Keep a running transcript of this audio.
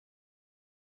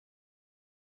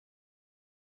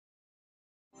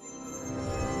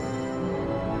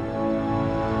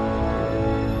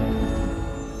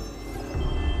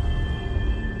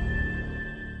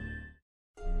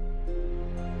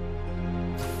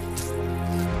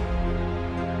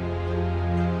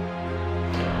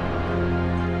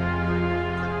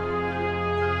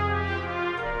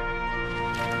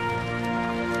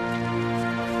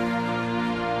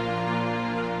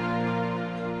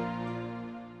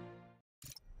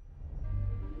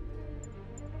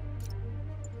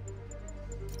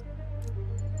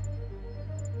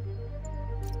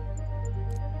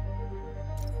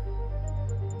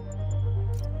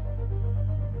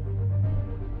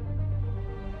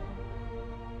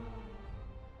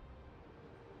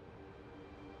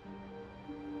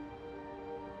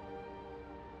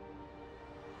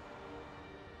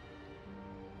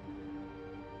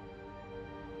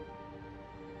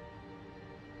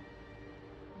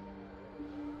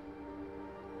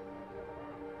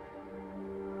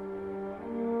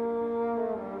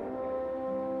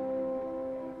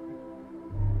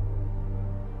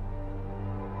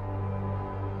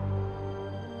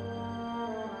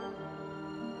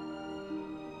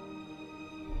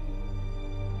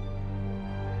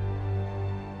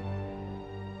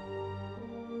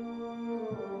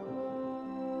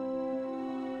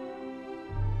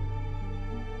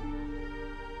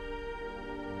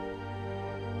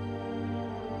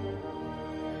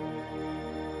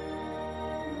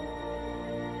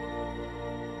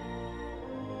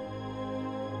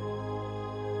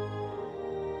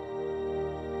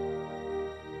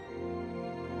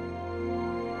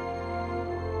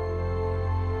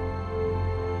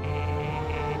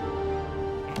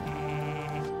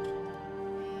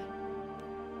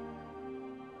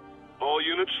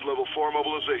Level 4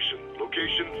 mobilization.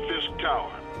 Location, Fisk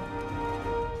Tower.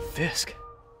 Fisk?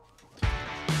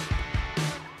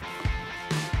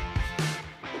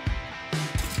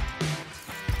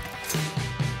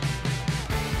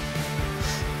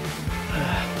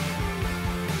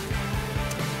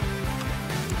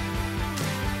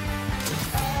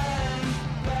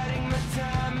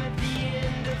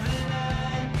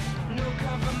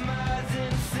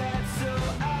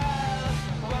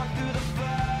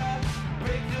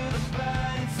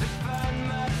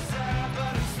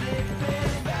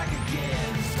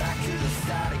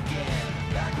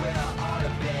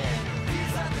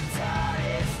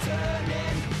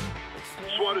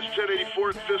 SWAT is 1084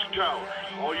 at Fisk Tower.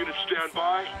 All units stand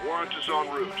by. Warrant is en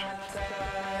route.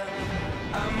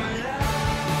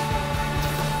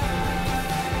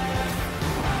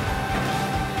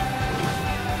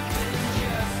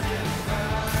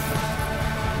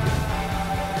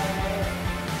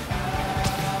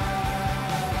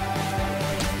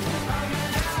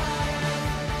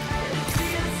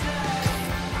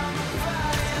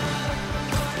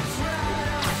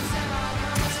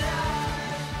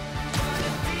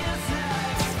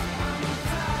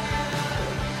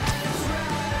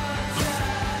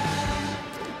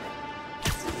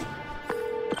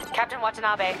 Captain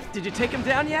Watanabe. Did you take him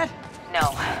down yet?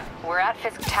 No. We're at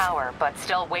Fisk Tower, but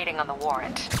still waiting on the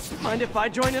warrant. Mind if I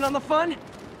join in on the fun?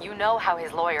 You know how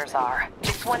his lawyers are.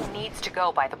 This one needs to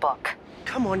go by the book.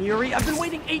 Come on, Yuri. I've been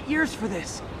waiting 8 years for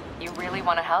this. You really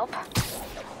want to help?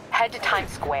 Head to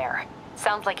Times Square.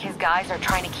 Sounds like his guys are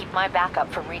trying to keep my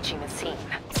backup from reaching the scene.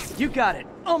 You got it.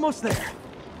 Almost there.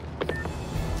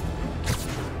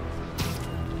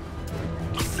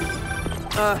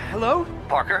 Hello?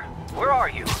 Parker, where are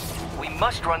you? We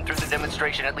must run through the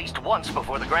demonstration at least once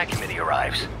before the grant committee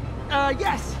arrives.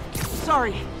 Yes.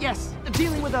 Sorry. Yes.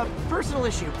 Dealing with a personal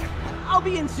issue. I'll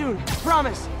be in soon.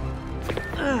 Promise.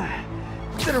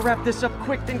 Better wrap this up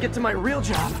quick than get to my real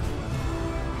job.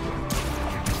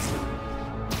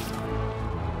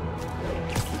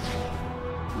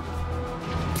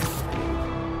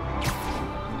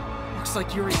 Looks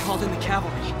like Yuri called in the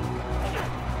cavalry.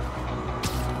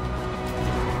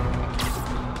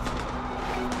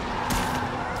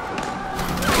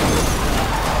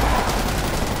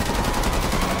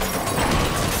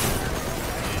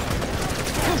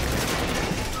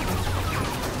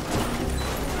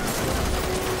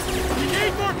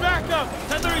 Backup!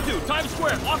 1032, Times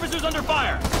Square. Officers under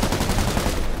fire.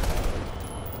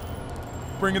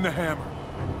 Bring in the hammer.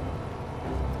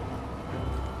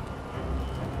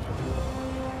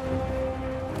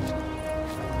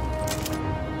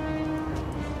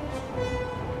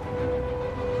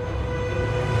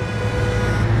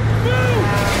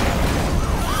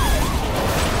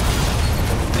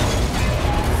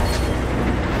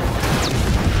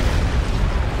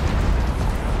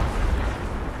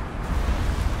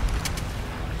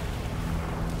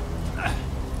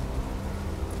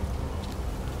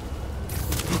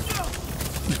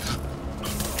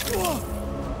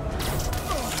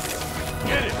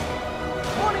 Get it!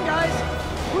 Morning, guys!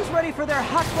 Who's ready for their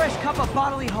hot, fresh cup of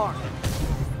bodily harm?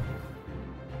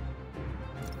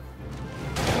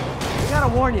 I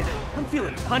gotta warn you, I'm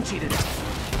feeling punchy today.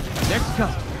 Next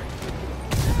customer.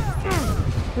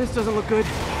 This doesn't look good.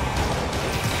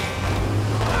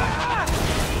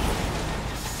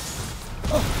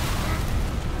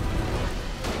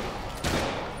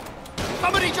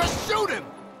 Somebody just shoot him!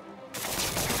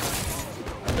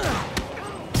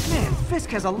 Man, Fisk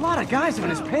has a lot of guys on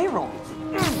his payroll.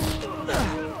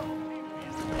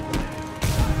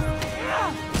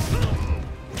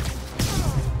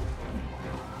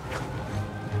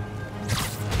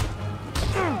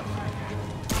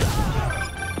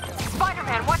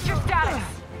 Spider-Man, what's your status?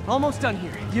 Almost done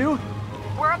here. You?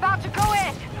 We're about to go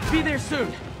in! Be there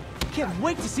soon. Can't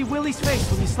wait to see Willie's face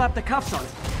when you slap the cuffs on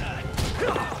him.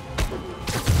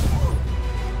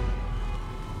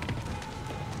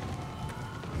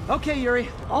 Okay, Yuri.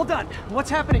 All done. What's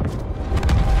happening?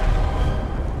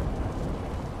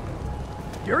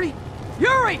 Yuri?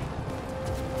 Yuri!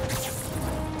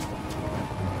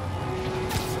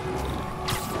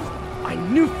 I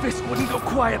knew Fisk wouldn't go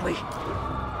quietly.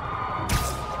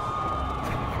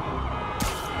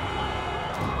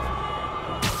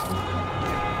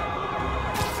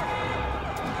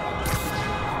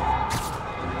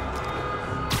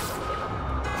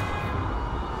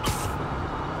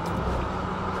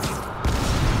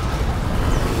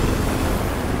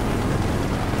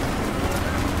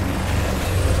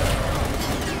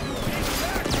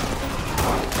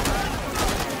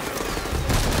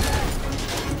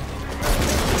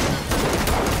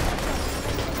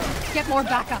 Get more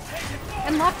backup.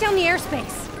 And lock down the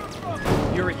airspace.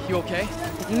 Yuri, you okay?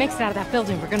 If he makes it out of that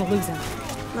building, we're gonna lose him.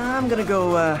 I'm gonna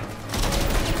go,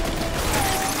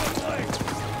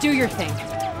 Do your thing.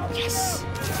 Yes!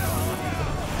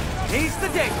 He's the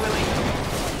day, Willie!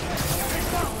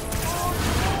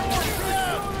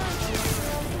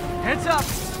 Heads up!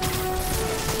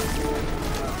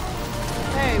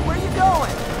 Hey, where you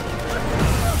going?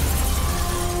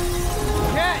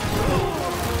 Okay!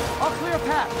 I'll clear a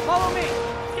path. Follow me!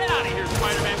 Get out of here,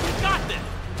 Spider-Man. We got this!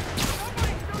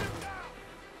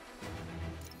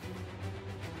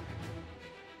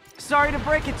 Sorry to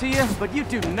break it to you, but you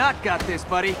do not got this,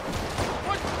 buddy.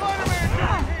 What's Spider-Man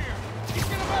doing here? He's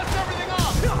gonna mess everything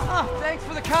up! Thanks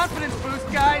for the confidence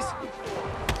boost, guys.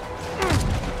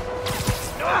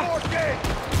 No more game!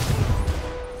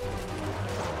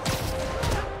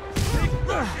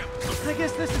 I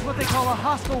guess this is what they call a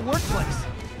hostile workplace.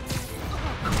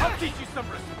 I'll teach you some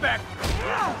respect!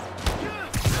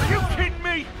 Are you kidding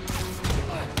me?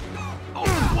 Oh,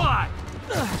 what?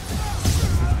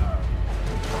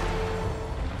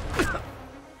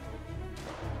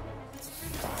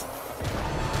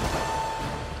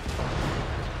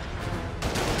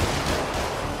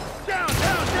 Down!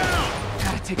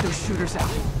 Gotta take those shooters out.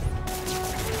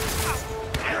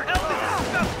 What the hell is this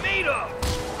stuff made of?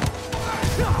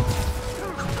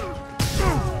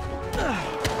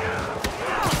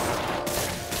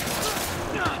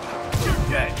 You're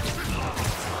dead.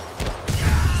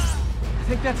 I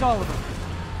think that's all of them.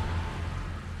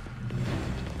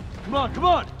 Come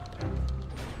on!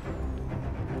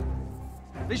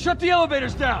 They shut the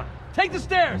elevators down! Take the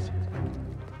stairs!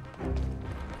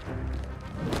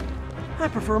 I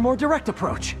prefer a more direct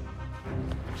approach.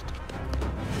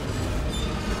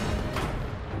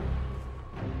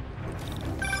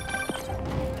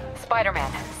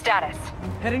 Spider-Man, status.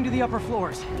 Heading to the upper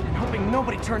floors, and hoping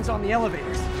nobody turns on the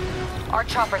elevators. Our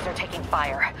choppers are taking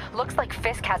fire. Looks like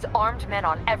Fisk has armed men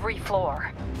on every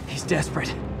floor. He's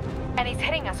desperate. And he's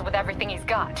hitting us with everything he's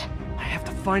got. I have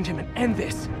to find him and end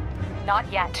this.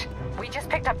 Not yet. We just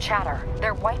picked up chatter.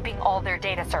 They're wiping all their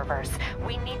data servers.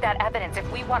 We need that evidence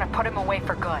if we want to put him away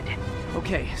for good.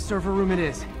 Okay, server room it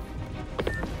is.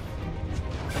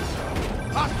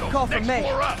 Hostile, Call from next May.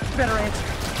 floor up. Better answer.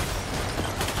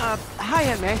 Hi,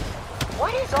 Aunt May.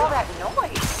 What is all that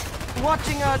noise?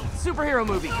 Watching a superhero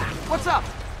movie. What's up?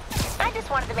 I just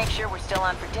wanted to make sure we're still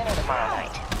on for dinner tomorrow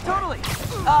night. Totally.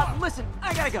 Listen,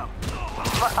 I gotta go.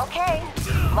 Well, okay.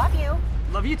 Love you.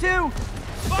 Love you too.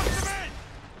 Box him in!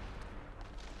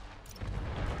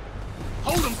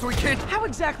 Hold him so he can't... How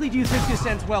exactly do you think this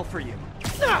ends well for you?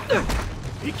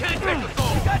 He can't take us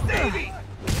all! We got Davey!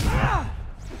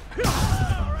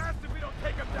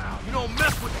 You don't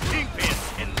mess with the Kingpin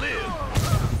and live!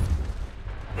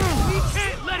 We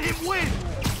can't let him win!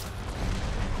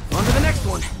 On to the next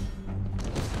one.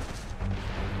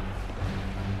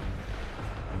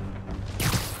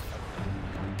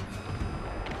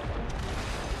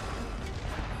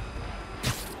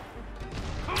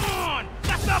 Come on!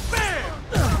 That's not fair!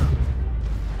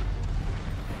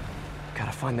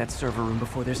 Gotta find that server room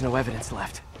before there's no evidence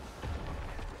left.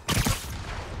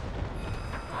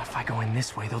 If I go in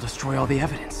this way, they'll destroy all the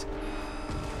evidence.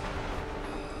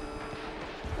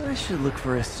 I should look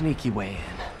for a sneaky way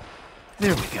in.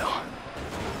 There we go.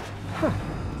 Huh.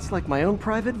 It's like my own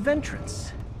private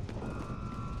ventrance.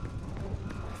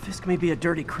 Fisk may be a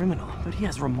dirty criminal, but he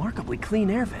has remarkably clean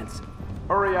air vents.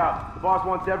 Hurry up. The boss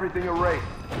wants everything erased.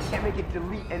 Can't make it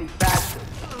delete any faster.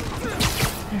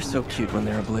 They're so cute when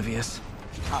they're oblivious.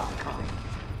 Cops coming.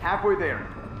 Halfway there.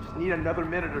 Just need another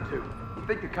minute or two. You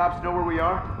think the cops know where we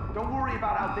are? Don't worry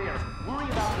about out there. Worry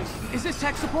about me. Is this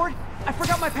tech support? I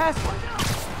forgot my password.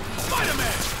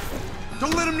 Spider-Man!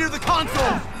 Don't let him near the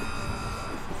console!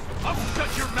 I'll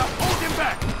shut your mouth. Hold him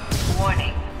back!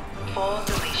 Warning. Full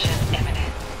deletion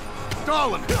imminent.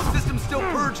 Stall him. The system's still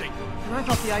purging. And I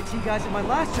thought the IT guys at my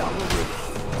last job were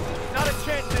rude. Not a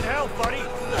chance in hell, buddy.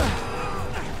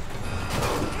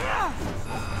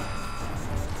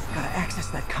 Gotta access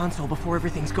that console before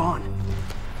everything's gone.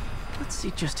 Let's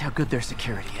see just how good their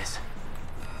security is.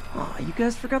 Aw, you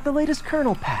guys forgot the latest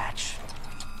kernel patch.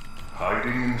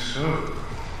 Hiding so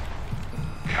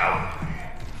cowardly,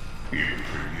 even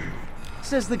for you.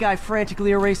 Says the guy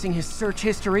frantically erasing his search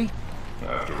history.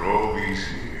 After all these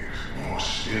years, you're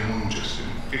still just an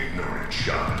ignorant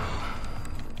child.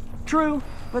 True,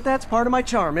 but that's part of my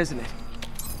charm, isn't it?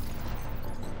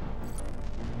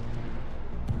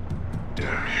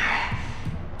 Damn you.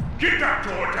 Get that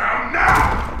door down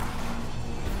now!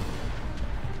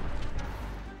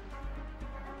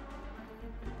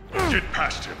 Get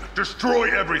past him.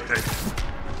 Destroy everything.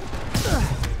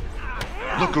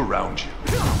 Look around you.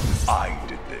 I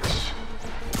did this.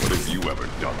 What have you ever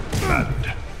done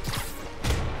bad?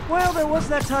 Well, there was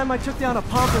that time I took down a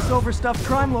pompous, overstuffed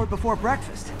crime lord before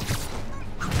breakfast.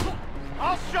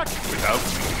 I'll shut you. Without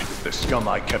me, the scum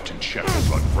I kept in check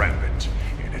will run rampant,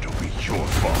 and it'll be your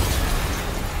fault.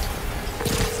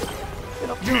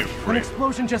 An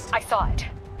explosion just... I saw it.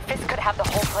 Fisk could have the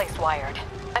whole place wired.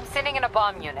 I'm sitting in a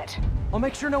bomb unit. I'll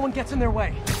make sure no one gets in their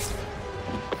way.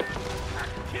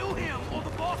 Kill him, or the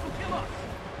boss will kill us.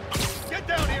 Get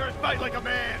down here and fight like a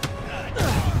man.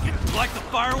 Like the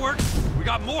fireworks? We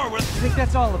got more with... I think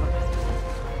that's all of them.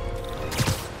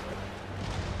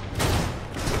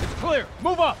 It's clear.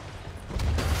 Move up.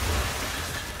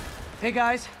 Hey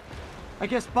guys, I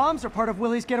guess bombs are part of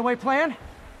Willie's getaway plan?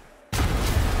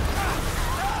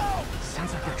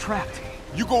 Sounds like they're trapped.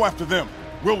 You go after them.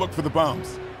 We'll look for the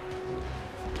bombs.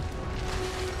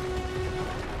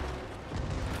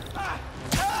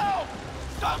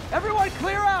 Everyone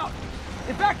clear out!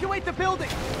 Evacuate the building!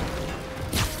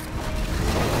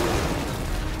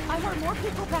 I heard more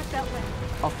people back that way.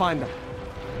 I'll find them.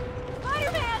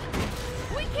 Spider-Man!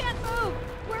 We can't move!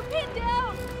 We're pinned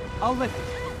down! I'll lift it.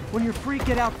 When you're free,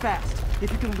 get out fast.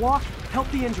 If you can walk, help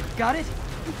the injured. Got it?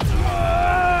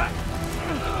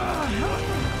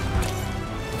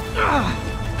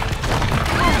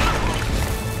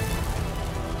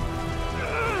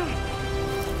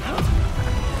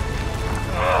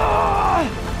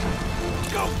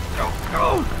 Go, go,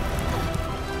 go!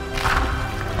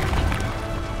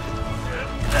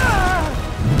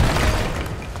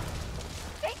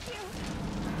 Thank you!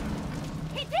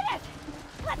 He did it!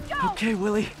 Let's go! Okay,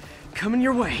 Willie. Coming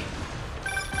your way.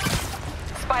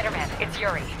 Spider-Man, it's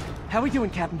Yuri. How we doing,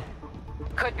 Captain?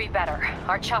 Could be better.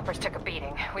 Our choppers took a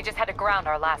beating. We just had to ground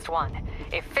our last one.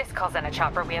 If Fisk calls in a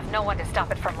chopper, we have no one to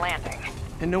stop it from landing.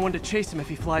 And no one to chase him if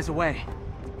he flies away.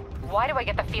 Why do I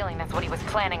get the feeling that's what he was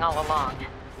planning all along?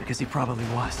 Because he probably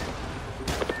was.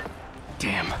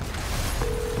 Damn.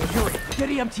 Yuri, get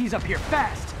EMTs up here,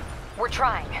 fast! We're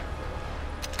trying.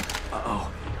 Uh-oh.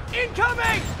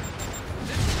 Incoming!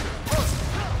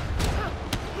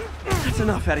 That's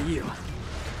enough out of you.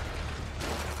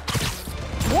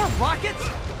 More rockets?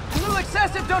 A little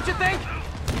excessive, don't you think?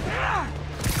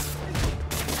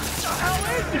 How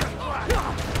is it?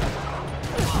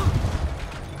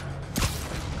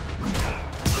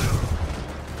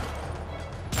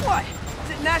 What? Is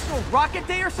it National Rocket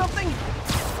Day or something?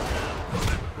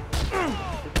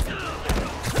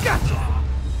 Gotcha!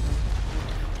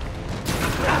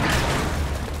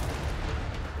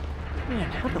 Man,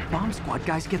 how'd the bomb squad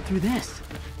guys get through this?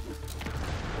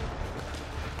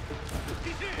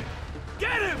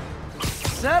 Get him!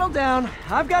 Settle down.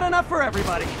 I've got enough for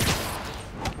everybody.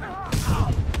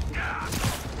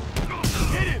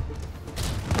 Hit him!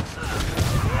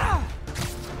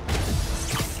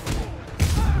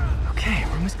 Okay,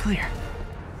 room is clear.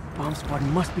 Bomb squad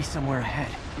must be somewhere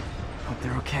ahead. Hope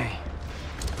they're okay.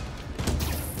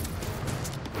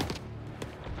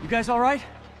 You guys all right?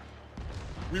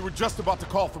 We were just about to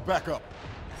call for backup.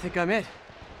 I think I'm it.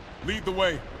 Lead the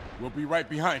way. We'll be right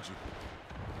behind you.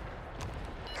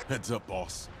 Heads up,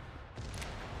 boss.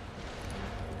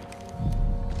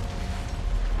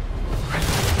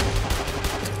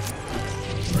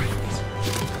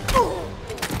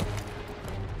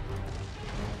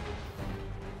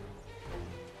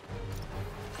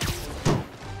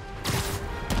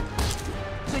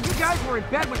 So you guys were in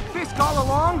bed with Fisk all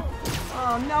along?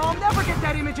 Oh no, I'll never get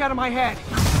that image out of my head.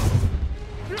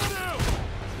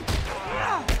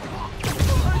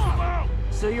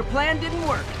 So your plan didn't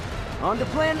work. On to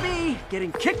plan B,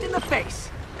 getting kicked in the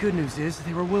face. Good news is,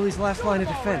 they were Willie's last line of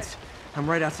defense. I'm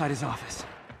right outside his office.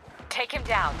 Take him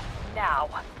down, now.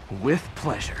 With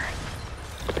pleasure.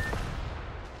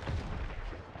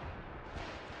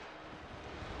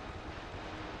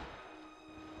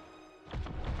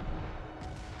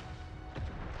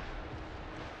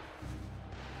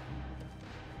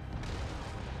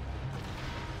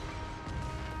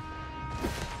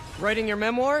 Writing your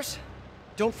memoirs?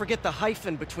 Don't forget the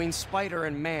hyphen between spider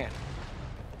and man.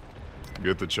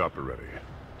 Get the chopper ready.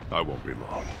 I won't be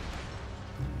long.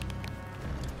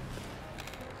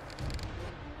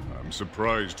 I'm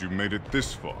surprised you made it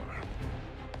this far.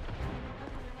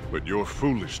 But your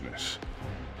foolishness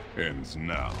ends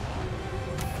now.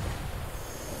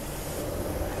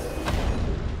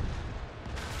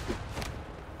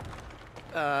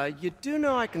 You do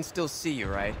know I can still see you,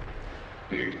 right?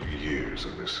 8 years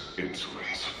of this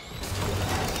insolence.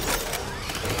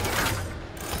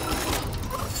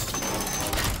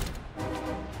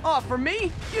 Oh, for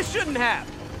me? You shouldn't have!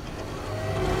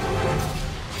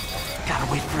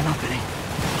 Gotta wait for an opening.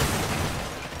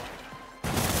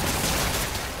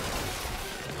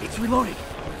 reloading.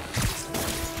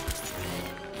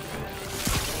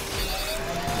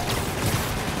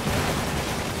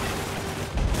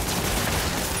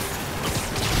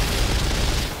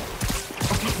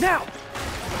 Okay, now!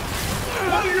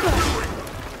 What are you doing?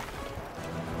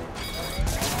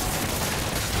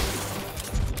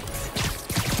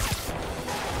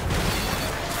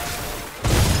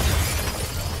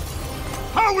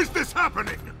 How is this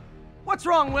happening? What's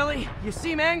wrong, Willie? You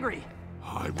seem angry.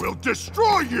 I will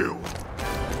destroy you!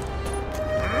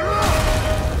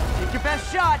 Take your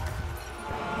best shot.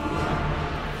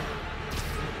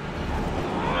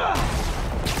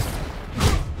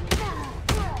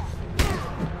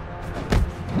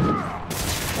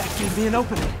 That gave me an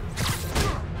opening.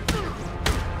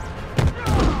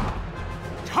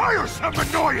 Tiresome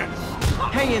annoyance!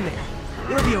 Hang in there.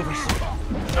 It'll be over soon.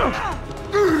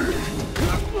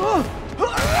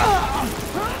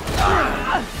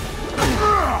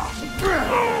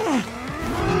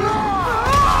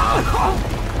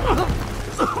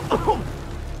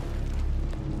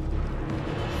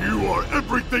 You are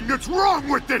everything that's wrong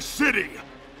with this city!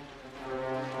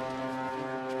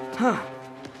 Huh.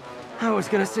 I was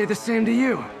gonna say the same to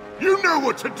you. You know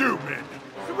what to do, men!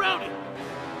 Surround it!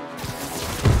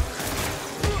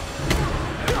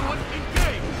 Everyone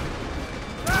engage!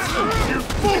 You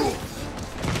fools!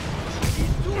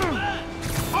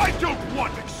 I don't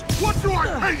want this! What do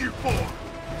I pay you for?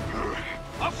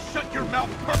 I'll shut your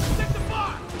mouth first! Take the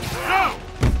bar! No!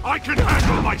 I can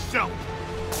handle myself!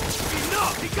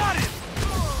 Enough! He got it!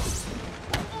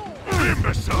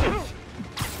 Imbeciles!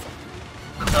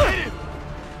 Hit him!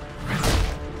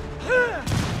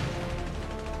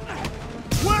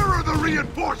 Where are the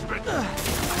reinforcements? No,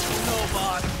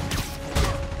 boss.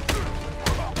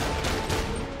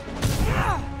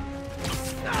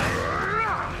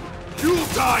 You'll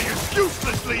die as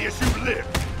uselessly as you live!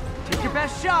 Take your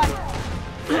best shot.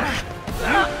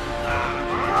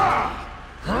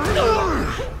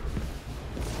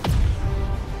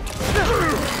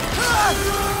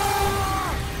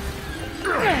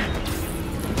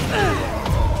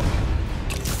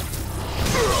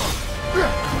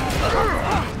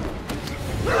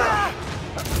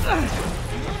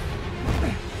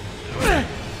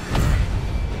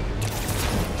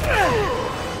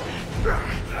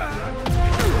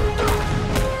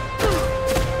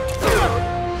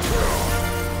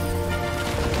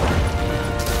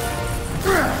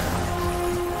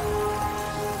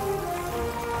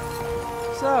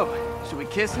 So, should we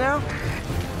kiss now?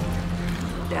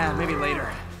 Yeah, maybe later.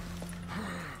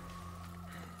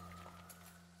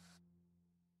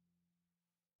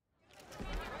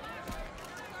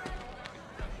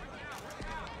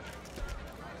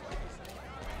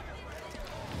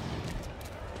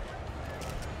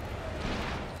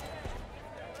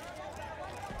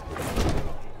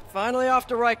 Finally off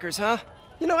to Rikers, huh?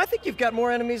 You know, I think you've got more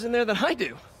enemies in there than I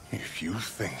do. If you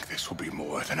think this will be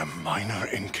more than a minor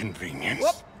inconvenience...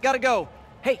 Whoop, gotta go.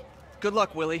 Hey, good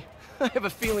luck, Willie. I have a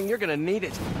feeling you're gonna need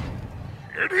it.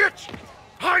 Idiot!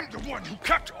 I'm the one who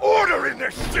kept order in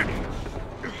this city!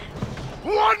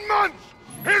 1 month!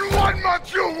 In 1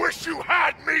 month you'll wish you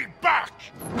had me back!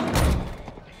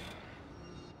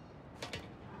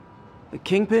 The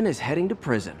Kingpin is heading to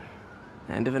prison.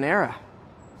 End of an era.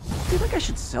 I feel like I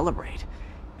should celebrate.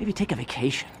 Maybe take a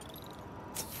vacation.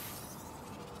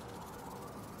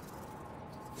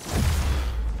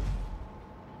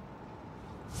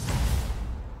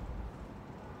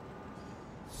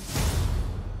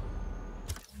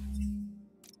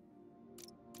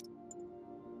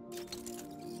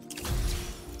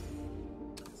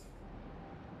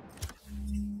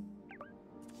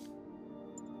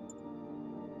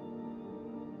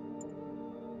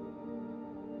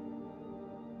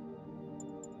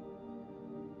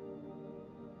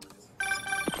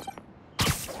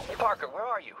 Parker, where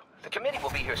are you? The committee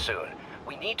will be here soon.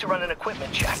 We need to run an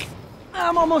equipment check.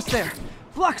 I'm almost there.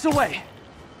 Blocks away.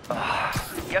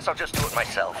 Guess I'll just do it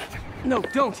myself. No,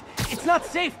 don't. It's not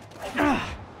safe.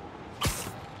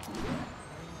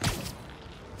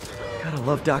 Gotta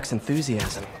love Doc's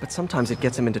enthusiasm, but sometimes it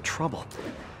gets him into trouble.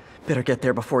 Better get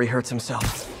there before he hurts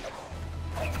himself.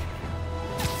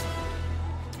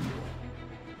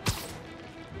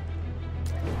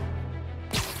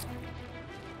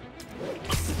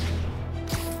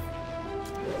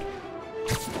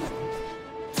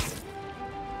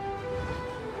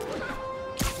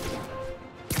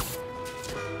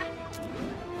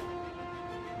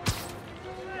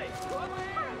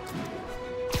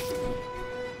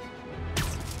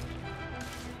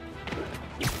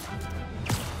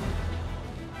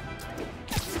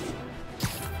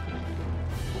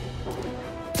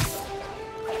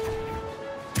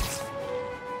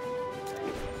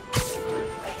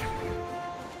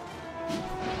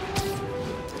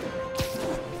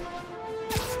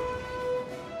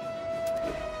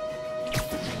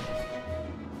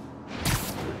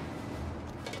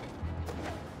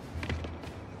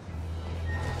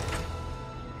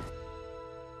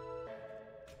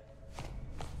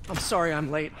 I'm sorry I'm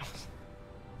late.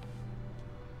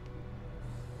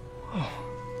 Oh.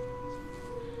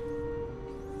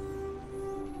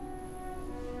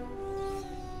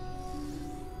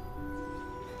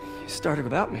 You started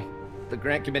without me. The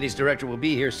grant committee's director will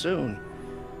be here soon.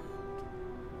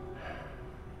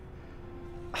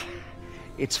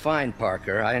 It's fine,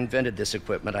 Parker. I invented this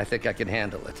equipment. I think I can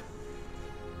handle it.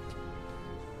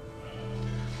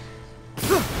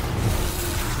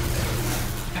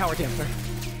 Power dampener.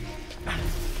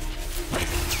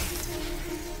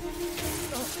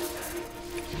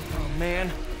 Oh,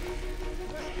 man.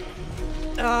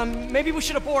 Maybe we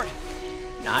should abort.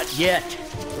 Not yet.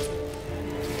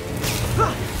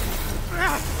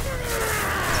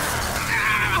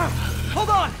 Hold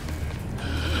on!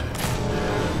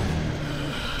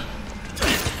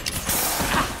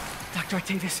 Dr.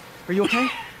 Octavius, are you okay?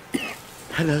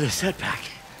 Another setback.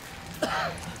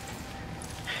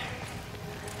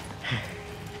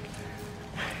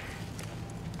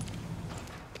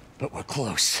 But we're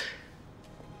close.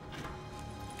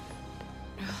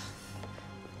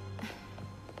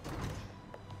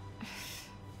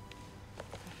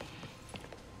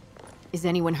 Is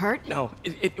anyone hurt? No,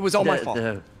 it was all my fault.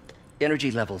 The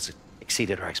energy levels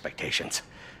exceeded our expectations.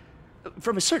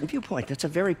 From a certain viewpoint, that's a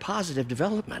very positive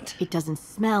development. It doesn't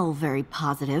smell very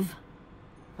positive.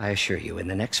 I assure you, in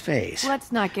the next phase...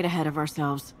 Let's not get ahead of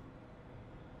ourselves.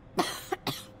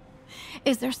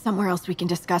 Is there somewhere else we can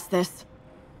discuss this?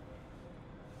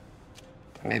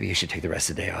 Maybe you should take the rest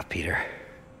of the day off, Peter.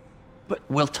 But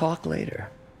we'll talk later.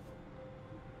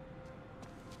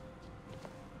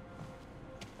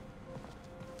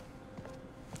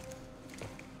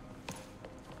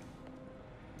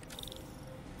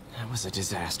 That was a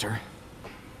disaster.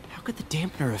 How could the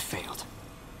dampener have failed?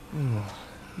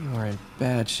 You are in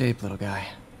bad shape, little guy.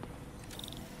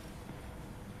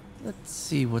 Let's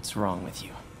see what's wrong with you.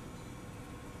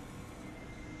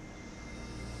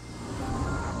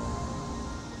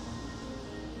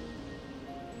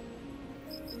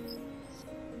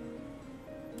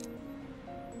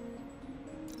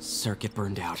 Circuit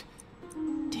burned out.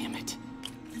 Damn it.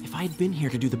 If I had been here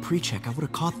to do the pre-check, I would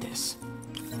have caught this.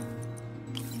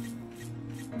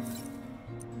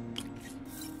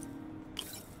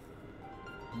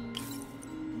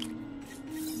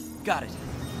 Got it.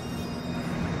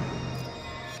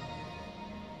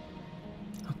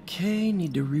 Okay,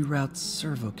 need to reroute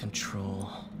servo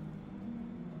control.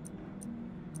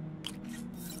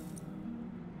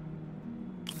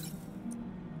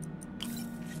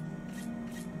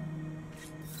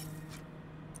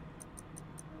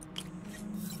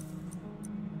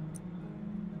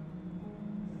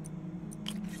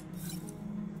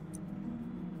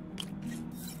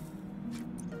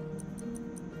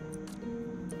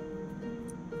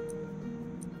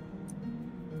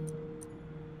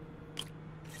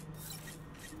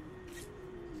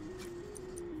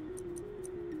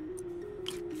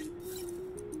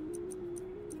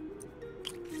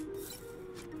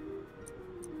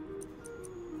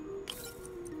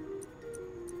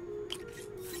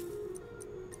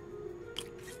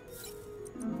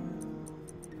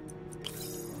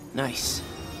 Nice.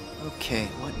 Okay,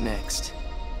 what next?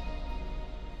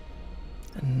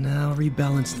 And now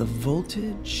rebalance the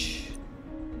voltage.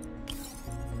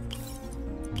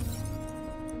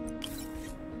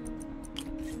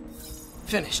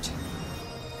 Finished.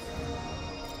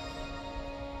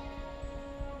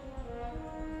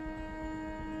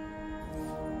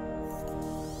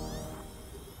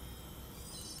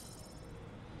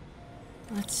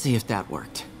 Let's see if that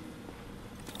worked.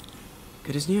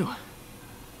 Good as new.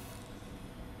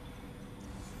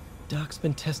 Doc's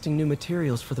been testing new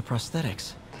materials for the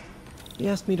prosthetics. He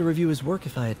asked me to review his work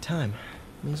if I had time.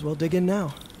 May as well dig in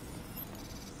now.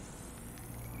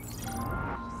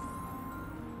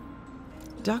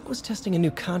 Doc was testing a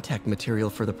new contact material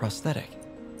for the prosthetic.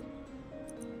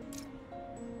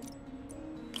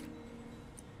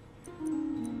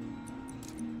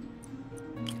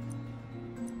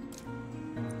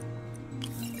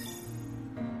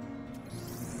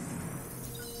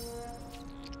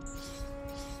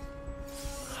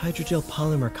 Hydrogel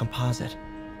polymer composite.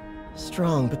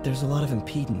 Strong, but there's a lot of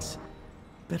impedance.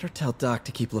 Better tell Doc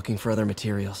to keep looking for other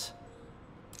materials.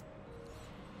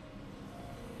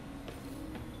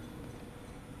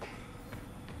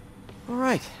 All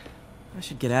right. I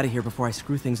should get out of here before I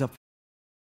screw things up.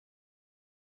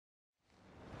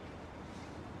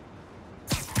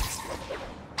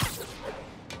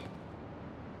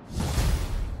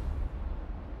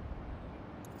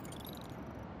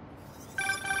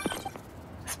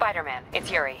 Spider-Man,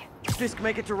 it's Yuri. Fisk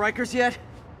make it to Rikers yet?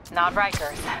 Not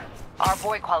Rikers. Our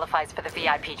boy qualifies for the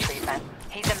VIP treatment.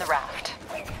 He's in the raft.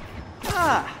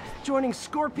 Ah, joining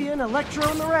Scorpion, Electro,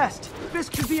 and the rest.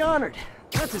 Fisk should be honored.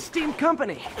 That's esteemed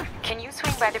company. Can you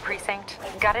swing by the precinct?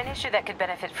 Got an issue that could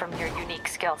benefit from your unique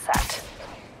skill set.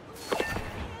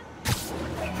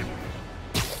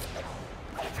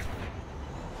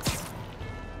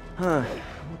 Huh.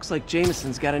 Looks like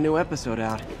Jameson's got a new episode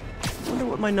out. Wonder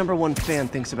what my #1 fan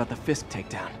thinks about the Fisk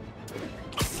takedown.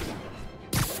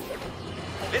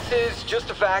 This is Just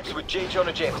the Facts with J.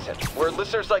 Jonah Jameson, where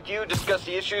listeners like you discuss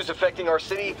the issues affecting our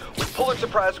city with Pulitzer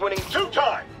Prize-winning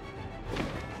two-time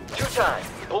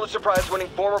Pulitzer Prize-winning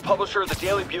former publisher of the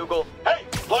Daily Bugle. Hey,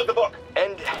 plug the book.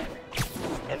 And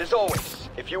as always,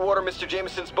 if you order Mr.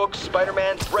 Jameson's book,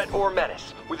 Spider-Man, Threat or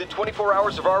Menace, within 24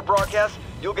 hours of our broadcast,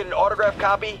 you'll get an autographed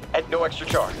copy at no extra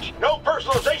charge. No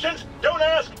personalizations, don't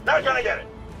ask, not gonna get it.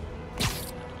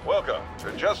 Welcome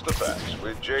to Just the Facts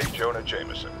with J. Jonah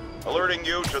Jameson, alerting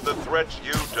you to the threats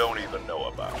you don't even know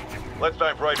about. Let's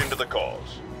dive right into the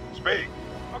calls. Speak.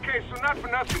 Okay, so not for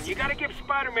nothing, you gotta give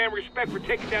Spider-Man respect for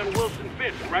taking down Wilson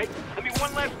Fisk, right? I mean,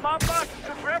 one less mob boss is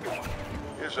good for everyone.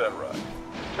 Is that right?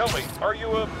 Tell me, are you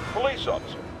a police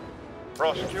officer?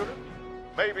 Prosecutor?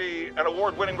 Maybe an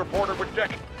award-winning reporter with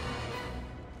decades?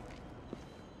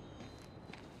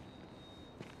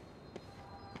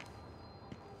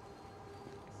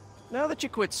 Now that you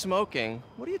quit smoking,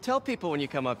 what do you tell people when you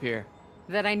come up here?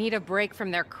 That I need a break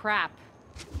from their crap.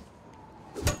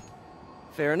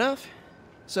 Fair enough.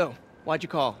 So, why'd you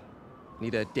call?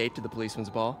 Need a date to the policeman's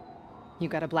ball? You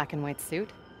got a black and white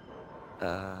suit?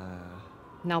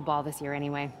 No ball this year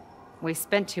anyway. We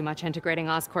spent too much integrating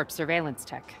Oscorp's surveillance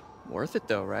tech. Worth it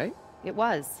though, right? It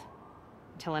was.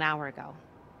 Until an hour ago.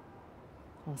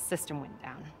 The system went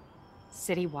down.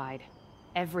 Citywide.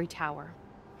 Every tower.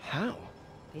 How?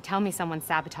 They tell me someone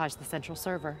sabotaged the central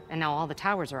server, and now all the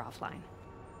towers are offline.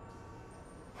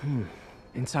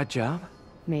 Inside job?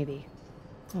 Maybe.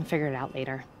 I'll figure it out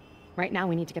later. Right now,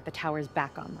 we need to get the towers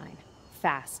back online.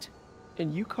 Fast.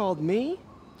 And you called me?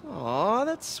 Aw,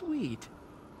 that's sweet.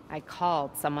 I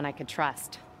called someone I could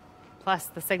trust. Plus,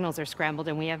 the signals are scrambled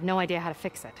and we have no idea how to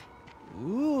fix it.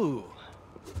 Ooh.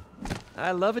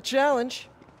 I love a challenge.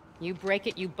 You break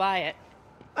it, you buy it.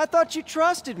 I thought you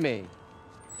trusted me.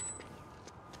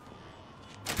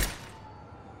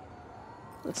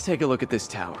 Let's take a look at this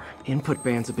tower. Input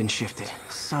bands have been shifted.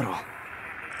 Subtle.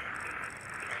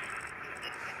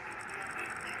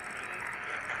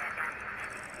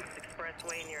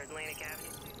 Expressway near Atlantic Avenue.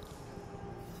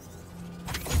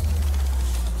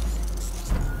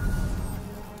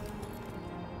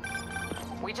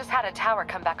 We just had a tower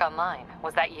come back online.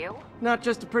 Was that you? Not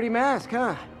just a pretty mask,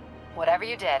 huh? Whatever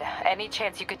you did, any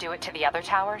chance you could do it to the other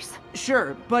towers?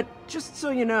 Sure, but just so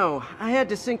you know, I had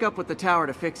to sync up with the tower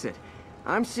to fix it.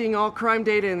 I'm seeing all crime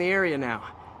data in the area now.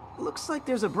 Looks like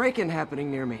there's a break-in happening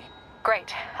near me.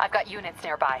 Great. I've got units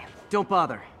nearby. Don't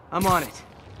bother. I'm on it.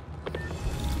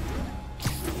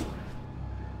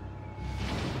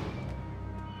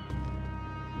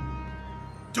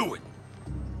 Do it!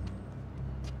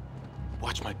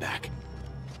 Watch my back.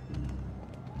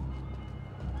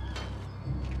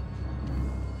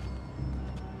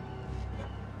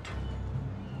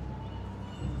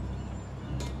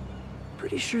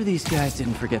 Pretty sure these guys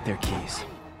didn't forget their keys.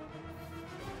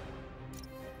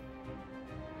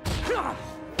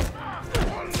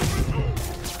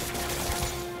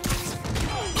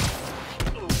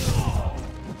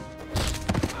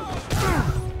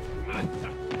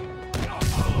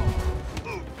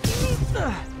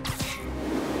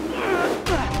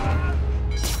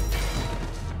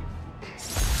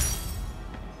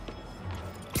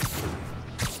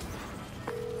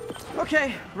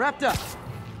 Okay, wrapped up.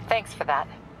 Thanks for that.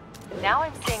 Now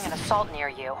I'm seeing an assault near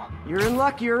you. You're in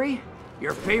luck, Yuri.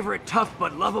 Your favorite tough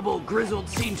but lovable, grizzled,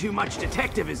 seen-too-much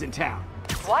detective is in town.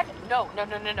 What? No.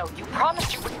 You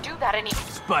promised you wouldn't do that any—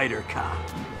 Spider Cop.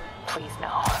 Please,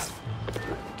 no.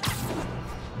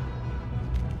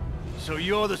 So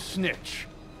you're the snitch.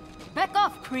 Back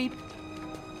off, creep.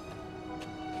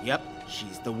 Yep,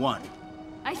 she's the one.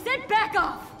 I said back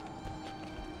off!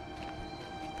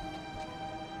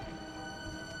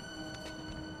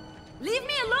 Leave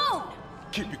me alone!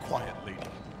 Keep it quiet, lady.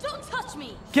 Don't touch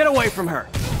me! Get away from her!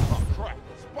 Oh, crap.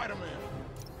 Spider-Man.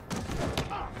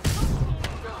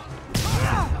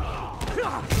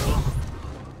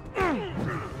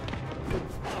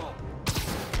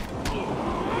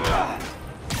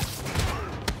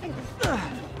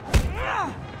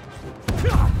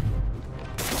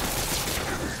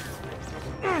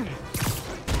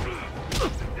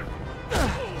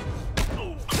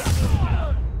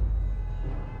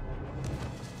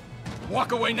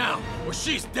 Walk away now, or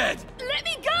she's dead!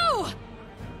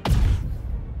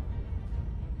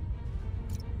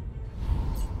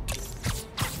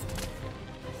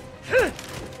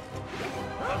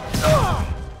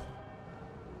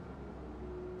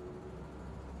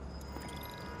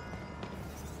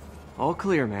 All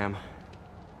clear, ma'am.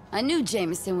 I knew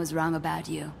Jameson was wrong about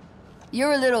you.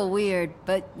 You're a little weird,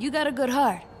 but you got a good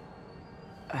heart.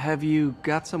 Have you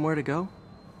got somewhere to go?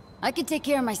 I can take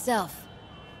care of myself.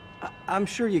 I'm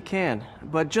sure you can,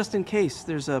 but just in case,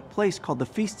 there's a place called the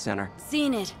Feast Center.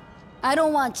 Seen it. I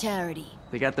don't want charity.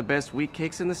 They got the best wheat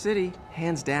cakes in the city,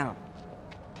 hands down.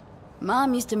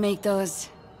 Mom used to make those.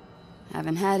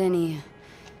 Haven't had any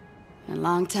in a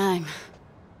long time.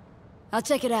 I'll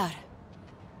check it out.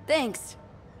 Thanks,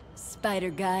 Spider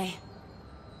Guy.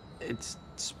 It's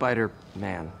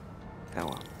Spider-Man. Oh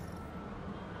well.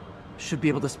 Should be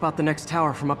able to spot the next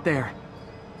tower from up there.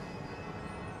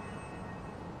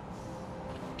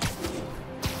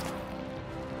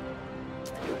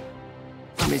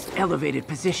 From his elevated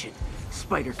position,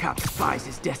 Spider Cop spies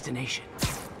his destination.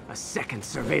 A second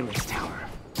surveillance tower.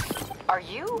 Are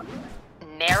you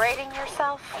narrating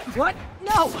yourself? What?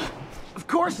 No! Of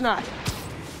course not!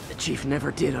 The Chief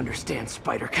never did understand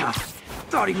Spider Cop.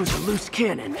 Thought he was a loose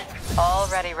cannon.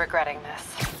 Already regretting this.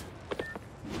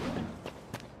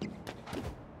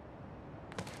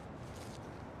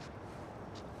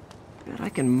 Bet I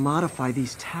can modify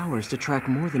these towers to track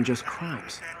more than just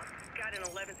crimes. Got an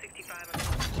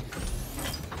 1165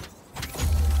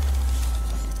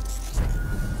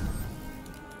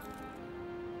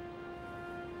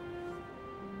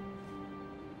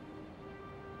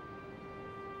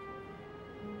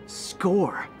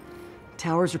 Score!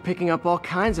 Towers are picking up all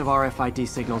kinds of RFID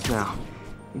signals now,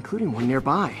 including one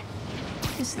nearby.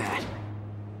 What is that?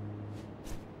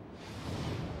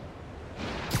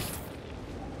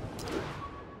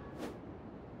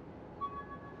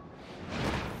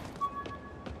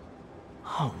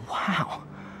 Oh, wow.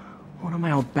 One of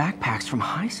my old backpacks from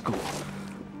high school.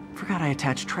 Forgot I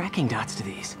attached tracking dots to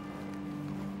these.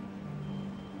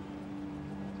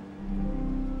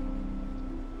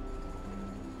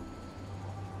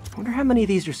 Wonder how many of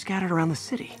these are scattered around the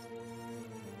city.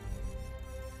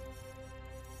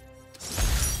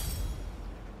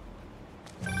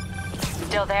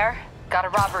 Still there? Got a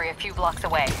robbery a few blocks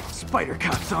away. Spider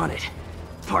Cop's on it.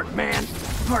 Part man,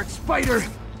 part spider,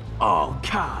 all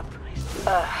cop.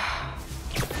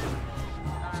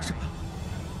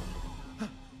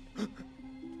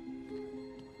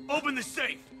 Open the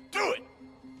safe! Do it!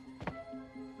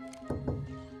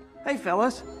 Hey,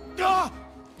 fellas. Ah!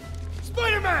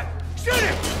 Spider-Man! Shoot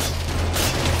him!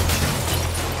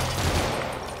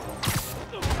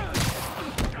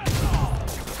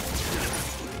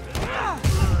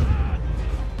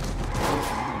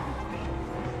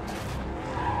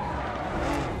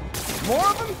 More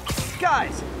of them?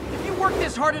 Guys, if you worked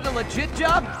this hard at a legit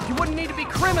job, you wouldn't need to be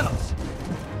criminals.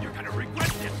 You're gonna regret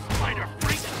this, spider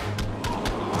freak!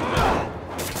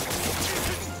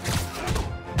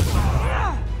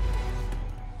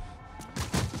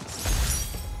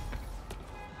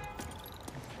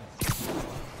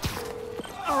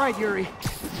 All right, Yuri.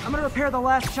 I'm gonna repair the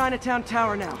last Chinatown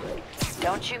tower now.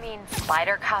 Don't you mean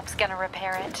Spider Cop's gonna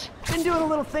repair it? Been doing a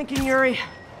little thinking, Yuri.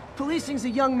 Policing's a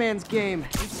young man's game.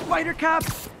 And Spider Cop,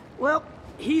 well,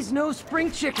 he's no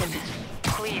spring chicken.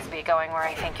 Please be going where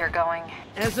I think you're going.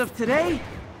 As of today,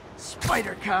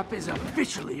 Spider Cop is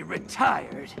officially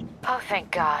retired. Oh,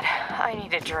 thank God. I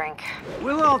need a drink.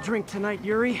 We'll all drink tonight,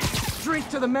 Yuri. Drink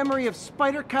to the memory of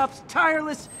Spider Cop's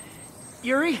tireless...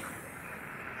 Yuri?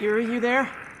 Yuri, you there?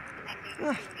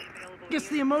 Guess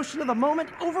the emotion of the moment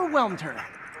overwhelmed her.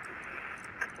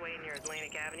 Way near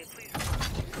Atlantic Avenue, please.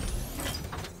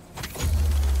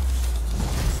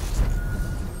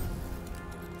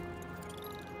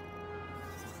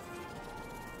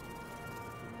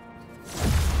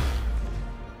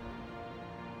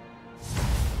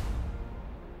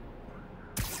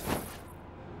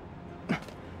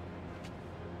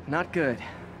 Not good.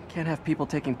 Can't have people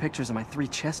taking pictures of my 3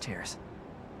 chest hairs.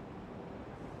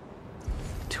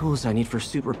 Tools I need for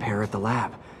suit repair at the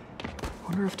lab.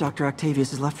 Wonder if Dr.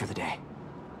 Octavius is left for the day.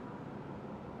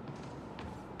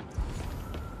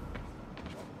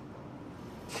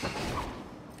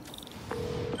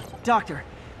 Doctor,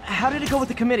 how did it go with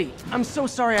the committee? I'm so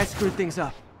sorry I screwed things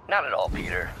up. Not at all,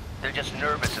 Peter. They're just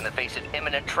nervous in the face of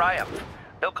imminent triumph.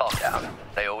 They'll calm down.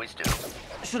 They always do.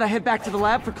 Should I head back to the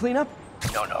lab for cleanup?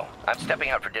 No. I'm stepping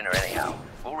out for dinner anyhow.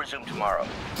 We'll resume tomorrow.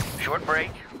 Short break,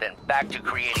 then back to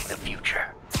creating the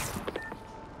future.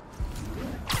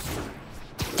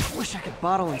 Wish I could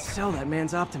bottle and sell that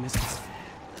man's optimism.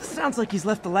 Sounds like he's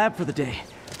left the lab for the day.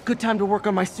 Good time to work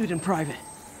on my suit in private.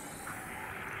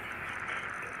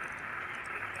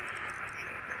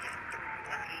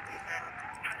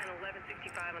 An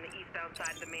 1165 on the eastbound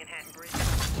side of the Manhattan Bridge.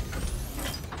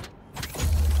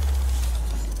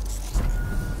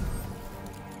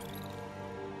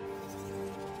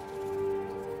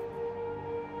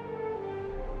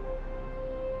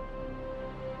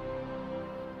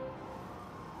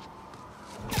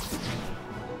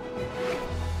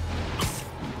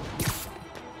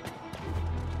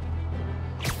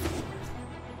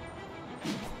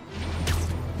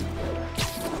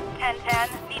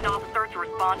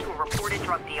 respond to a reported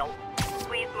drug deal.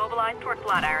 Please mobilize toward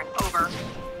Flatiron. Over.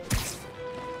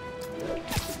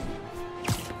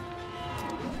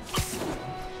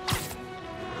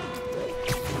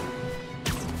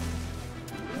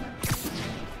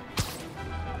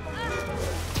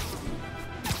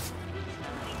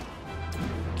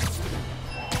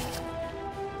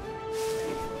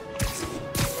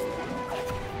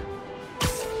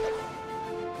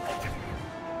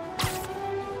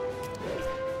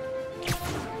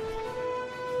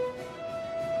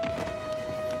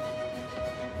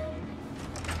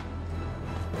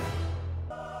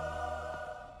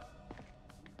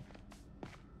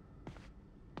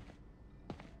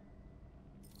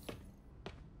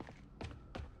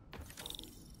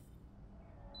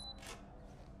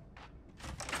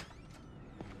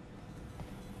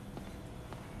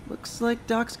 Looks like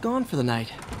Doc's gone for the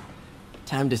night.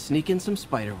 Time to sneak in some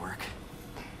spider work.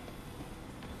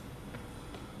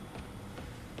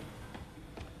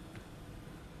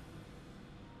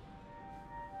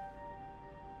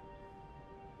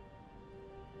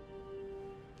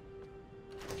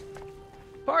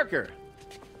 Parker!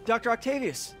 Dr.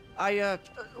 Octavius,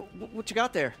 what you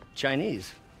got there?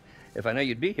 Chinese. If I know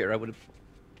you'd be here, I would have...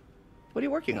 What are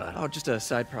you working on? Oh, just a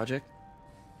side project.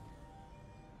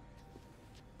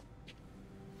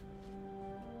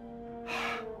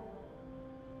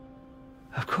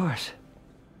 Of course.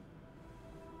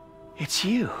 It's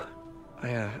you.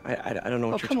 I don't know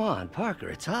what come on, Parker,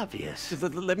 it's obvious.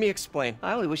 Let me explain.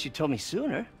 I only wish you told me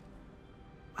sooner.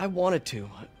 I wanted to,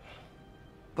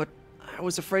 but I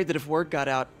was afraid that if word got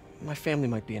out, my family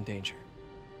might be in danger.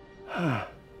 Huh.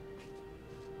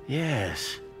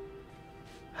 Yes.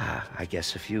 I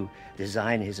guess if you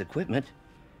design his equipment,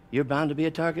 you're bound to be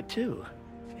a target too.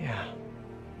 Yeah.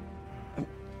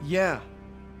 Yeah.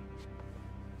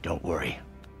 Don't worry.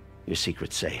 Your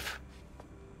secret's safe.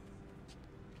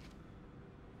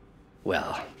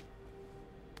 Well,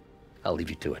 I'll leave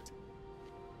you to it.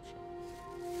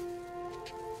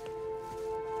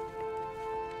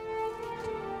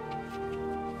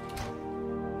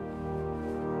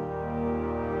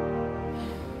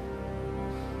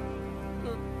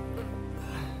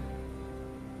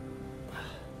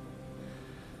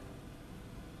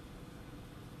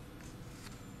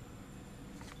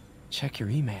 Check your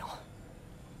email.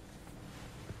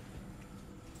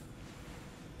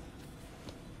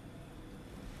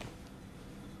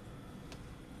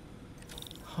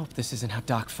 Hope this isn't how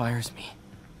Doc fires me.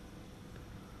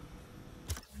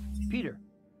 Peter,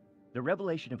 the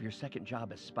revelation of your second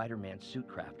job as Spider-Man suit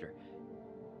crafter,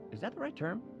 is that the right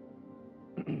term?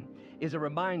 Is a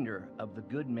reminder of the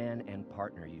good man and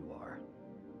partner you are.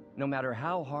 No matter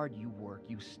how hard you work,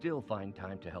 you still find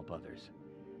time to help others.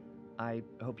 I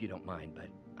hope you don't mind, but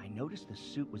I noticed the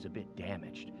suit was a bit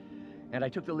damaged, and I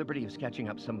took the liberty of sketching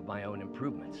up some of my own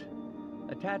improvements.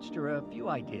 Attached are a few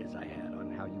ideas I had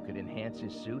on how you could enhance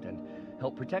his suit and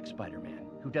help protect Spider-Man,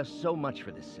 who does so much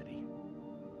for this city.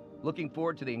 Looking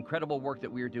forward to the incredible work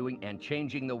that we are doing and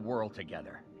changing the world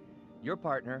together. Your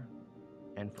partner,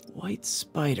 and... White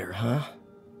Spider, huh?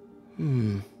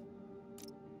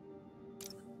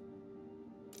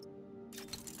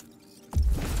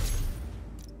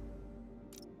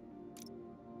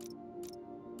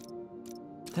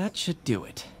 That should do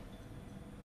it.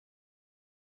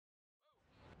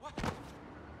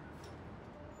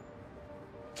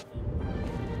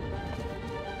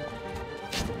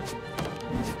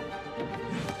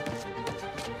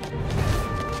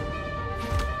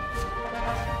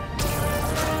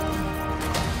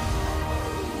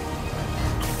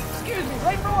 Excuse me,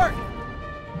 late for work!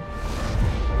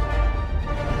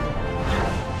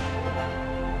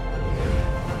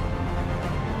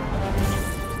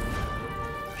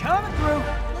 Coming through!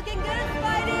 Looking good,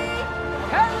 Spidey!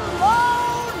 Hello,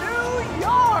 New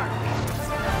York!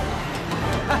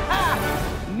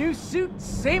 Haha! New suit,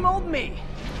 same old me.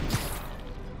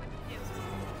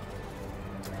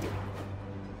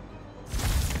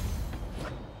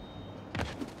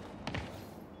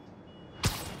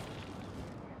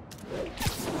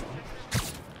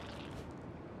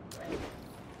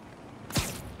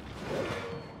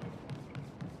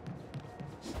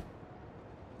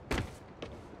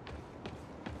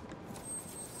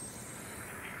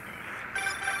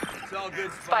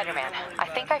 Spider-Man, I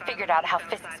think I figured out how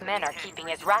Fisk's men are keeping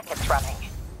his rackets running.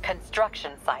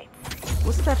 Construction sites.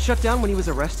 Wasn't that shut down when he was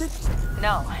arrested?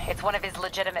 No, it's one of his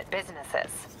legitimate businesses.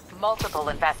 Multiple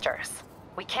investors.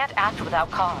 We can't act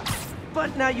without cause.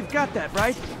 But now you've got that,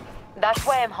 right? That's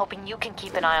why I'm hoping you can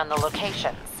keep an eye on the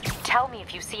locations. Tell me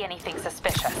if you see anything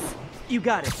suspicious. You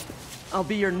got it. I'll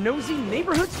be your nosy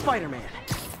neighborhood Spider-Man.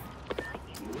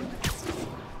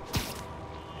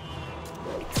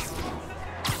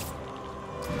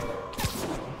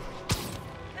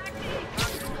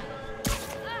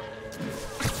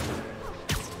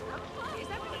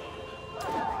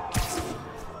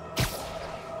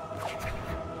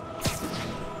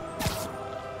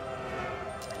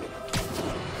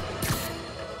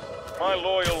 my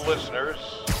loyal listeners.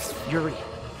 Yuri,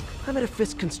 I'm at a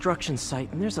Fisk construction site,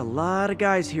 and there's a lot of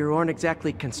guys here who aren't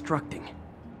exactly constructing.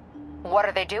 What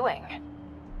are they doing?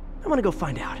 I want to go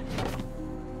find out.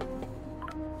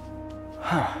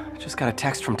 Huh, just got a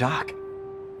text from Doc.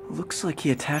 Looks like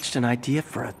he attached an idea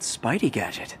for a Spidey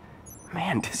gadget.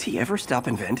 Man, does he ever stop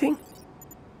inventing?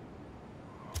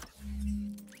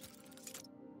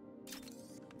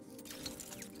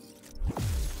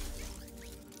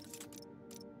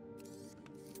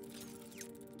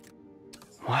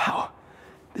 Wow,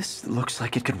 this looks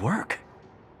like it could work.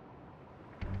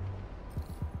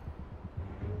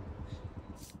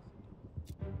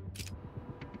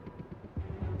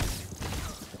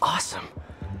 Awesome.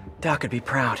 Doc would be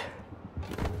proud.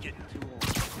 Getting too old.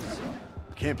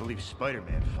 Can't believe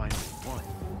Spider-Man finally won.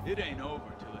 It ain't over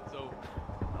till it's over.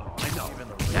 Oh, I know. Even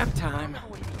the Nap time.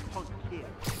 when he was a punk kid,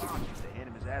 Bob used to hand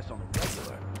him his ass on the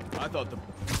regular. I thought the...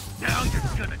 Now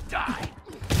you're gonna die.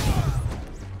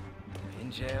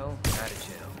 In jail, out of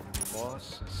jail.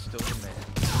 Boss is still the man.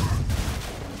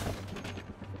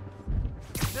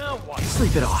 Now what?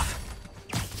 Sleep it off.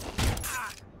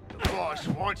 The boss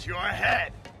wants your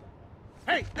head.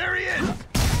 Hey, there he is!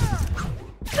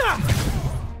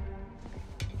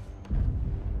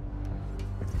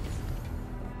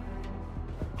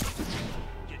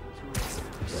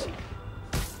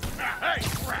 Hey,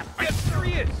 crap! Yes, there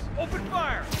he is! Open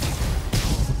fire!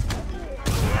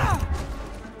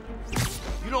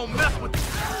 You don't mess with this.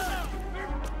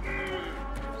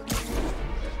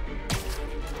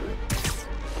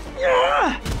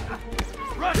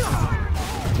 Run!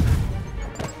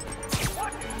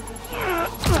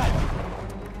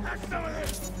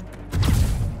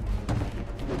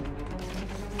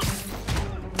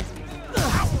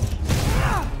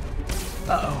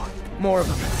 Uh-oh, more of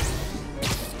them.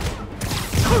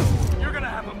 You're gonna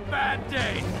have a bad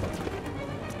day!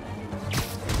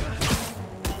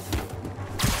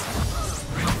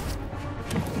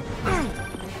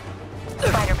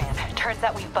 Spider-Man, turns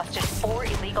out we've busted 4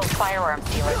 illegal firearms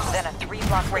dealers within a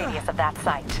 3-block radius of that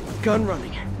site. Gun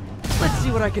running. Let's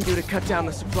see what I can do to cut down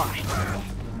the supply.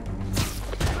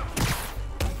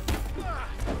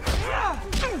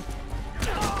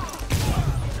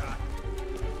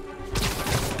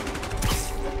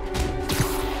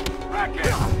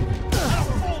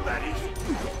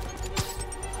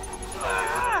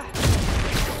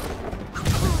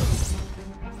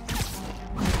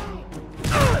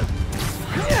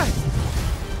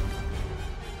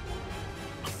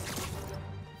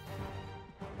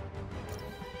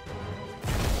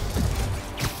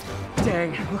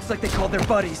 Dang, looks like they called their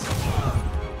buddies.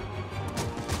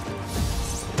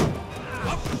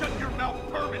 I'll shut your mouth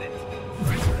permanent.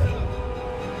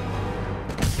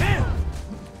 Damn!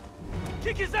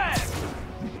 Kick his ass!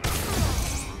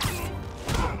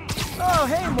 Oh,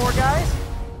 hey, more guys.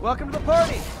 Welcome to the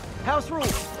party. House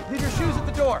rules. Leave your shoes at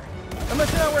the door.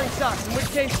 Unless you're not wearing socks, in which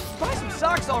case, buy some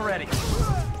socks already.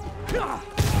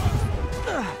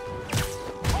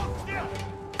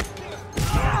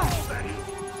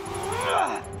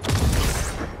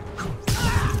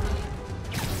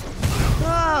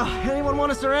 Oh, anyone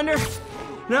want to surrender?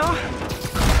 No?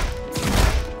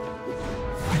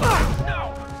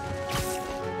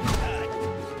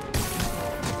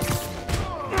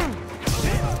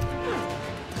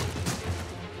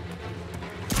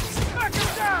 Knock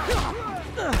him down!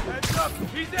 Heads up!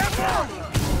 He's everywhere!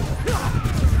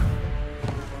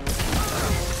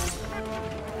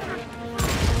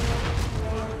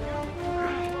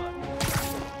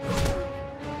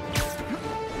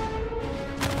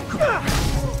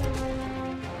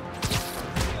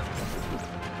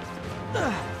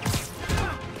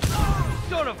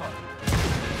 Son of a...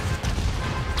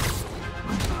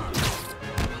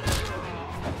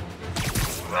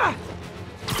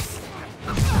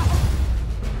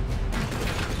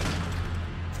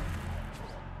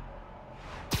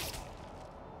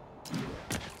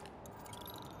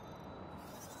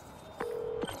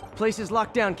 Place is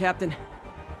locked down, Captain.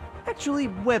 Actually,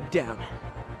 webbed down.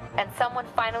 And someone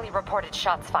finally reported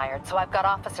shots fired, so I've got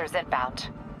officers inbound.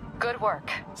 Good work.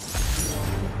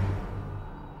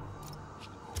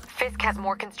 Fisk has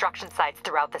more construction sites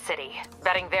throughout the city,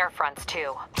 vetting their fronts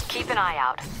too. Keep an eye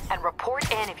out, and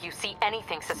report in if you see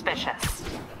anything suspicious.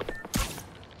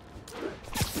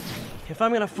 If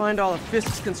I'm gonna find all of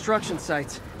Fisk's construction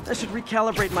sites, I should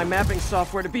recalibrate my mapping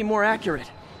software to be more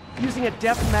accurate. Using a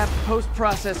depth map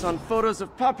post-process on photos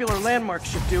of popular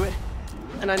landmarks should do it.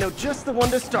 And I know just the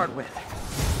one to start with.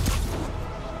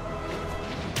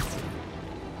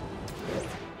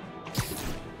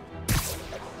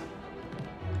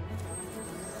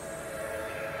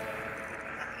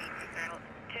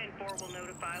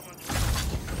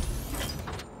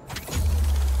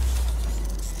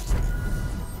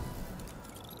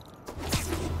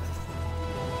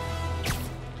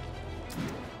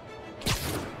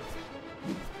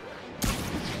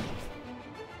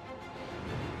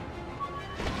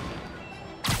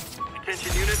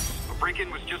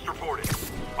 break-in was just reported.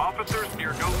 Officers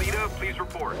near Nolita, please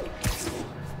report.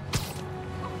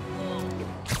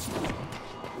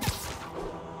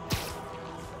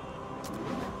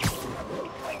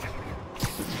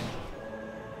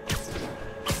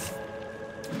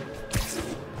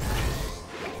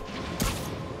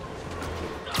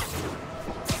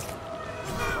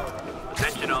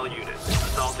 Attention all units.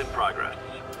 Assault in progress.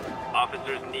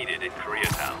 Officers needed in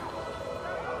Koreatown.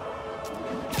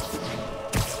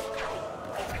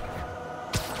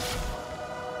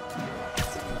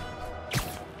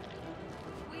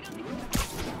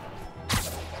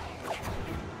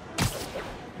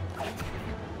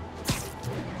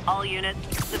 All units,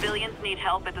 civilians need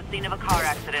help at the scene of a car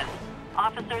accident.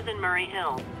 Officers in Murray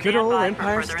Hill. Good Stand old by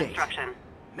Empire for further State. instruction.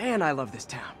 Man, I love this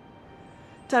town.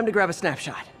 Time to grab a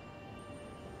snapshot.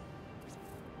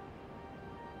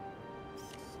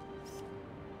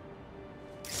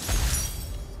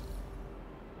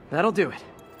 That'll do it.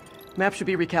 Map should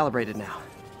be recalibrated now.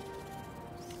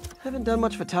 Haven't done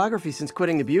much photography since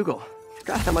quitting the Bugle.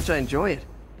 Forgot how much I enjoy it.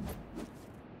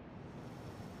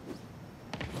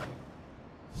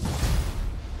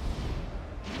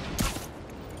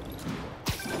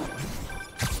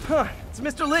 Huh, it's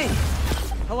Mr. Lee.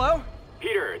 Hello?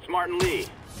 Peter, it's Martin Lee.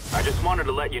 I just wanted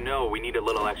to let you know we need a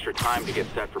little extra time to get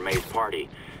set for May's party.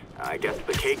 I guess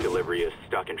the cake delivery is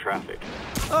stuck in traffic.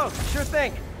 Oh, sure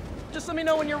thing. Just let me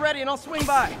know when you're ready and I'll swing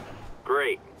by.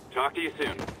 Great. Talk to you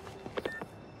soon.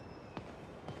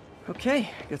 Okay,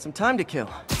 got some time to kill.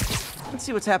 Let's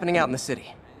see what's happening out in the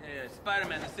city. Yeah,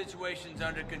 Spider-Man, the situation's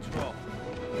under control.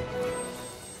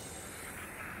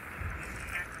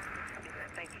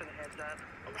 Thanks for the heads up.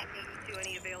 To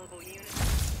any available units.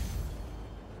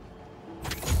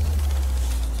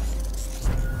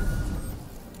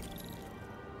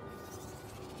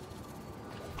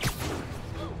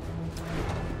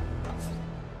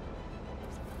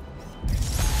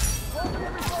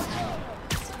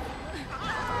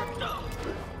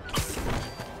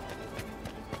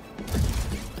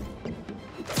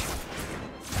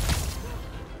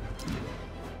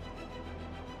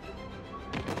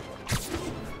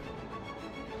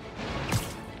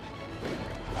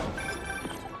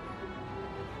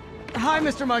 Hi,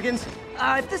 Mr. Muggins.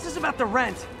 This is about the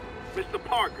rent. Mr.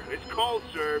 Parker, this call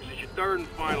serves as your third and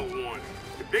final warning.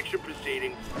 Eviction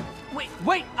proceedings.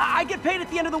 Wait! I get paid at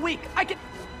the end of the week. I can...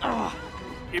 Ugh.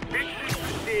 Eviction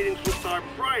proceedings will start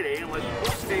Friday unless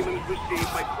full payment is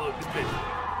received by close of business.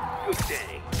 Good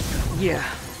day. Yeah,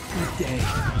 good day.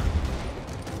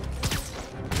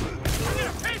 You're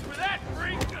gonna pay for that,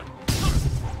 freak!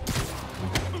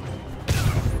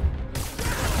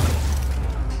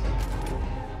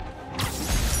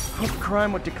 Hope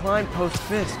crime would decline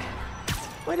post-Fisk.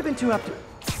 Might have been too optimistic.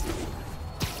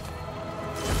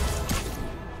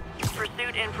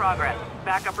 Pursuit in progress.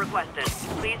 Backup requested.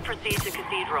 Please proceed to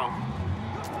Cathedral.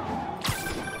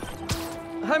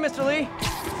 Hi, Mr. Lee.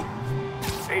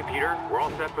 Hey, Peter. We're all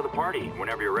set for the party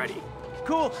whenever you're ready.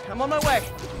 Cool. I'm on my way.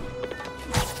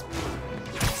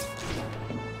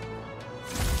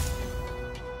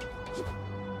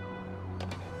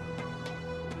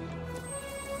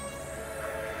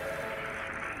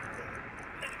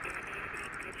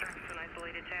 An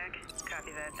isolated tag.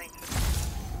 Copy that. Thanks for...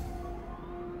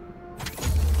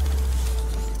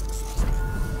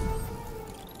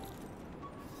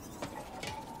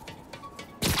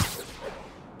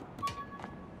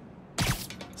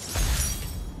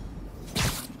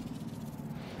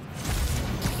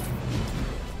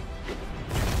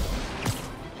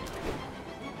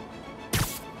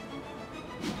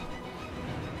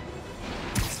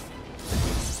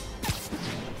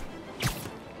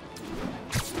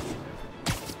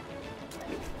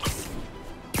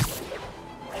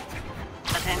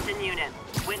 Attention unit.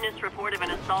 Witness report of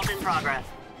an assault in progress.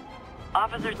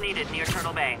 Officers needed near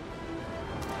Turtle Bay.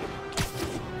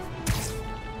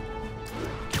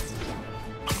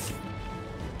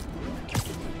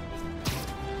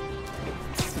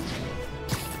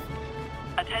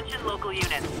 Attention local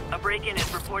units. A break-in is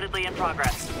reportedly in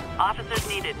progress. Officers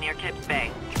needed near Kips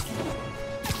Bay.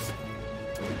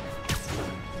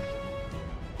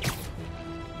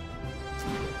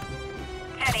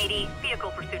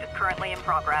 Vehicle pursuit is currently in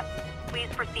progress. Please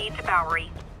proceed to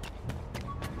Bowery.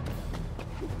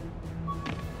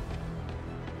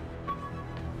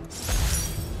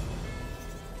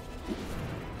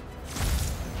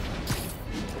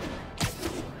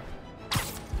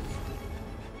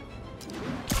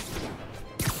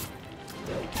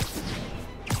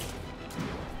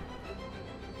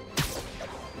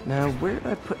 Now, where did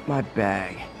I put my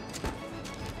bag?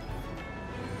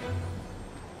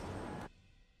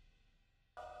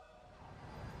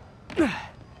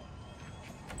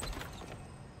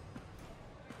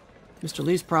 Mr.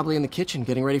 Lee's probably in the kitchen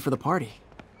getting ready for the party.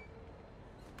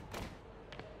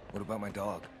 What about my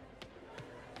dog?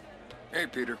 Hey,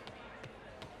 Peter.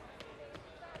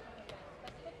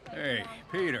 Hey,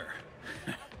 Peter.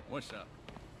 What's up?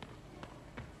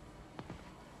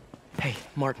 Hey,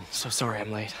 Martin, so sorry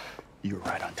I'm late. You were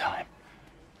right on time.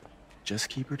 Just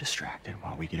keep her distracted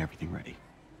while we get everything ready.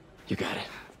 You got it.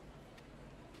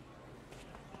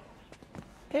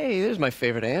 Hey, there's my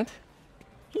favorite aunt.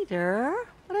 Peter,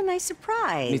 what a nice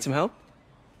surprise. Need some help?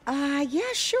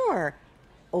 Yeah, sure.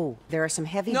 Oh, there are some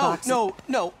heavy boxes.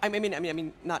 No. I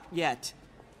mean, not yet.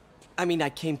 I mean, I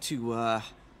came to, I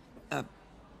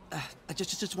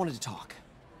just wanted to talk.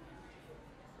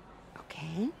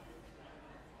 Okay.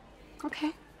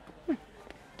 Okay.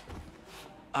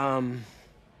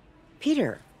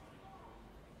 Peter,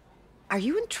 are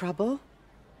you in trouble?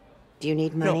 Do you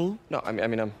need money? No, I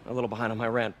mean, I'm a little behind on my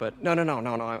rent, but no,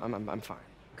 I'm fine.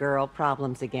 Girl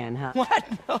problems again, huh? What?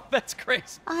 No, that's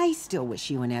crazy. I still wish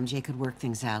you and MJ could work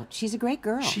things out. She's a great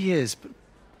girl. She is, but...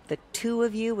 The two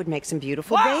of you would make some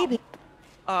beautiful baby.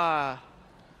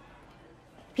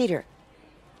 Peter.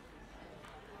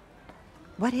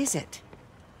 What is it?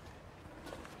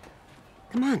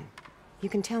 Come on. You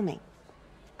can tell me.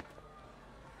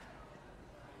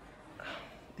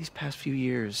 These past few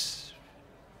years,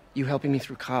 you helping me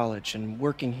through college and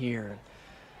working here, and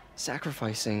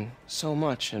sacrificing so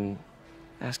much and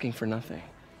asking for nothing.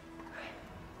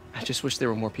 I just wish there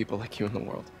were more people like you in the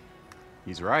world.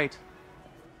 He's right.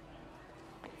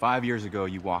 5 years ago,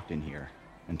 you walked in here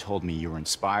and told me you were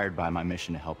inspired by my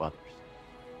mission to help others.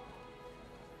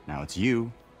 Now it's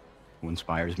you who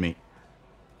inspires me.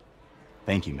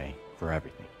 Thank you, May, for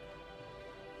everything.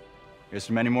 Here's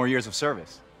to many more years of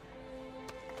service.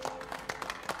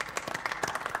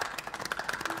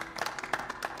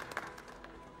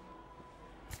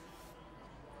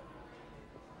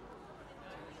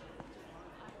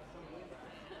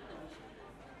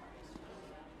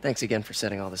 Thanks again for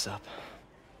setting all this up.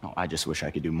 Oh, I just wish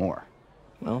I could do more.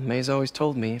 Well, May's always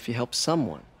told me if you help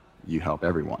someone, you help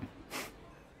everyone.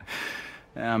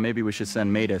 Maybe we should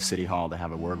send May to City Hall to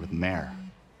have a word with the mayor.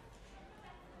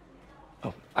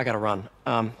 Oh, I gotta run.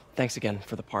 Thanks again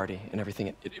for the party and everything.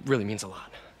 It really means a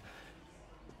lot.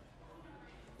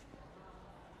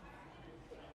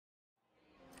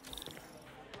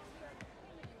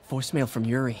 Voicemail from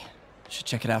Yuri. Should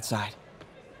check it outside.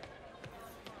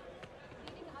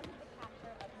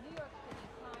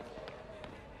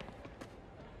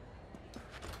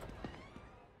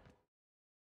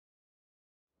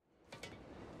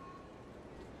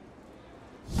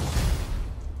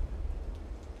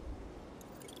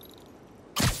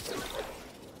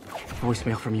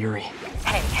 Voicemail from Yuri.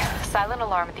 Hey, silent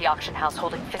alarm at the auction house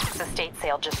holding Fisk's estate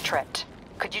sale just tripped.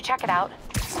 Could you check it out?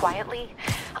 Quietly?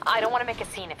 I don't want to make a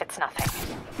scene if it's nothing.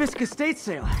 Fisk estate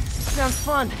sale. Sounds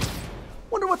fun.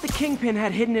 Wonder what the Kingpin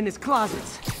had hidden in his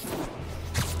closets.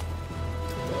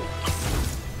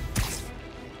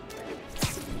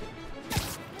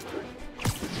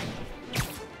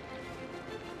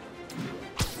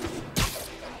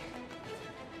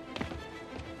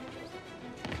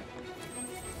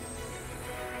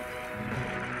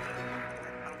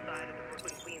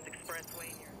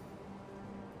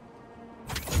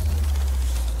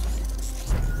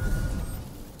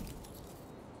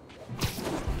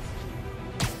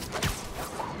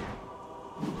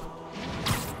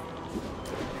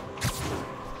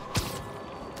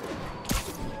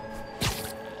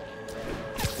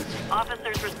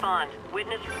 Officers respond.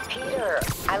 Witness... Peter,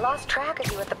 I lost track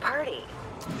of you at the party.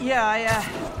 Yeah, I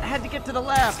had to get to the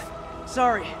lab.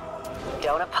 Sorry.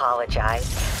 Don't apologize.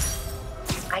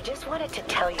 I just wanted to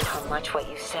tell you how much what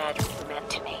you said meant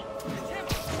to me.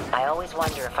 I always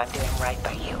wonder if I'm doing right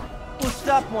by you. Well,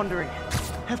 stop wondering.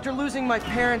 After losing my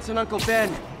parents and Uncle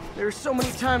Ben, there are so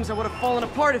many times I would have fallen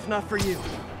apart if not for you.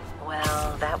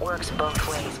 Well, that works both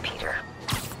ways, Peter.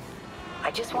 I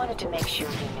just wanted to make sure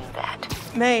you knew that.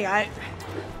 May, I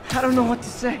don't know what to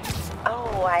say.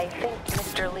 Oh, I think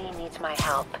Mr. Lee needs my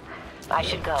help. I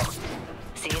should go.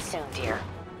 See you soon, dear.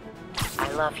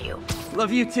 I love you.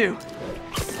 Love you too.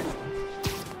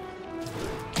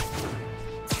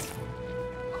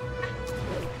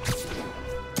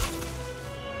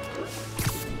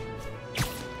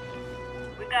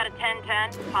 We've got a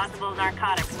 10-10, possible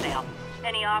narcotics sale.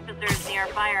 Any officers near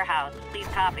Firehouse, please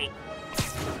copy.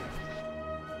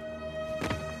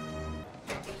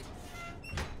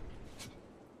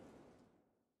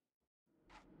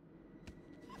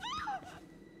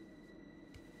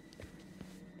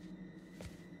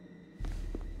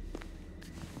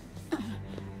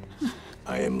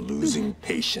 I am losing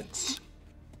patience.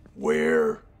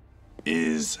 Where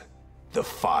is The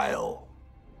file.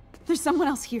 There's someone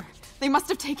else here. They must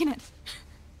have taken it.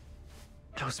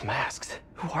 Those masks.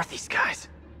 Who are these guys?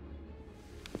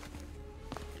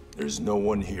 There's no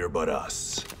one here but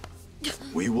us.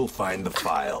 We will find the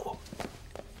file,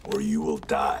 or you will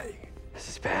die. This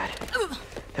is bad.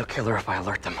 They'll kill her if I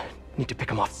alert them. Need to pick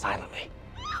them off silently.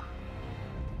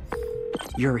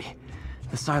 Yuri,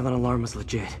 the silent alarm was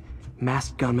legit.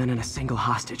 Masked gunmen and a single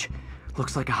hostage.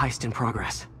 Looks like a heist in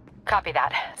progress. Copy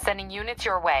that. Sending units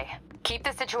your way. Keep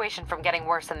the situation from getting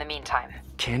worse in the meantime.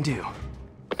 Can do.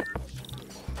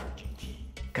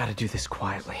 Gotta do this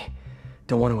quietly.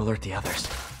 Don't want to alert the others.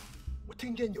 我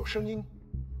听见有声音。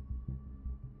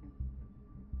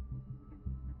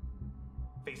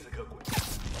贝斯克滚！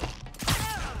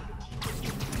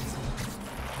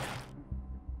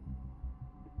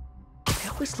 They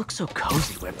always look so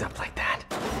cozy whipped up like that.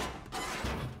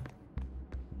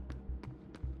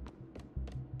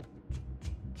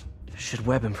 Should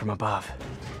web him from above.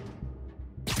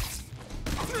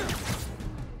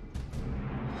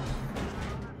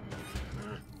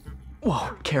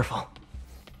 Whoa, careful.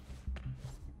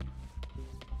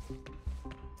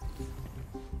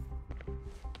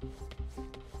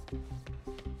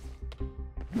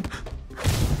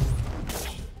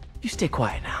 You stay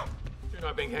quiet now. 去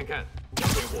那边看看，交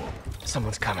给我。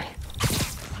 Someone's coming.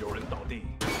 有人倒地。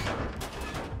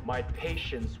My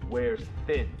patience wears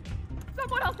thin.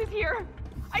 Someone else is here.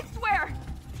 I swear.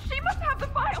 She must have the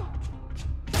file.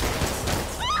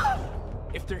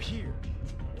 If they're here,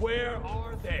 where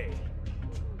are they?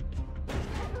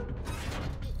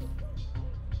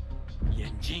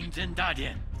 眼睛睁大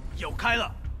点，有开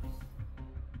了。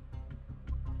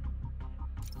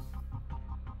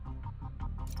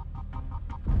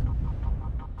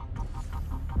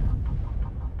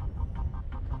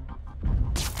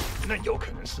那有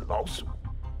可能是老鼠，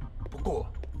不过。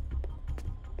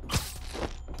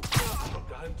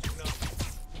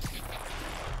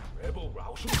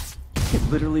 I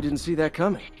literally didn't see that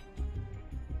coming.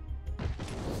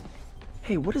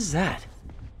 Hey, what is that?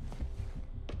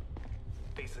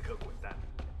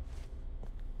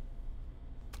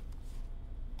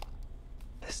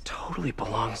 This totally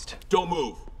belongs to... Don't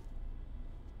move!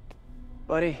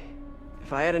 Buddy,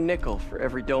 if I had a nickel for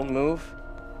every don't move...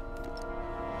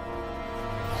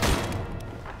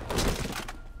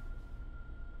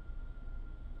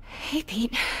 Hey,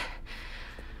 Pete.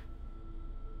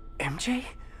 MJ?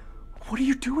 What are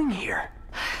you doing here?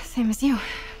 Same as you.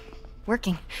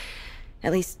 Working.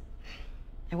 At least,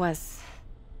 I was.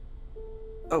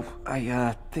 Oh,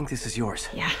 I think this is yours.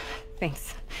 Yeah,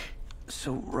 thanks.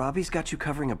 So, Robbie's got you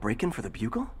covering a break-in for the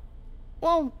Bugle?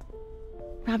 Well,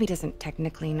 Robbie doesn't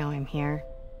technically know I'm here.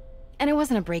 And it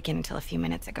wasn't a break-in until a few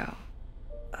minutes ago.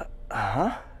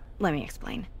 Huh? Let me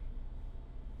explain.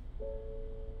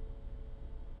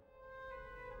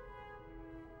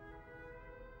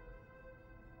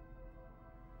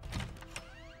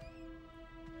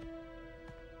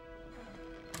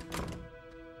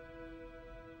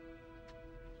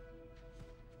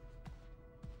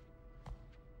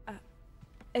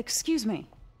 Excuse me.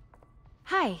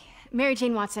 Hi, Mary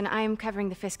Jane Watson. I'm covering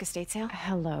the Fisk estate sale.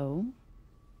 Hello.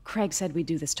 Craig said we'd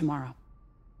do this tomorrow.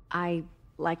 I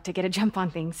like to get a jump on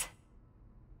things.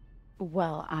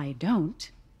 Well, I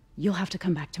don't. You'll have to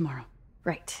come back tomorrow.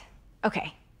 Right.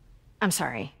 Okay. I'm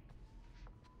sorry.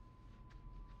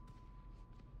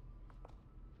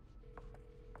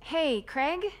 Hey,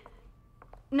 Craig?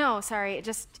 No, sorry. It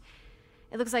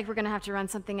looks like we're gonna have to run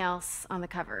something else on the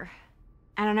cover.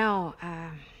 I don't know,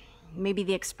 maybe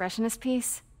the expressionist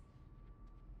piece?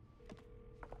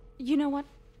 You know what?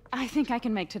 I think I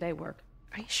can make today work.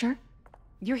 Are you sure?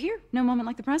 You're here. No moment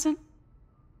like the present.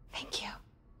 Thank you.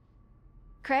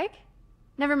 Craig?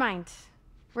 Never mind.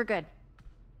 We're good.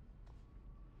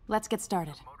 Let's get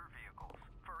started.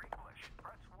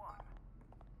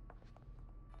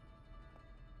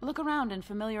 Look around and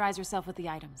familiarize yourself with the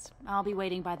items. I'll be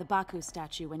waiting by the Baku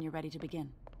statue when you're ready to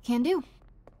begin. Can do.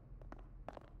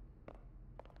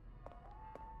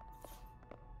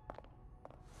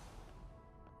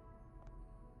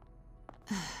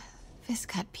 Fisk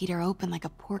cut Peter open like a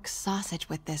pork sausage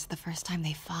with this the first time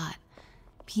they fought.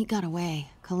 Pete got away,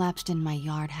 collapsed in my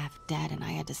yard half dead, and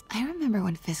I remember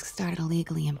when Fisk started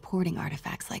illegally importing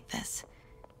artifacts like this.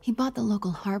 He bought the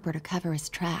local harbor to cover his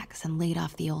tracks and laid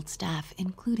off the old staff,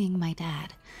 including my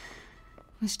dad.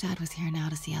 Wish Dad was here now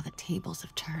to see how the tables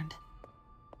have turned.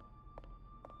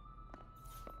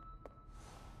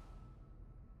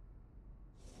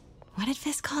 What did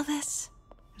Fisk call this?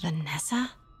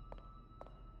 Vanessa?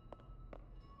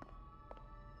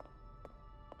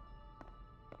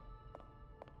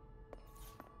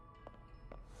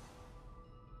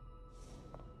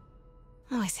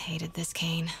 Always hated this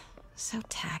cane. So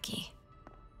tacky.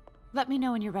 Let me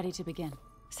know when you're ready to begin.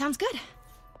 Sounds good.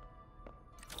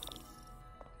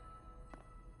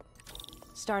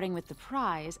 Starting with the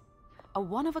prize, a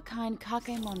one-of-a-kind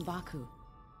Kakemon Baku.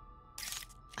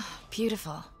 Oh,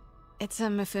 beautiful. It's a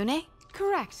Mifune?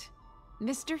 Correct.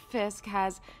 Mr. Fisk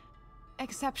has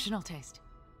exceptional taste.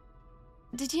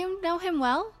 Did you know him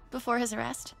well before his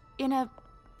arrest? In a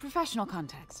professional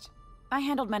context. I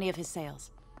handled many of his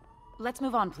sales. Let's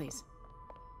move on, please.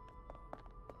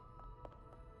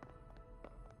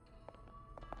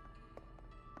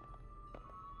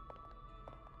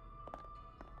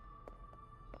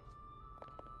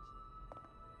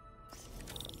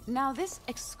 Now, this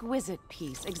exquisite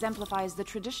piece exemplifies the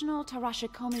traditional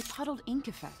Tarashikomi puddled ink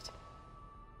effect.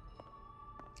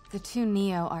 The two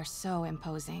Neo are so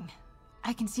imposing.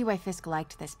 I can see why Fisk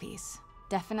liked this piece.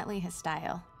 Definitely his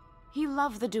style. He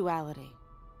loved the duality.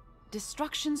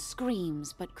 Destruction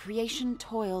screams, but creation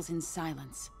toils in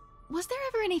silence. Was there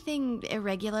ever anything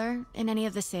irregular in any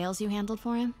of the sales you handled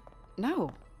for him?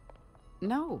 No.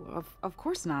 No, of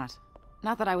course not.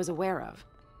 Not that I was aware of.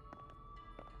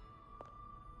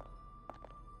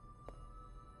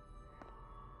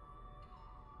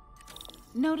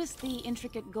 Notice the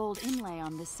intricate gold inlay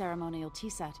on this ceremonial tea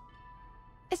set.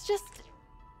 It's just...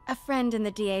 a friend in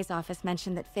the DA's office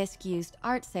mentioned that Fisk used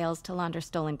art sales to launder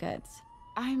stolen goods.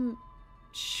 I'm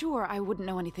sure I wouldn't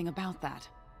know anything about that.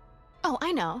 Oh,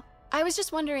 I know. I was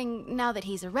just wondering, now that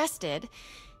he's arrested,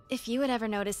 if you had ever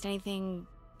noticed anything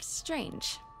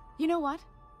strange. You know what?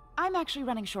 I'm actually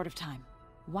running short of time.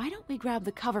 Why don't we grab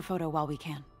the cover photo while we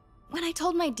can? When I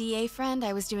told my DA friend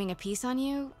I was doing a piece on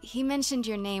you, he mentioned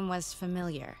your name was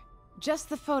familiar. Just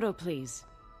the photo, please.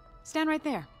 Stand right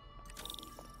there.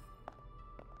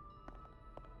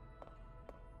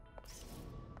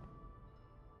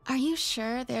 Are you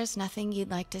sure there's nothing you'd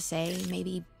like to say,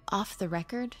 maybe off the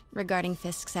record, regarding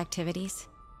Fisk's activities?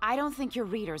 I don't think your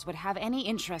readers would have any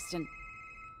interest in...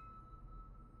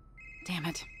 Damn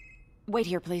it. Wait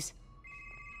here, please.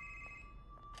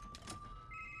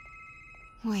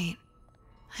 Wait.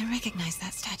 I recognize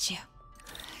that statue.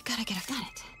 Gotta get a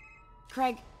minute.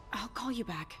 Craig, I'll call you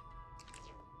back.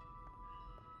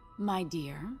 My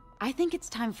dear, I think it's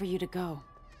time for you to go.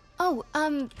 Oh,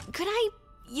 could I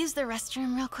use the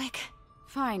restroom real quick?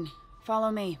 Fine.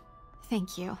 Follow me.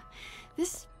 Thank you.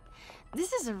 This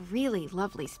is a really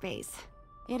lovely space.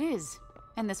 It is.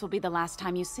 And this will be the last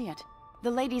time you see it.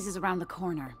 The ladies is around the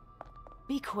corner.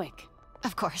 Be quick.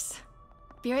 Of course.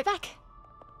 Be right back.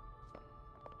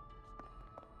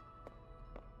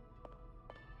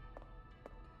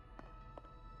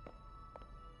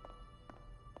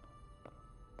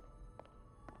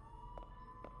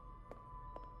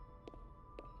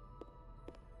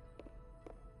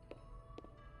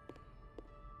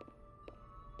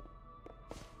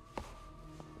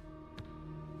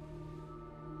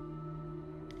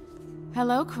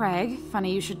 Hello, Craig.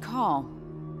 Funny you should call.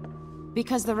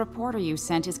 Because the reporter you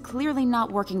sent is clearly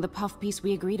not working the puff piece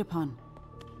we agreed upon.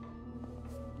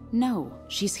 No,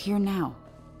 she's here now.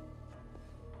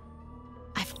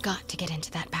 I've got to get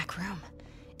into that back room.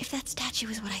 If that statue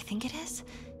is what I think it is,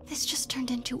 this just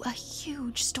turned into a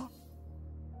huge story.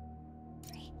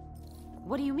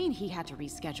 What do you mean he had to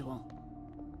reschedule?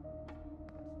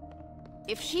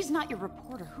 If she's not your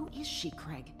reporter, who is she,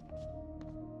 Craig?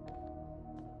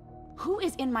 Who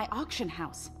is in my auction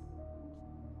house?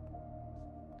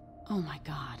 Oh my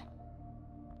god.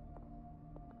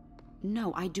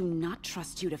 No, I do not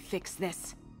trust you to fix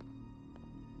this.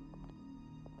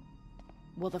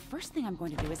 Well, the first thing I'm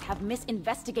going to do is have Miss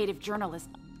Investigative Journalist...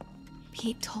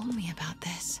 Pete told me about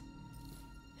this.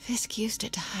 Fisk used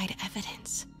it to hide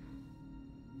evidence.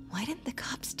 Why didn't the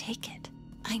cops take it?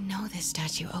 I know this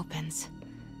statue opens,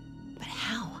 but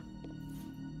how?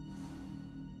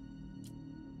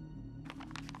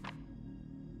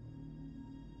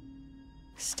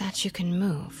 Statue can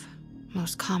move.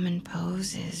 Most common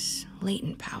pose is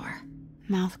latent power.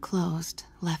 Mouth closed,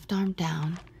 left arm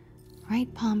down,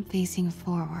 right palm facing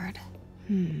forward.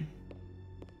 Maybe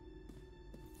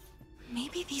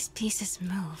these pieces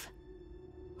move.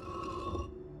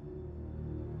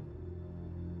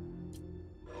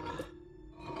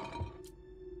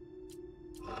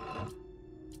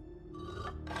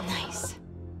 Nice.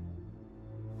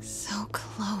 So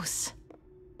close.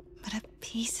 But a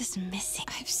piece is missing.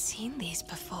 I've seen these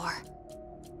before.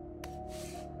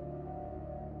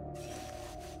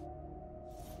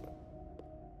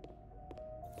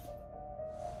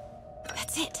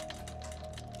 That's it.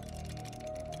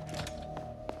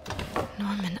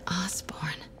 Norman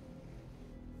Osborn.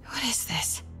 What is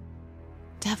this?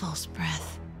 Devil's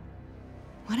breath.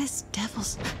 What is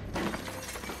devil's...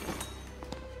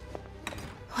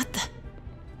 What the...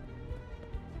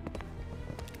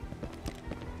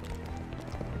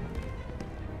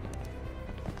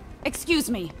 Excuse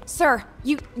me, sir.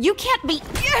 You can't be...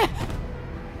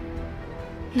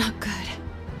 Not good.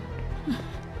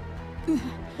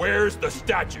 Where's the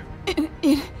statue?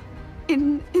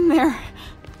 In there.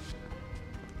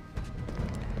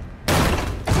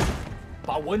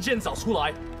 把文件找出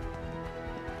来。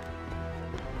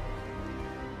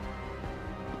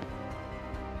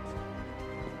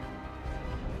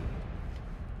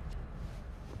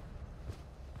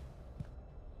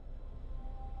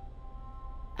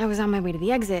 I was on my way to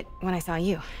the exit when I saw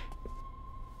you.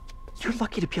 You're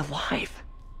lucky to be alive.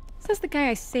 Says the guy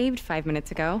I saved 5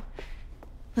 minutes ago.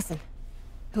 Listen,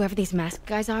 whoever these masked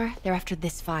guys are, they're after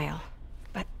this file.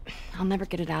 But I'll never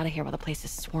get it out of here while the place is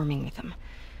swarming with them.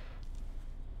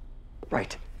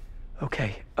 Right.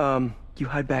 Okay, you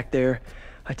hide back there.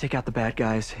 I take out the bad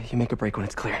guys. You make a break when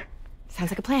it's clear.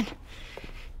 Sounds like a plan.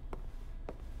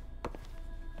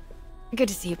 Good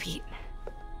to see you, Pete.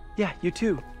 Yeah, you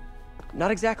too. Not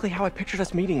exactly how I pictured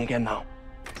us meeting again, though.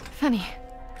 Funny.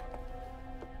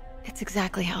 It's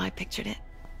exactly how I pictured it.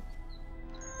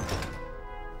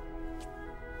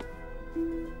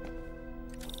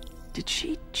 Did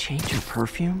she change her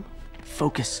perfume?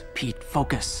 Focus, Pete,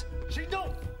 focus. 行动！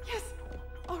 Yes!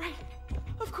 Alright,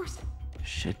 of course.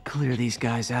 Should clear these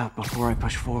guys out before I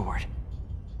push forward.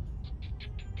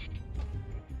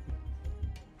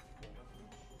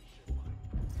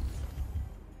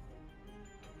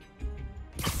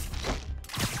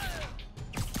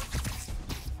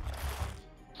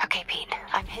 Okay, Pete.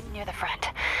 I'm hidden near the front.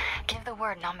 Give the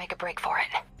word and I'll make a break for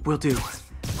it. Will do.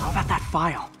 How about that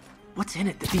file? What's in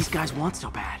it that these guys want so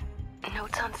bad?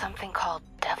 Notes on something called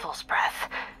Devil's Breath.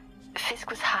 Fisk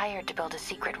was hired to build a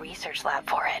secret research lab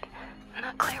for it.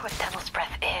 Not clear what Devil's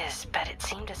Breath is, but it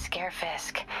seemed to scare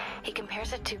Fisk. He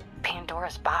compares it to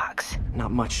Pandora's box.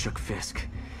 Not much shook Fisk.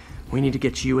 We need to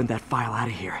get you and that file out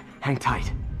of here. Hang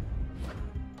tight.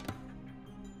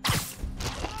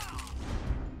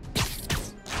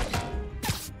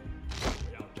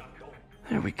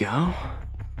 There we go.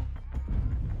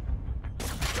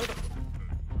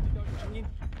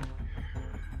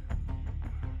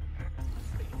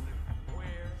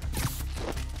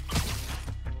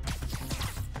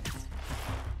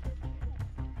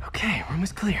 Okay, room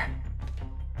is clear.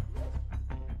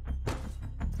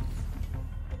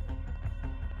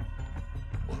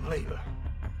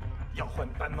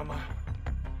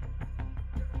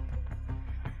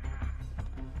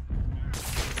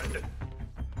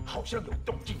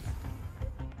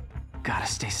 Gotta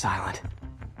stay silent.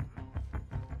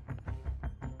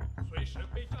 随时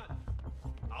备战，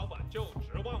老板就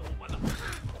指望我们了。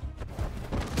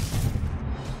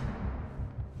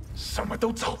什么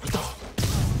都找不到。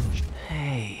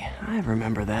 Hey, I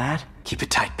remember that. Keep it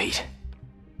tight, Pete.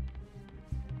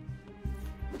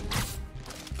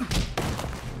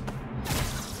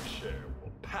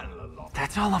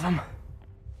 That's all of them.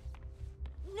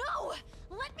 No!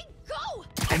 Let me go!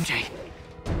 MJ.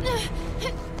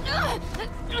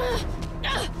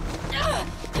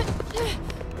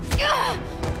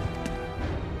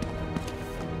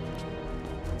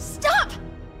 Stop!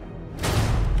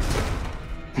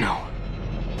 No.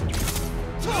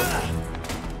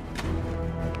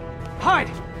 Hide!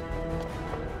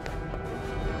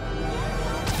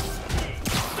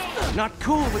 Not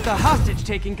cool with the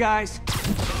hostage-taking guys.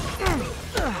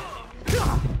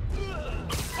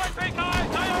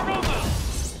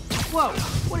 Whoa,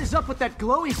 what is up with that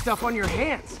glowy stuff on your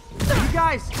hands? Are you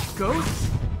guys ghosts?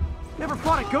 Never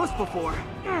fought a ghost before.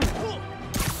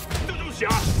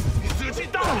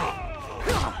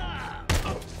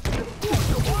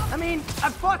 I mean,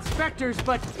 I've fought specters,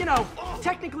 but, you know,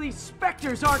 technically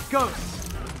specters aren't ghosts.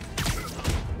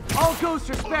 All ghosts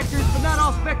are specters, but not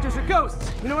all specters are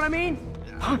ghosts. You know what I mean?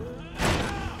 Huh?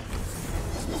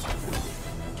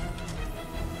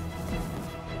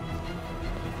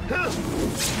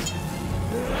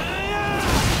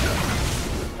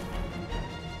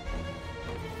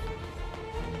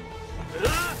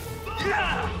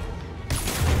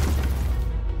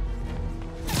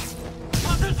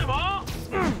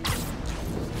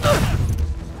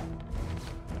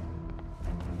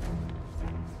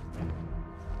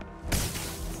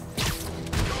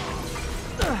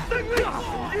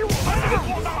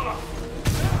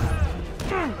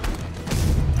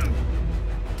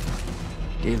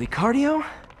 Daily cardio?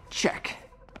 Check.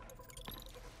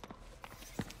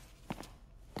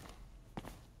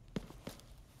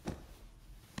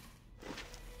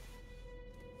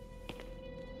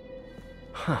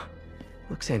 Huh.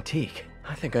 Looks antique.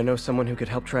 I think I know someone who could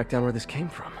help track down where this came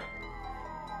from.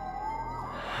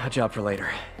 A job for later.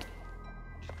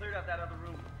 Just cleared out that other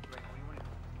room.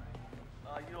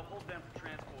 Hold them for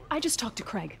transport. I just talked to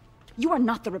Craig. You are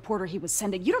not the reporter he was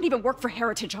sending. You don't even work for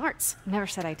Heritage Arts. Never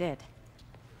said I did.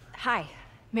 Hi,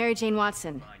 Mary Jane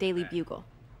Watson, Daily Bugle.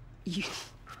 You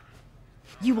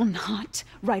will not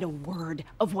write a word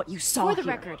of what you saw For the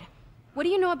here. record, what do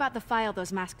you know about the file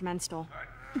those masked men stole?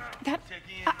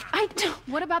 I don't...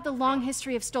 What about the long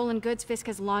history of stolen goods Fisk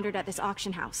has laundered at this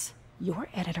auction house? Your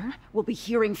editor will be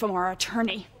hearing from our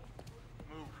attorney.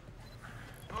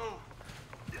 We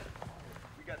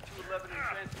got 211 in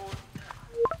transport.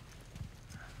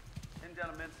 Heading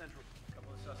down to Men's Central. A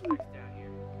couple of suspects down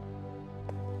here.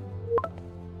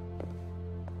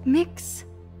 Mix?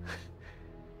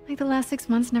 Like the last 6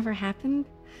 months never happened?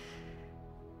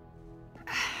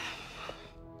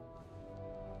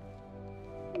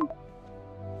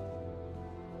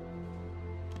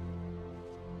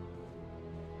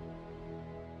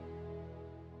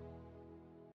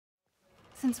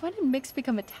 Since when did Mix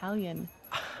become Italian?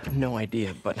 No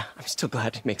idea, but I'm still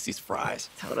glad he makes these fries.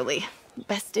 Totally.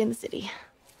 Best in the city.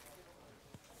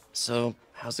 So,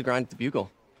 how's the grind at the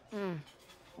Bugle?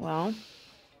 Well,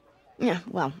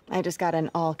 I just got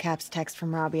an all-caps text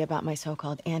from Robbie about my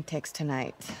so-called antics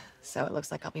tonight. So it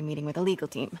looks like I'll be meeting with the legal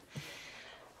team.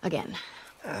 Again.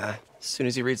 As soon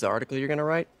as he reads the article you're gonna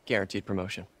write, guaranteed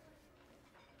promotion.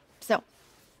 So,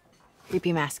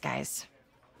 creepy mask guys.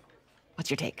 What's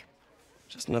your take?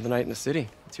 Just another night in the city.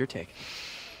 What's your take?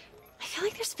 I feel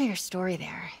like there's a bigger story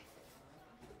there.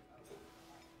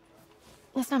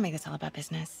 Let's not make this all about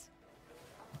business.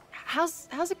 How's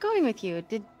it going with you?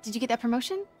 Did you get that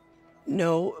promotion?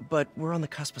 No, but we're on the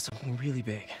cusp of something really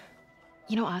big.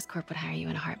 You know Oscorp would hire you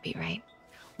in a heartbeat, right?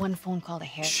 One phone call to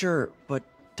Harry. Sure, but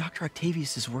Dr.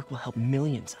 Octavius's work will help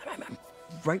millions. I'm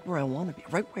right where I want to be,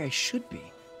 right where I should be.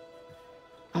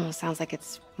 Almost sounds like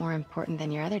it's more important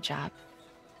than your other job.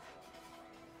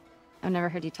 I've never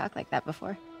heard you talk like that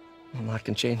before. A lot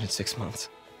can change in 6 months.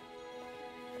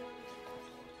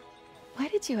 Why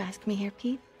did you ask me here,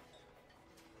 Pete?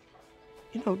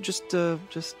 You know, just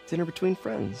dinner between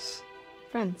friends.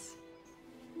 Friends.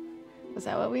 Was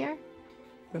that what we are?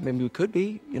 Maybe we could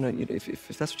be, you know, if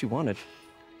that's what you wanted.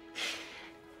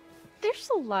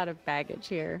 There's a lot of baggage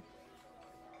here.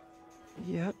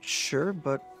 Yeah, sure,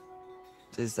 but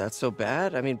is that so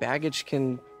bad? I mean, baggage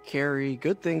can carry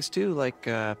good things too, like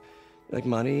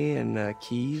money and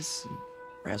keys, and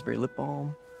raspberry lip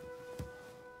balm.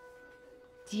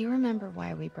 Do you remember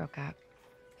why we broke up?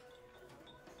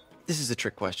 This is a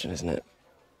trick question, isn't it?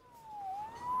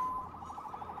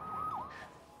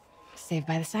 Saved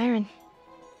by the siren.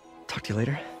 Talk to you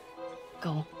later.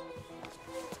 Go.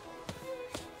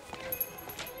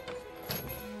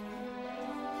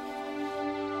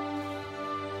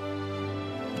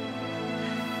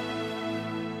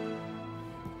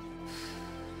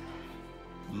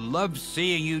 Love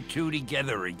seeing you two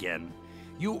together again.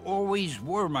 You always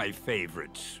were my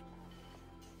favorites.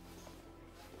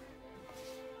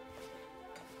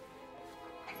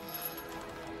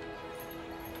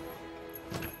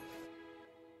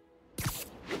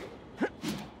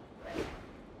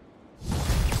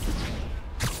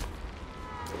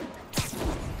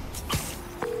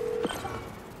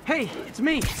 Hey, it's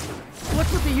me.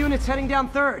 What's with the units heading down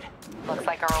 3rd? Looks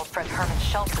like our old friend Herman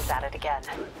Schultz is at it again.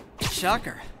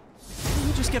 Shocker. Didn't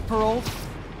you just get paroled?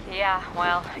 Yeah,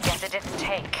 well, I guess it didn't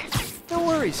take. No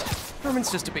worries. Herman's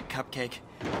just a big cupcake.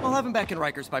 I'll have him back in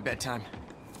Rikers by bedtime.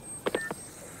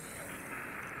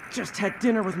 Just had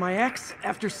dinner with my ex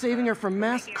after saving her from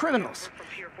masked criminals.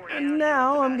 And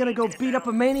now I'm gonna go beat up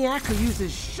a maniac who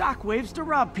uses shockwaves to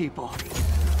rob people.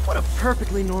 What a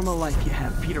perfectly normal life you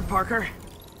have, Peter Parker.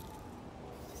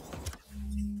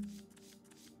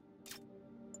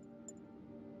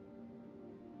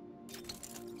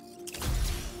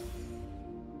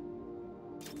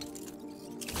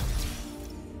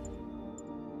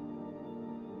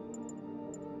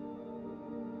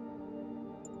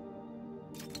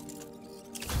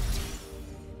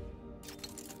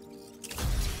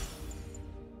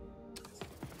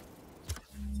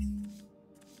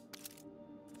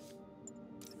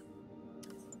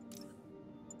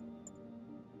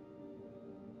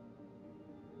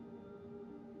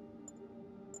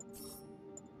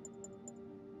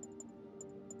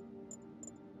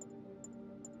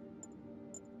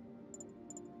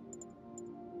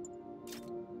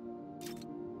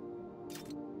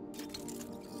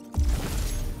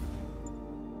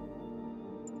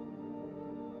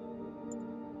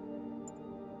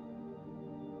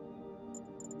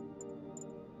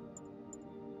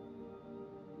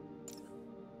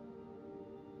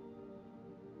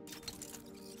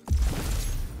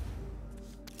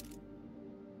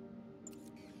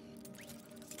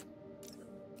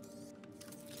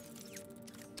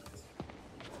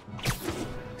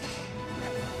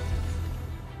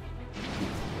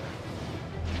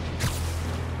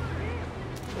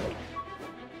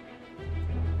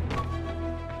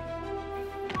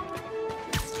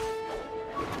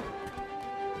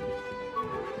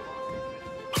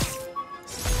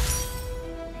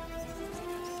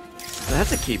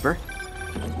 that's a keeper.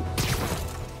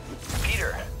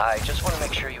 Peter, I just want to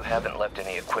make sure you haven't left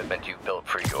any equipment you built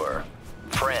for your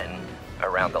friend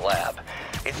around the lab.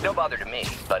 It's no bother to me,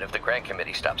 but if the grant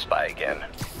committee stops by again...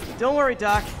 Don't worry,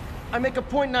 Doc. I make a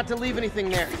point not to leave anything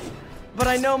there. But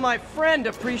I know my friend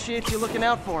appreciates you looking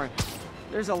out for him.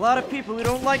 There's a lot of people who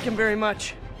don't like him very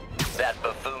much. That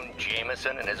buffoon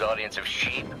Jameson and his audience of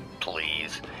sheep?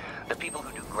 Please. The people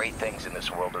who do great things in this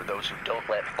world are those who don't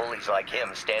let bullies like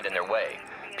him stand in their way.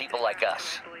 People like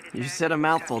us. You said a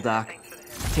mouthful, Doc.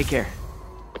 Take care.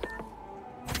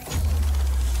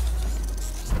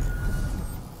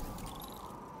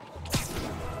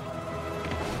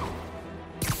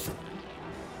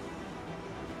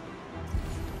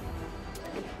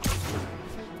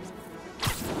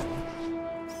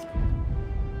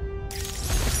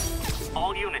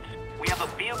 All units, we have a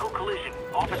vehicle collision.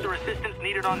 Officer assistance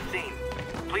needed on scene.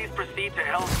 Please proceed to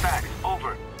Hell's Facts.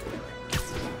 Over.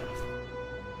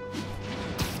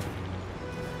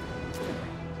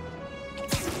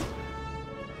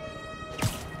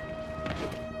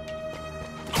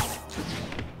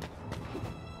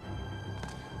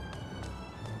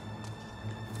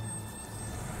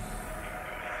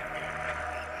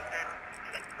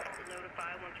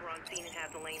 Notify once we're on scene and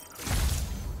have the lanes clear.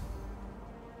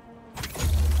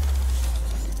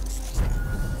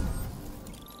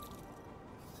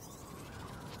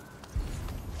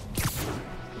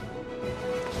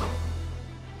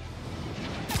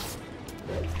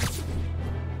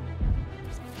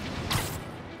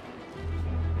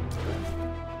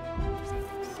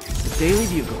 Daily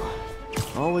Bugle.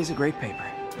 Always a great paper.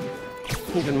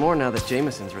 Even more now that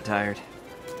Jameson's retired.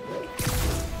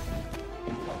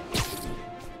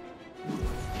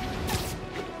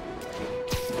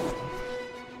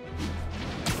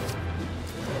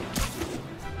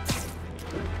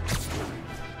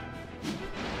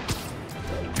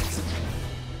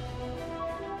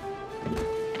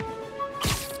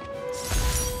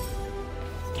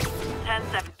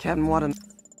 Captain Wadden.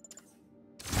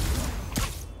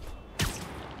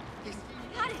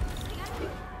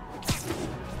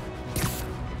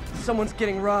 Someone's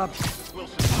getting robbed.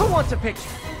 Who wants a picture?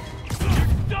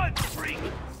 Done, freak!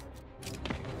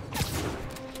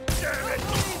 Damn it!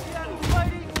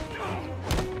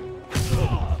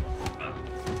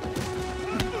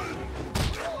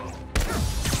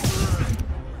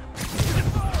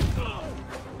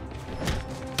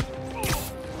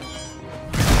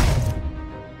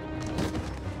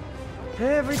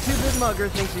 Every two-bit mugger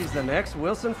thinks he's the next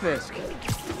Wilson Fisk.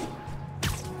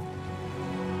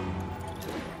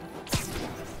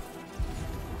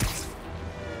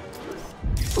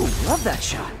 Ooh, love that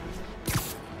shot.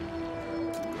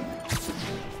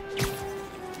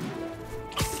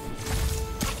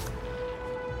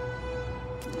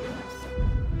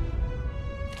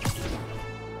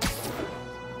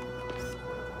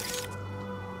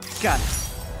 Got it.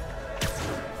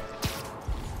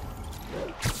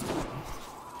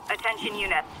 Attention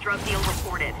units, drug deal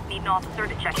reported. Need an officer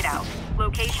to check it out.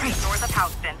 Location is north of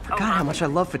Houston. Forgot how much I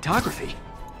love photography.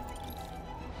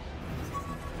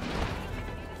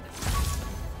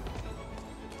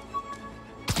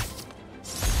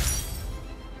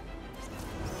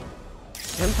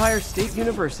 Empire State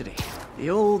University, the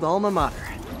old alma mater,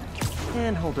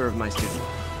 and holder of my student.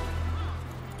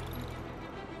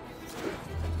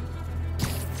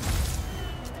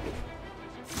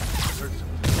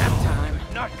 Nap time.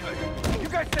 Not good. You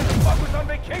guys said the fuck was on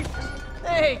vacation.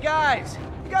 Hey, guys!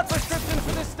 You got prescriptions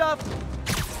for this stuff?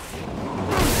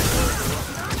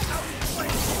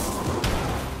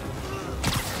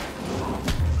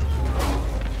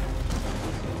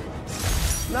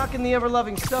 Knocking the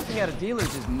ever-loving stuffing out of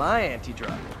dealers is my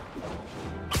anti-drug.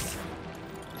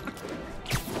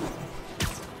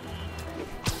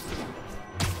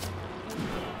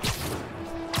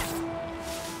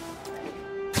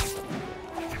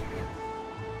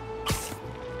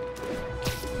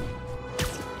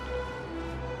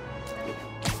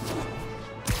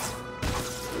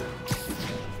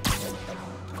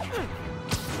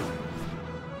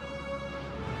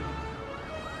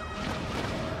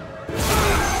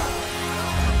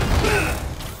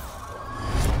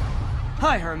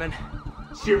 Hi, Herman.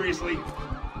 Seriously?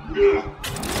 Give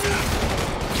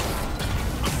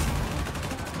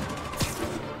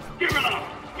it up!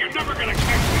 You're never gonna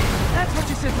catch me! That's what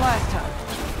you said last time.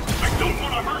 I don't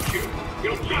want to hurt you!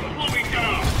 You'll just slow me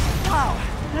down! Wow,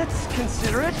 that's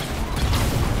considerate.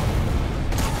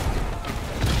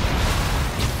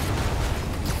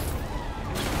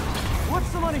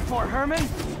 What's the money for, Herman?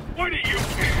 Why do you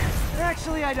care?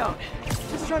 Actually, I don't.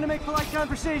 Just trying to make polite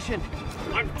conversation.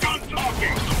 I'm done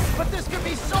talking! But this could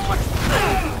be so much...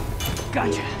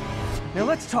 Gotcha. Now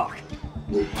let's talk.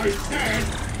 I said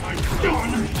I'm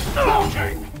done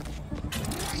talking!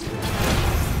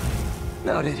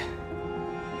 Noted.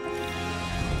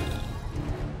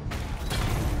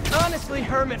 Honestly,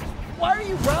 Herman, why are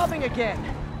you robbing again?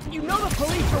 You know the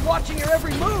police are watching your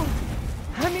every move.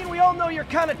 I mean, we all know you're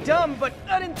kind of dumb, but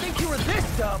I didn't think you were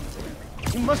this dumb.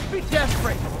 You must be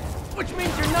desperate, which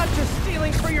means you're not just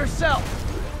stealing for yourself.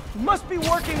 You must be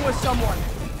working with someone,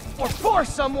 or for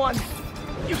someone.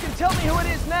 You can tell me who it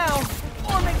is now,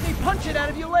 or make me punch it out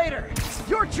of you later.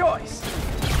 Your choice.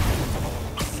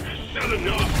 Not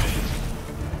enough.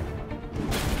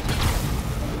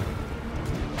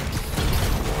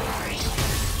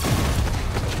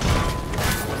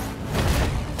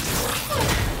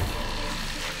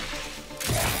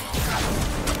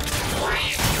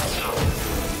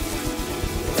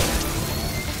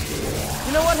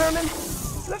 You know what, Herman?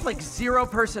 You have like zero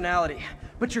personality,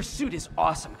 but your suit is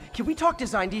awesome. Can we talk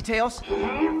design details?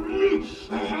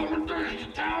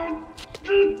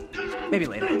 Maybe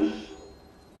later.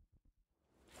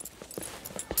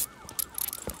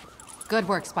 Good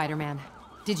work, Spider-Man.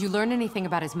 Did you learn anything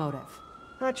about his motive?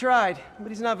 I tried, but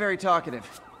he's not very talkative.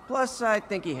 Plus, I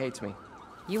think he hates me.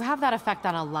 You have that effect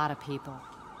on a lot of people.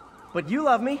 But you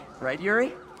love me, right,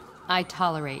 Yuri? I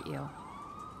tolerate you.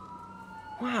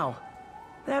 Wow.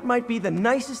 That might be the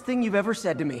nicest thing you've ever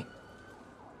said to me.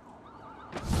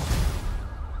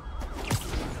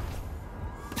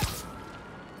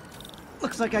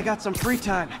 Looks like I got some free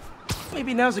time.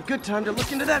 Maybe now's a good time to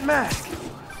look into that mask.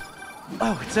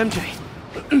 Oh, it's MJ.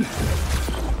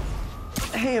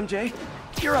 Hey, MJ.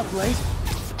 You're up late.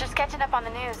 Just catching up on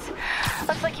the news.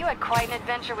 Looks like you had quite an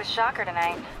adventure with Shocker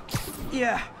tonight.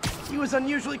 Yeah, he was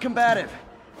unusually combative.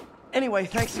 Anyway,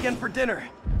 thanks again for dinner.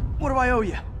 What do I owe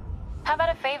you? How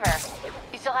about a favor?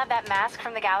 You still have that mask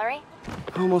from the gallery?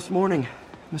 Almost morning.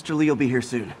 Mr. Lee will be here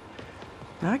soon.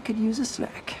 I could use a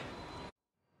snack.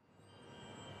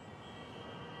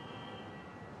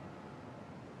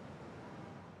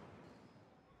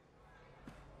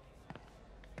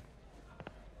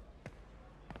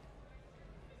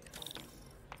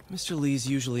 Mr. Lee's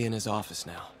usually in his office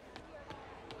now.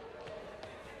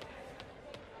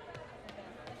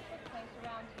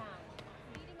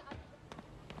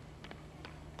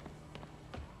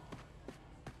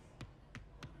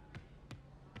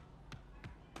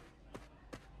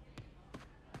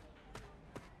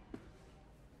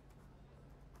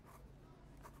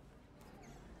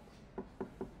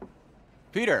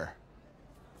 Peter,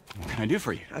 what can I do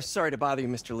for you? I'm sorry to bother you,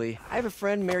 Mr. Lee. I have a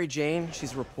friend, Mary Jane.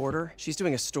 She's a reporter. She's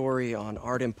doing a story on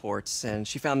art imports, and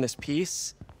she found this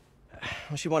piece.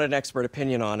 She wanted an expert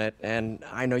opinion on it, and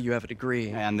I know you have a degree.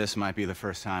 And this might be the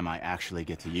first time I actually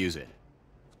get to use it.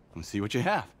 Let's see what you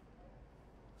have.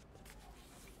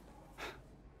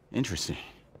 Interesting.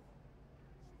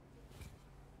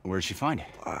 Where did she find it?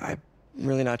 I'm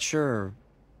really not sure.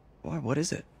 Why, what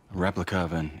is it? A replica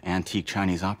of an antique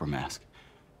Chinese opera mask.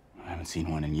 I haven't seen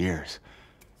one in years.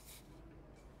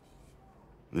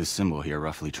 This symbol here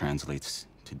roughly translates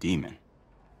to demon.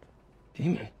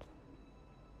 Demon?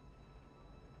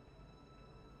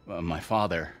 Well, my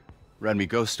father read me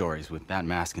ghost stories with that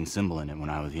mask and symbol in it when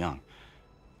I was young.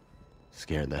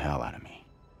 Scared the hell out of me.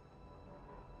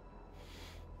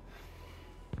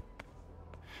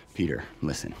 Peter,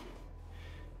 listen.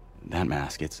 That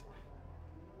mask, it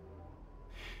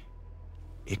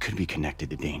could be connected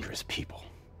to dangerous people.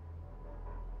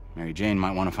 Mary Jane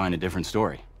might want to find a different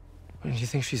story. Do you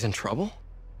think she's in trouble?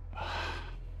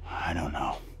 I don't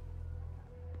know.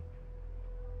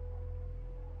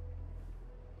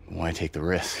 Why take the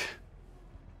risk?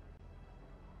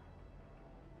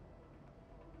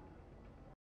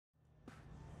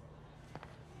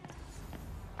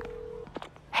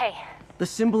 Hey. The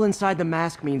symbol inside the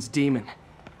mask means demon.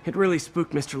 It really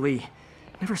spooked Mr. Lee.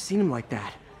 Never seen him like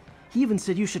that. He even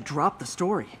said you should drop the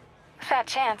story. Fat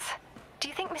chance. Do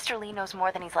you think Mr. Lee knows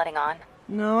more than he's letting on?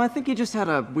 No, I think he just had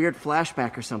a weird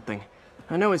flashback or something.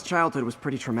 I know his childhood was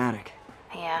pretty traumatic.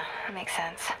 Yeah, that makes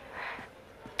sense.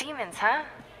 Demons, huh?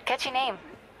 Catchy name.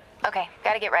 Okay,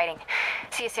 gotta get writing.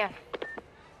 See you soon.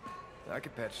 I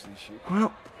could patch these sheep.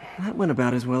 Well, that went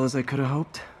about as well as I could have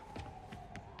hoped.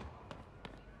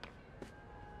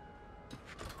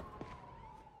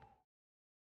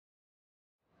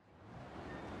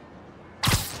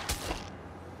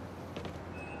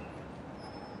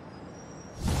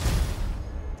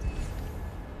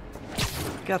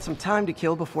 Got some time to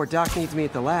kill before Doc needs me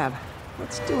at the lab.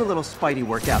 Let's do a little Spidey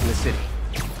workout in the city.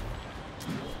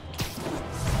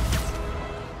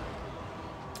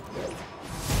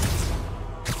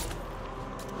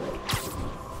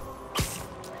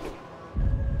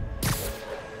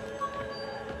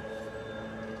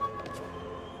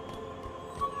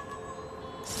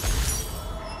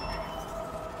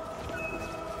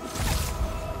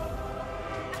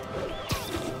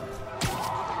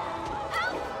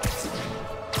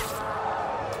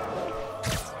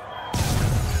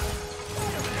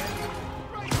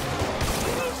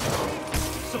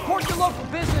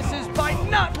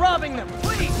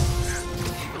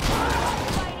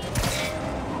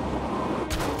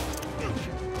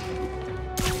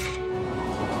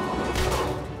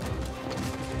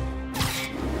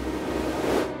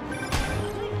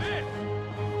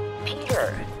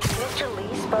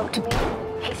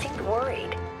 He seemed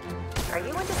worried. Are you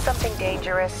into something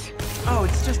dangerous? Oh,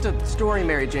 it's just a story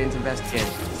Mary Jane's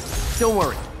investigating. Don't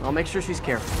worry, I'll make sure she's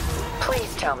careful.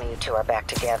 Please tell me you two are back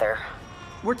together.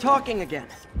 We're talking again.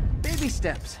 Baby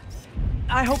steps.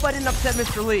 I hope I didn't upset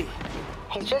Mr. Lee.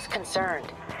 He's just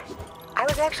concerned. I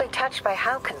was actually touched by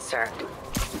how concerned.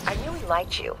 I knew he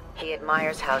liked you. He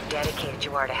admires how dedicated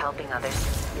you are to helping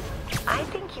others. I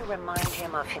think you remind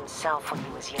him of himself when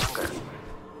he was younger.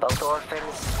 Both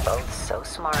orphans, both so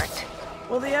smart.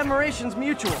 Well, the admiration's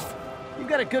mutual. You've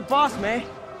got a good boss, May.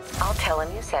 I'll tell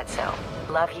him you said so.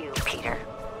 Love you, Peter.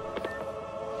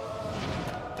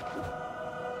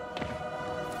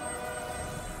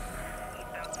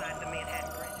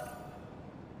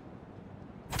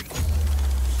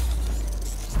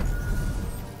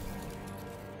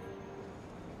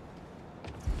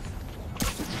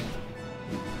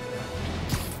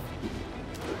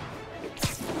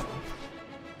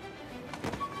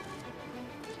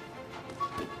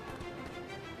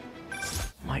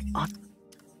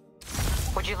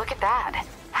 Would you look at that?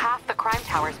 Half the crime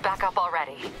tower's back up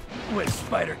already. When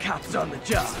Spider Cop's on the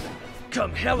job,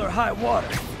 come hell or high water,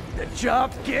 the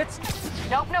job gets...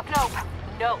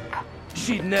 Nope.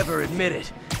 She'd never admit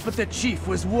it, but the Chief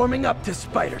was warming up to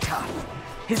Spider Cop.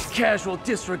 His casual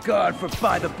disregard for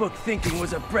by-the-book thinking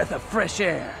was a breath of fresh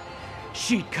air.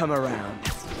 She'd come around.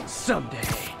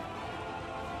 Someday.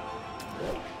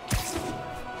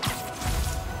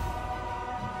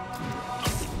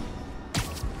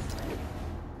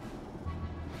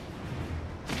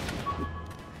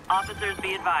 Officers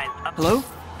be advised. Hello?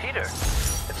 Peter,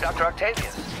 it's Dr.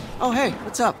 Octavius. Oh, hey,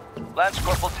 what's up? Lance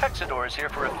Corporal Texador is here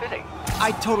for a fitting.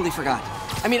 I totally forgot.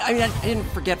 I mean, I didn't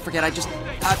forget.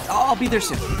 I'll be there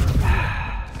soon.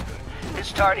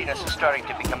 His tardiness is starting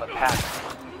to become a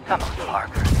pattern. Come on,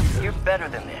 Parker. You're better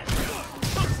than this.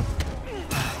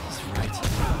 He's right.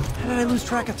 How did I lose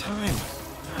track of time?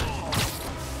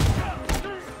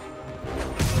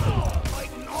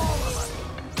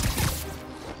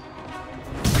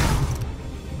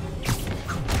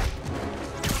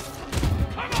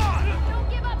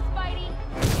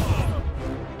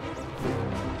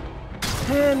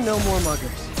 And no more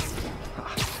muggers.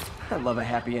 I love a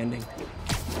happy ending.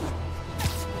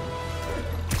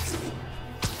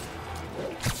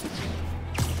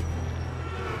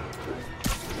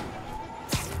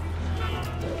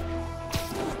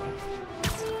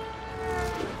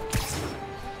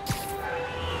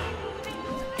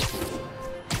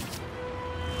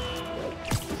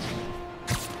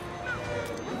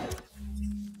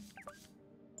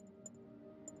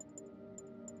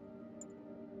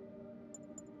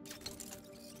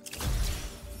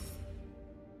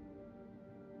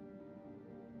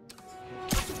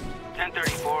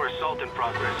 Assault in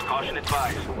progress. Caution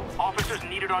advised. Officers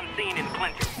needed on scene in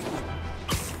Clinton.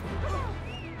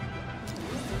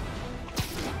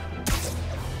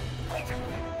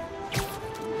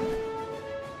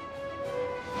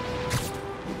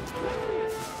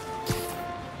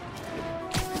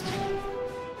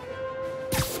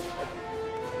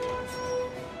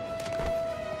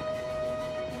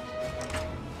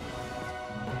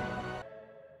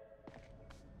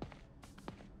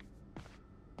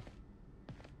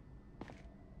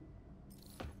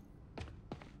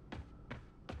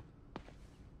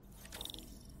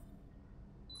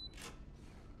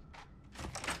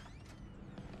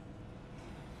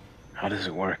 How does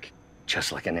it work?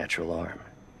 Just like a natural arm.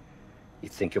 You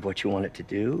think of what you want it to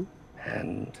do,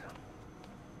 and...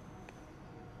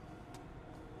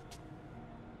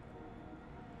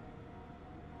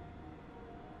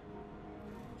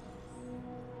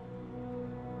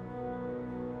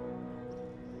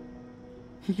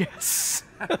 Yes.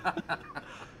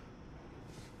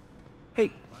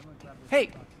 Hey,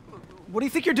 what do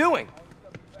you think you're doing?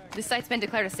 This site's been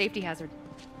declared a safety hazard.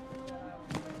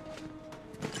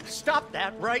 Stop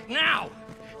that right now!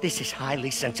 This is highly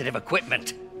sensitive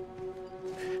equipment.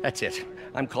 That's it.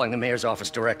 I'm calling the mayor's office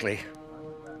directly.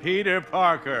 Peter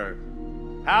Parker,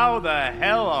 how the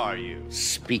hell are you?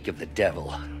 Speak of the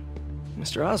devil.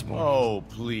 Mr. Osborn. Oh,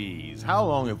 please. How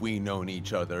long have we known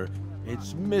each other?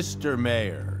 It's Mr.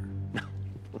 Mayor.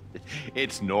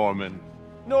 It's Norman.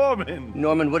 Norman!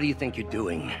 Norman, what do you think you're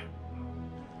doing?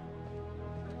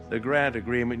 The grant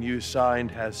agreement you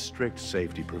signed has strict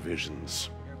safety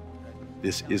provisions.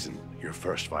 This isn't your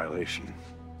first violation.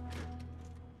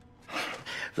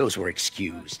 Those were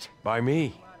excused. By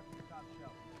me.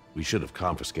 We should have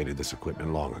confiscated this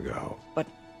equipment long ago.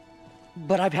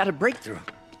 But I've had a breakthrough.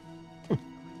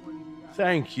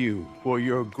 Thank you for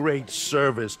your great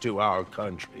service to our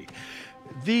country.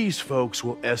 These folks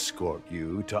will escort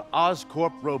you to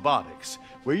Oscorp Robotics,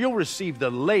 where you'll receive the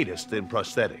latest in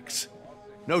prosthetics.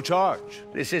 No charge.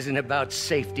 This isn't about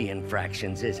safety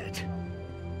infractions, is it?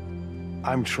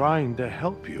 I'm trying to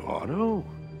help you, Otto.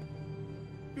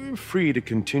 You're free to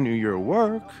continue your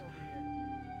work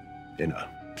in a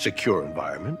secure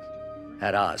environment.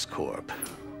 At Oscorp.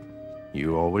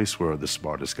 You always were the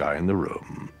smartest guy in the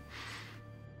room.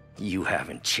 You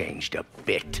haven't changed a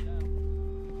bit.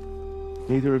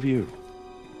 Neither of you.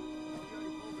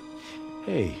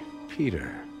 Hey,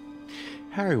 Peter.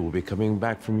 Harry will be coming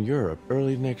back from Europe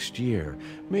early next year.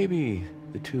 Maybe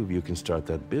the two of you can start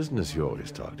that business you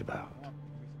always talked about.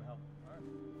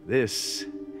 This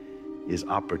is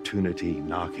opportunity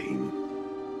knocking.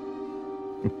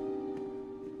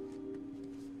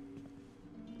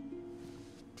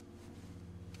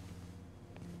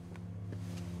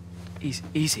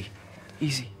 Easy.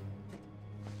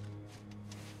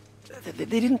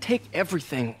 They didn't take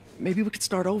everything. Maybe we could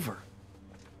start over.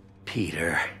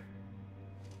 Peter,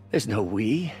 there's no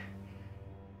we.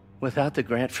 Without the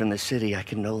grant from the city, I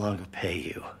can no longer pay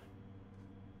you.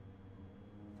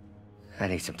 I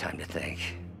need some time to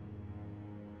think.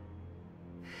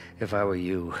 If I were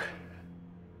you,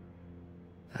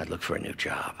 I'd look for a new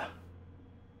job.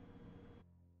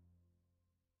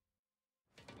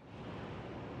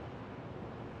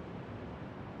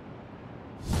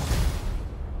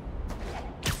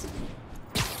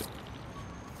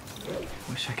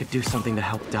 Wish I could do something to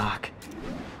help Doc.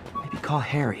 Maybe call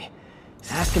Harry.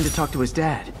 Ask him to talk to his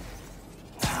dad.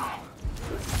 No.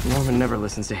 Norman never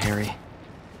listens to Harry.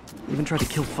 Even tried to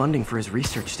kill funding for his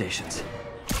research stations.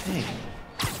 Hey,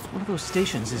 one of those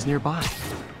stations is nearby.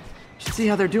 Should see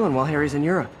how they're doing while Harry's in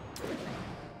Europe.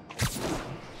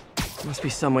 Must be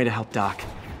some way to help Doc.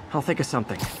 I'll think of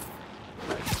something.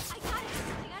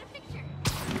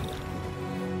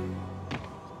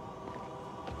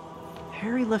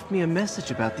 Harry left me a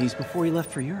message about these before he left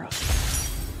for Europe.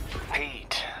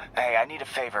 Pete, hey, I need a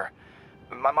favor.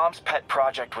 My mom's pet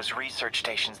project was research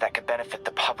stations that could benefit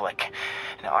the public.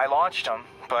 Now, I launched them,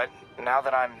 but now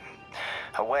that I'm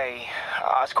away,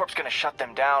 Oscorp's gonna shut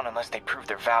them down unless they prove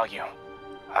their value.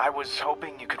 I was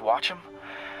hoping you could watch them.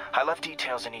 I left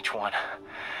details in each one.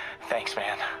 Thanks,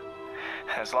 man.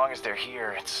 As long as they're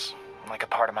here, it's like a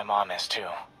part of my mom is, too.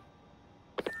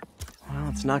 Well,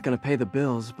 it's not gonna pay the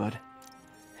bills, but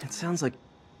it sounds like...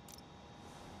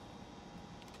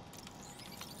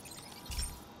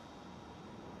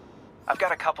 I've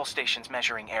got a couple stations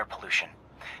measuring air pollution.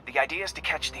 The idea is to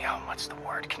catch the,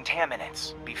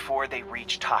 contaminants before they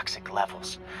reach toxic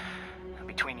levels.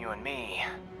 Between you and me,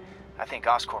 I think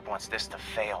Oscorp wants this to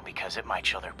fail because it might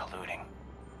show they're polluting.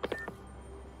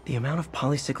 The amount of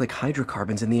polycyclic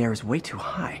hydrocarbons in the air is way too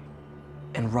high.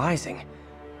 And rising.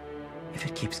 If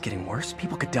it keeps getting worse,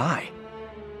 people could die.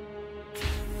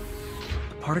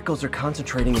 The particles are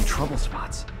concentrating in trouble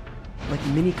spots, like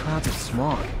mini clouds of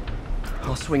smog.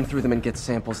 I'll swing through them and get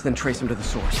samples, then trace them to the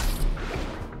source.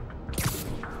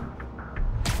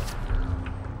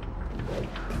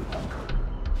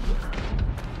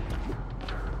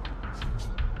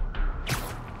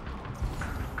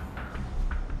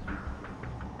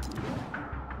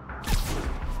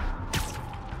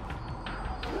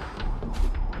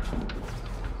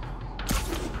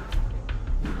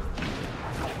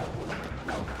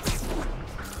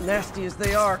 Nasty as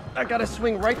they are, I gotta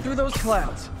swing right through those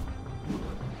clouds.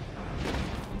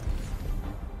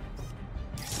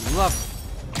 Lovely.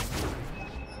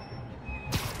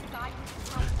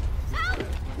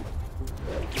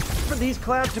 For these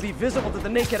clouds to be visible to the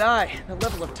naked eye, the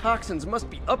level of toxins must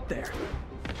be up there.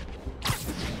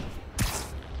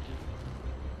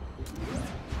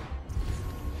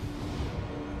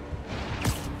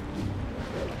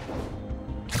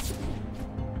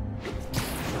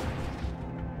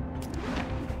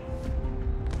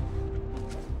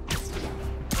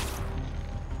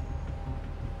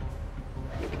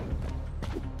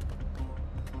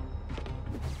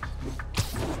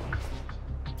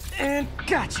 And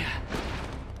gotcha!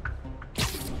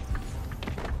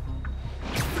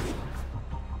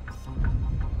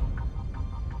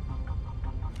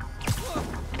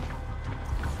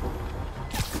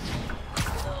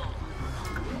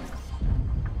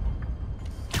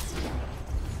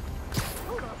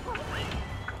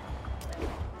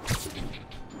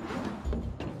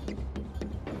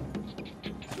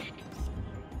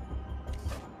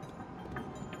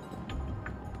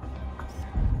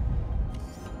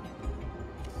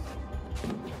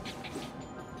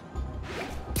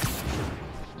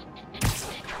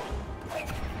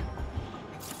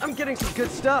 I'm getting some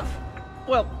good stuff.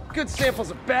 Well, good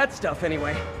samples of bad stuff,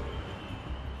 anyway.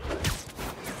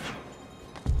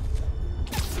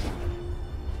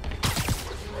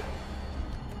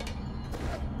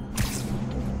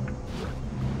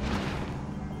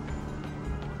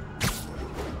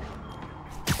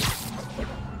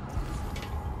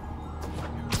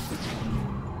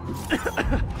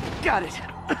 Got it.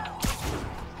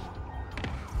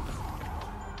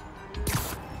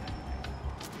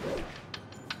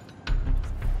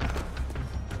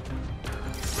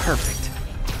 Perfect.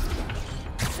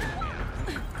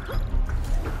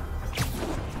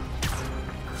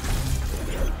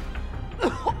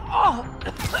 Oh!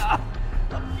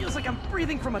 Feels like I'm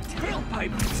breathing from a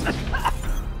tailpipe.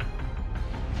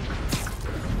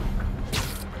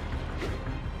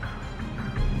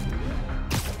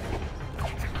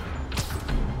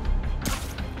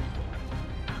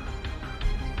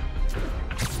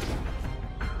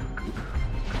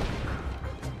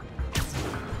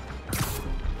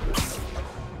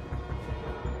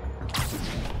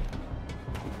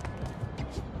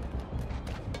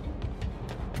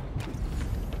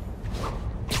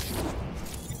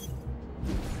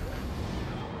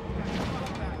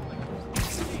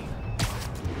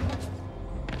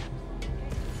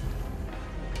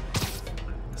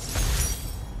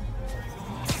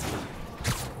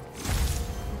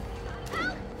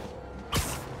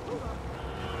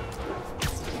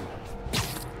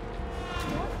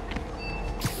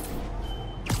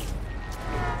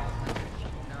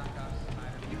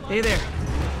 Hey there.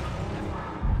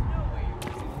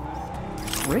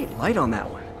 Great light on that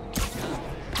one.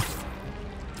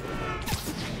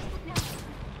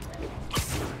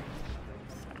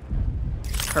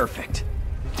 Perfect.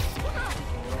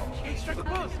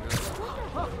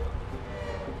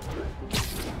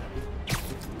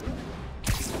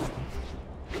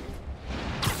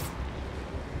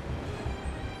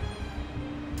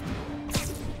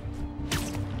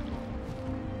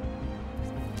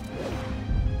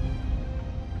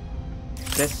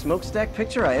 Best smokestack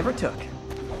picture I ever took.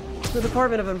 The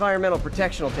Department of Environmental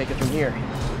Protection will take it from here.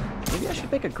 Maybe I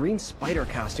should make a green spider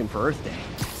costume for Earth Day.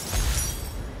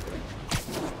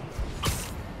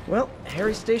 Well,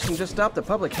 Harry's station just stopped a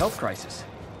public health crisis.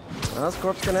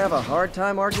 Oscorp's gonna have a hard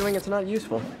time arguing it's not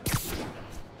useful.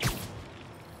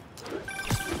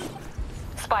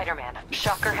 Spider-Man,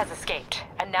 Shocker has escaped,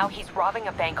 and now he's robbing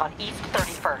a bank on East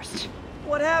 31st.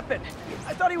 What happened?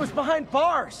 I thought he was behind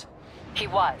bars. He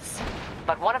was,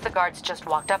 but one of the guards just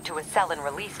walked up to his cell and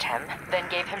released him, then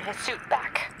gave him his suit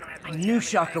back. I knew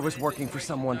Shocker was working for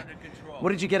someone.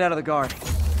 What did you get out of the guard?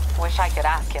 Wish I could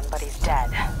ask him, but he's dead.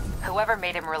 Whoever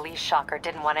made him release Shocker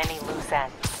didn't want any loose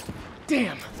ends.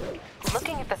 Damn!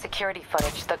 Looking at the security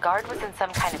footage, the guard was in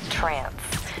some kind of trance.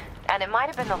 And it might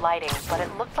have been the lighting, but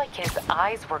it looked like his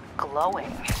eyes were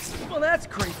glowing. Well, that's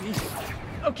creepy.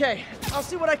 Okay, I'll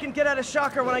see what I can get out of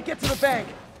Shocker when I get to the bank.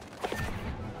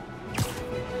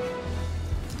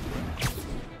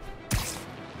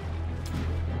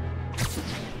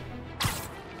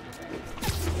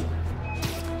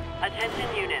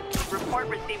 Attention units. Report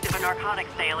received of a narcotics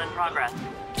sale in progress.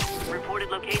 Reported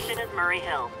location is Murray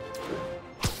Hill.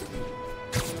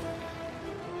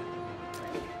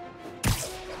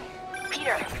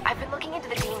 Peter, I've been looking into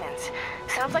the demons.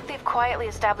 Sounds like they've quietly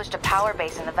established a power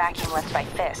base in the vacuum left by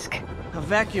Fisk. A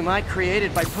vacuum I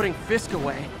created by putting Fisk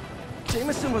away.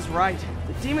 Jameson was right.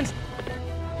 The demons...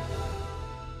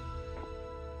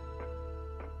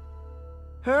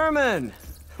 Herman!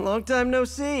 Long time no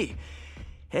see.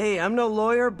 Hey, I'm no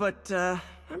lawyer, but, I'm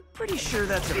pretty sure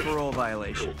that's a parole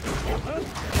violation.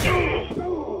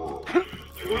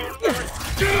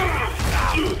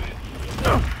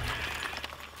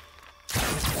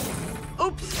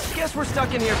 Oops, guess we're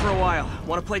stuck in here for a while.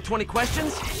 Want to play 20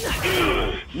 questions?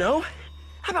 No?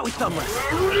 How about we thumb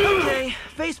wrestle? Okay,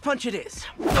 face punch it is.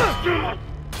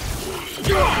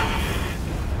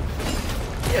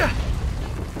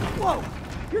 Whoa!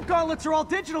 Your gauntlets are all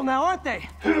digital now, aren't they?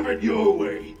 Have it your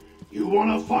way. You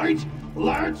wanna fight?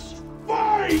 Let's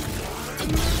fight!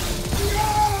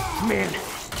 Man,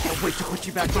 can't wait to put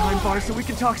you back behind bars so we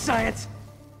can talk science.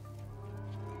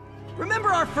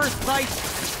 Remember our first fight?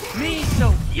 Me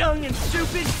so young and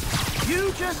stupid,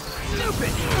 you just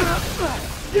stupid.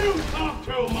 You talk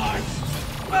too much!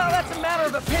 Well, that's a matter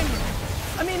of opinion.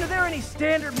 I mean, are there any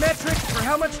standard metrics for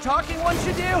how much talking one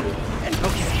should do? And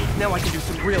okay, now I can do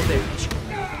some real damage.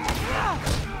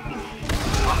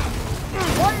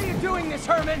 Why are you doing this,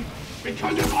 Herman?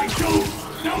 Because if I don't,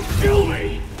 they'll kill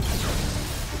me!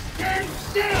 Stand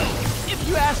still! If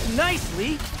you ask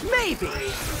nicely, maybe.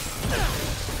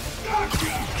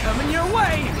 Coming your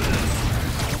way!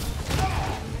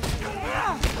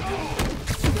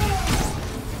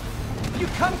 You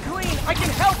come clean, I can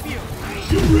help you!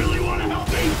 You really want to help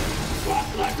me?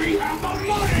 Just let me have the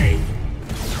money!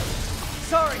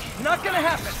 Sorry, not gonna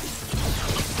happen.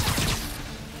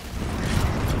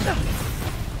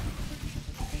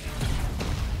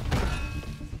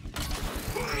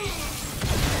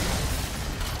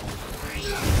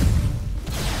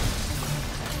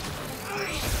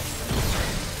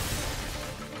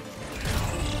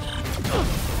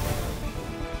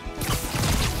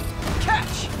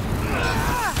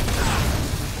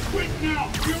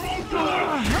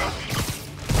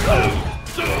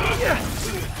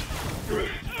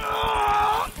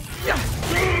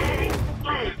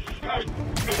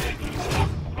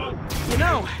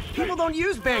 don't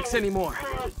use banks anymore.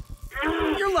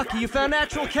 You're lucky you found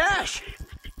actual cash.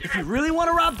 If you really want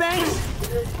to rob banks,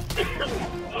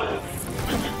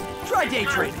 try day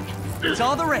trading. It's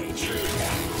all the rage.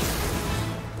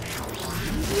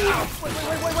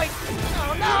 Wait.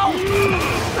 Oh, no!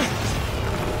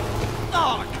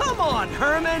 Oh, come on,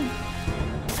 Herman!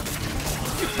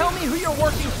 You tell me who you're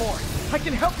working for. I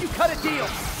can help you cut a deal.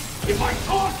 If I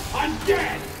talk, I'm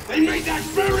dead! They made that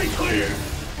very clear!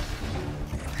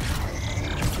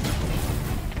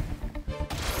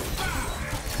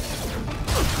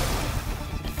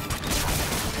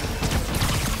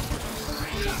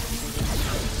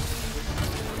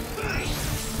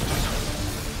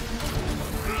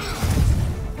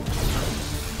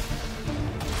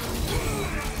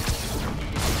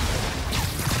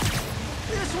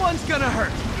 This one's gonna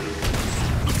hurt.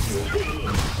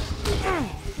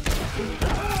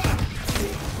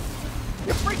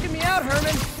 You're freaking me out,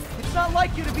 Herman. It's not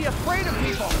like you to be afraid of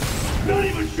people. Not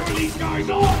even sure these guys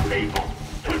are people.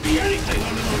 Could be anything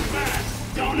under those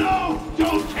masks. Don't know,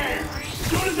 don't care. As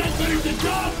soon as I finish the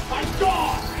job, I'm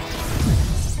gone.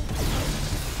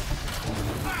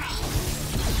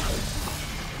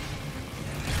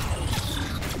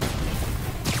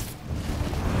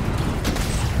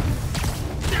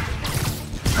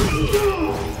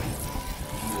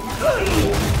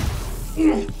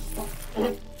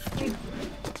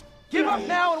 Give up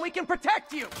now and we can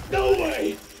protect you! No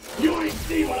way! You ain't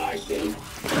seen what I seen!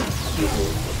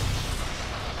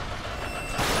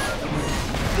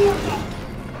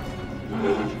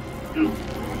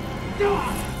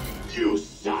 You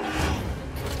son of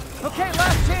a... Okay,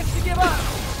 last chance to give up.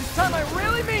 This time I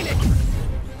really mean it.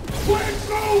 Quit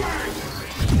moving!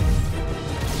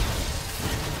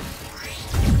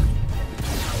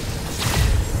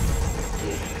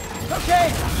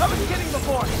 Okay, I was kidding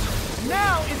before.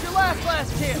 Now is your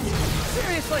last chance.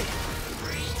 Seriously.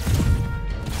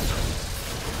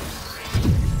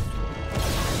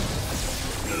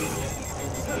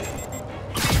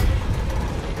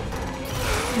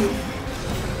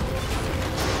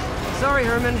 Sorry,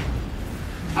 Herman.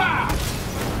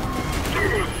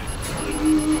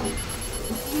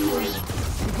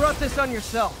 You brought this on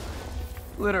yourself.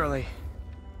 Literally.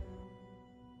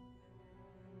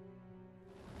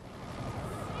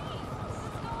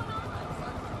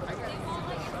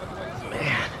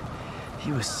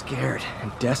 He was scared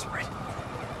and desperate.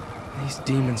 These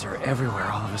demons are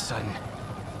everywhere all of a sudden.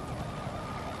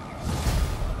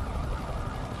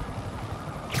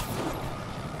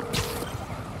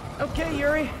 Okay,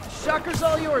 Yuri. Shocker's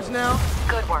all yours now.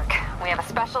 Good work. We have a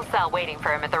special cell waiting for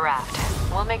him at the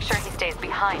raft. We'll make sure he stays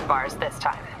behind bars this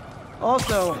time.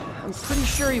 Also, I'm pretty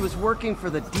sure he was working for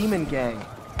the Demon Gang.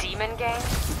 Demon Gang?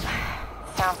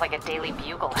 Sounds like a Daily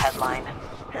Bugle headline.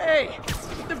 Hey!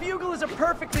 The Bugle is a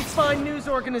perfectly fine news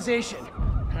organization.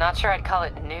 Not sure I'd call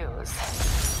it news.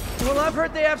 Well, I've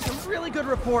heard they have some really good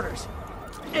reporters.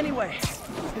 Anyway,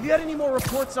 have you had any more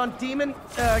reports on demon,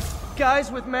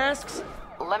 guys with masks?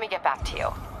 Let me get back to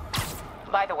you.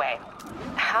 By the way,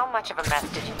 how much of a mess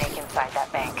did you make inside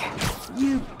that bank?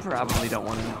 You probably don't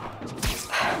want to know.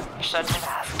 Shouldn't have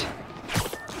asked.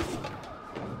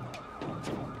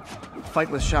 Fight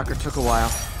with Shocker took a while.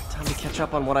 Time to catch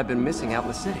up on what I've been missing out in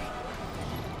the city.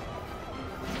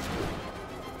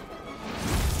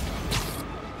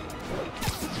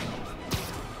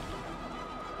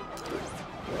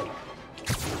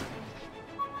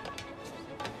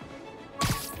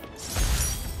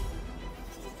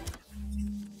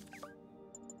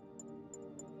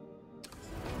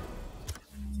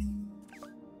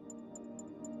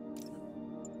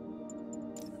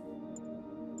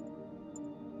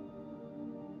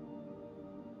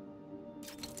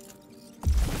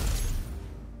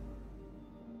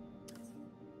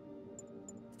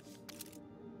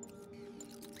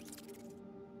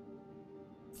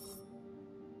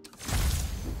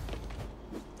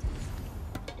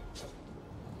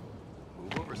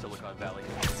 Silicon Valley.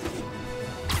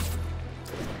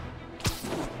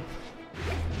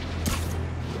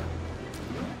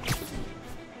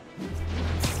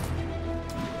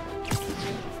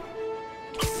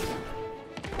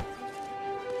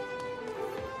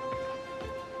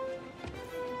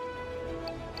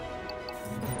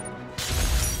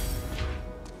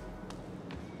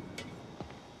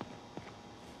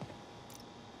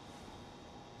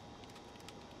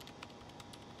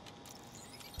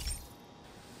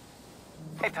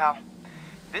 Hey, pal.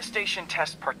 This station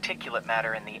tests particulate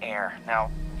matter in the air.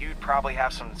 Now, you'd probably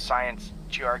have some science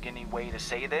jargony way to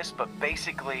say this, but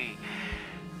basically,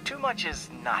 too much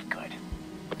is not good.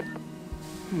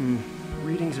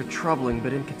 Readings are troubling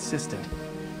but inconsistent.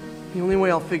 The only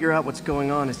way I'll figure out what's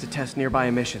going on is to test nearby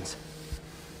emissions.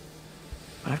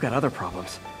 But I've got other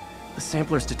problems. The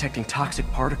sampler's detecting toxic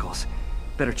particles.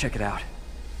 Better check it out.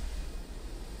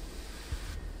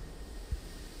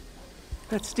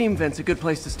 That steam vent's a good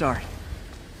place to start.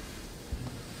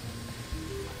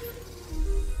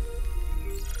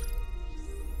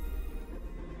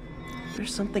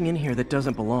 There's something in here that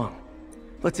doesn't belong.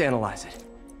 Let's analyze it.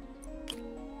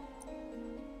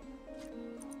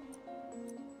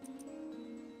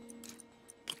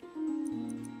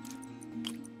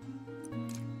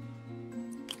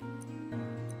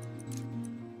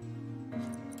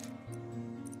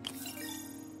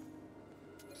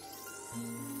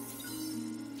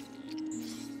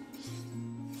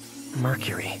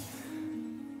 Mercury.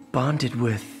 Bonded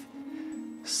with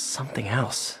something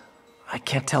else. I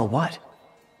can't tell what.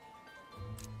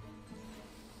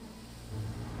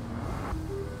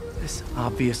 This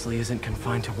obviously isn't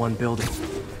confined to one building.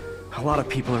 A lot of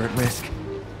people are at risk.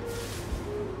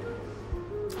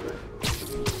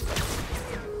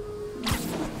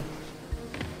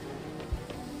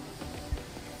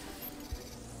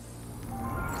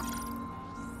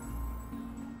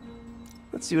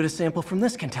 Let's see what a sample from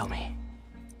this can tell me.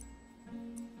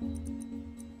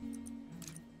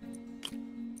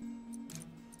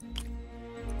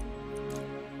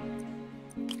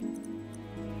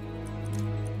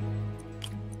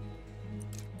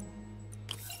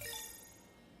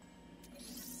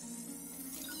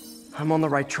 I'm on the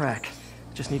right track.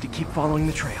 Just need to keep following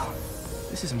the trail.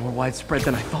 This is more widespread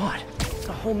than I thought.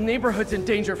 The whole neighborhood's in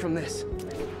danger from this.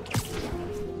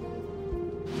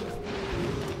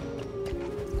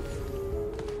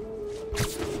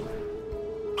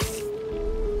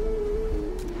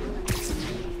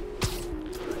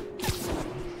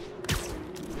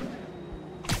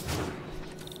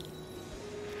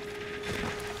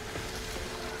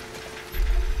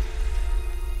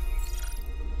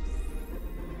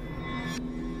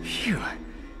 Phew,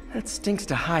 that stinks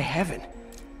to high heaven.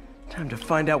 Time to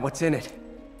find out what's in it.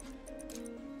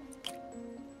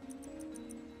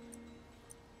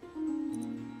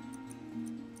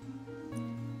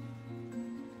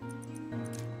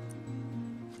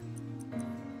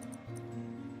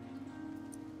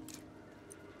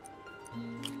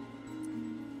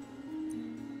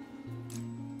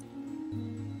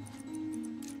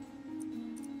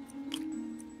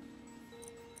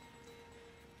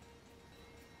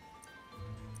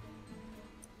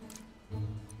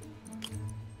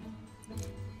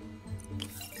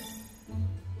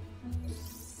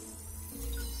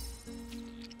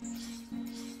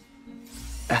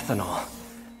 Ethanol.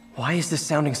 Why is this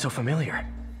sounding so familiar?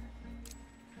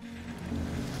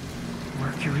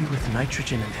 Mercury with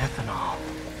nitrogen and ethanol.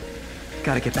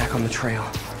 Gotta get back on the trail.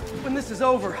 When this is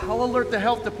over, I'll alert the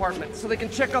health department so they can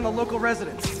check on the local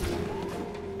residents.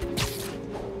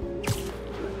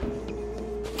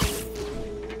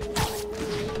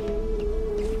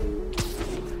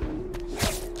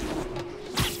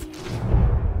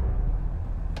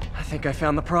 I think I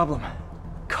found the problem.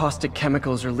 Caustic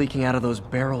chemicals are leaking out of those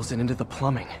barrels and into the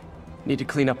plumbing. Need to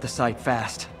clean up the site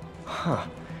fast. Huh.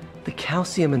 The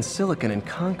calcium and silicon in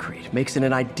concrete makes it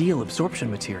an ideal absorption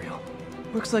material.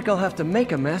 Looks like I'll have to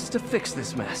make a mess to fix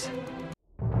this mess.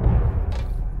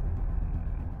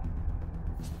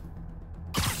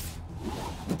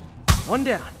 One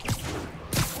down.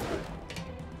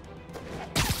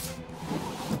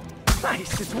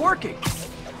 Nice, it's working!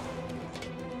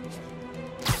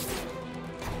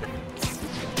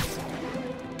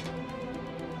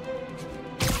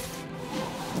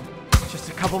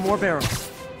 Couple more barrels.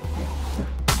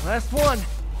 Last one.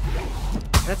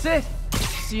 That's it.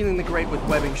 Sealing the grate with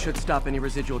webbing should stop any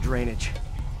residual drainage.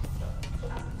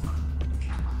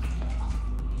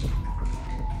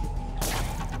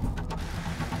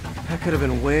 That could have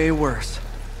been way worse.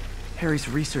 Harry's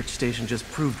research station just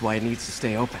proved why it needs to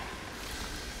stay open.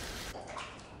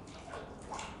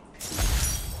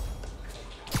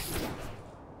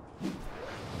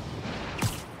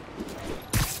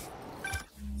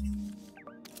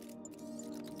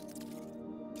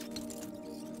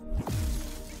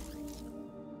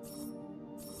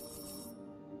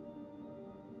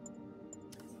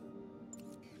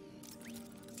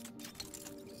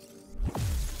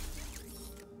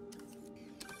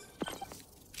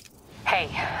 Hey,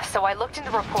 so I looked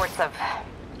into reports of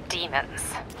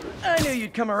demons. I knew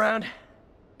you'd come around.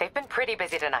 They've been pretty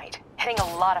busy tonight, hitting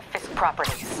a lot of Fisk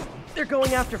properties. They're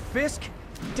going after Fisk?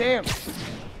 Damn.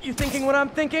 You thinking what I'm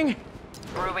thinking?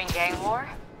 Brewing gang war?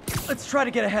 Let's try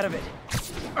to get ahead of it.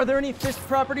 Are there any Fisk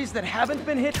properties that haven't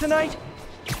been hit tonight?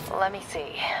 Let me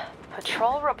see.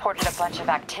 Patrol reported a bunch of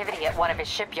activity at one of his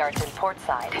shipyards in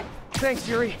Portside. Thanks,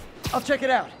 Yuri. I'll check it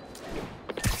out.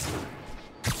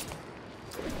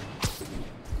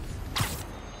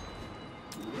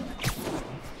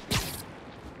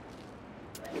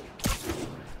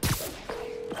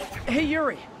 Hey,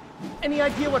 Yuri. Any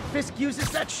idea what Fisk uses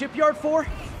that shipyard for?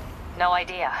 No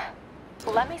idea.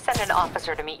 Let me send an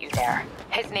officer to meet you there.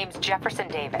 His name's Jefferson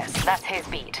Davis. That's his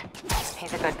beat.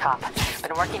 He's a good cop.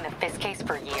 Been working the Fisk case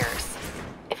for years.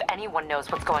 If anyone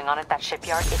knows what's going on at that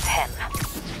shipyard, it's him.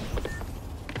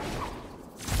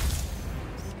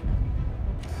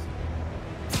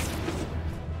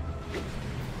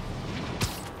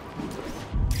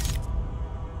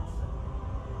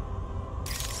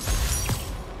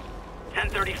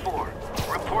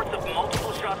 Reports of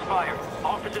multiple shots fired.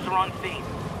 Officers are on scene.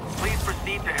 Please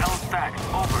proceed to Hell's Facts.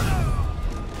 Over.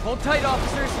 Hold tight,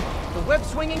 officers. The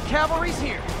web-swinging cavalry's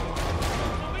here.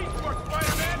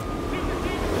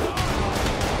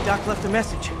 Doc left a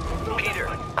message. Peter,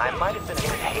 I might have been a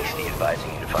bit hasty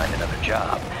advising you to find another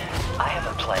job. I have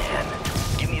a plan.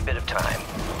 Give me a bit of time.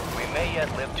 We may yet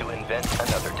live to invent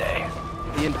another day.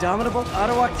 The indomitable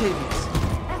Otto Octavius.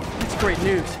 That's great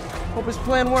news. Hope his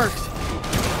plan works.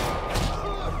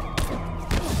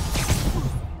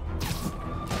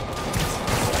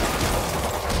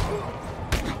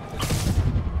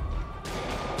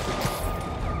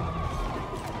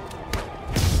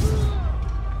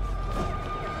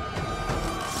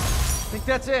 Think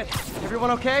that's it.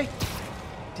 Everyone okay?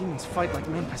 Demons fight like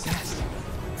men possessed.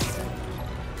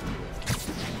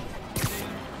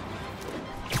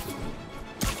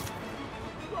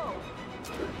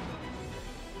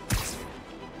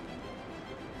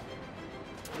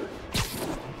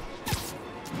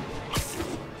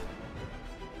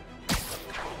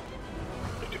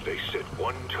 If they set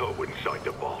one toe inside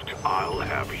the vault, I'll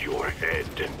have your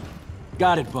head.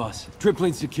 Got it, boss.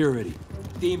 Tripling security.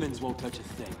 Demons won't touch a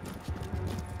thing.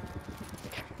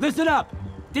 Listen up!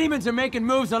 Demons are making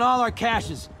moves on all our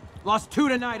caches. Lost 2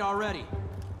 tonight already.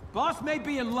 Boss may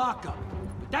be in lockup,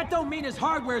 but that don't mean his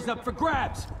hardware's up for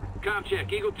grabs. Com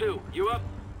check, Eagle 2, you up?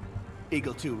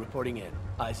 Eagle 2 reporting in.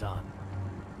 Eyes on.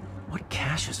 What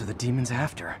caches are the demons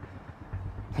after?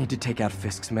 Need to take out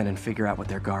Fisk's men and figure out what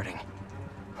they're guarding.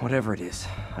 Whatever it is,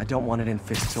 I don't want it in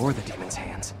Fisk's or the demons'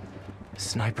 hands.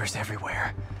 Snipers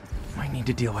everywhere. Might need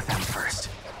to deal with them first.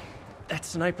 That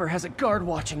sniper has a guard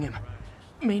watching him.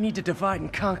 May need to divide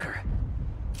and conquer.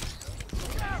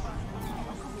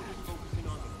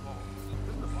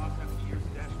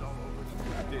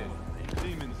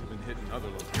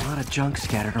 A lot of junk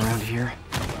scattered around here.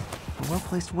 A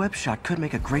well-placed web shot could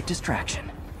make a great distraction.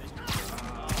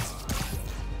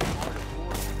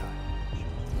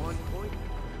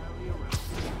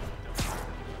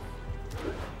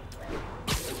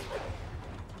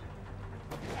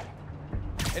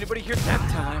 Anybody here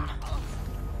that time?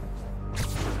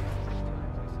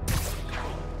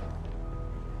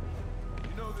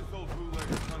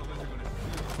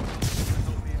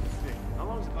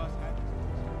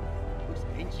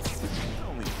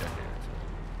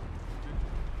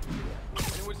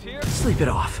 Sleep it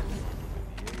off.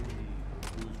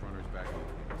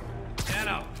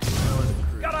 Anna!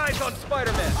 Got eyes on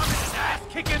Spider-Man! I'm in his ass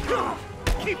kicking!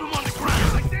 Keep him on the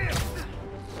ground like this!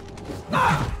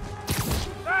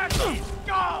 That's his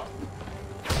skull!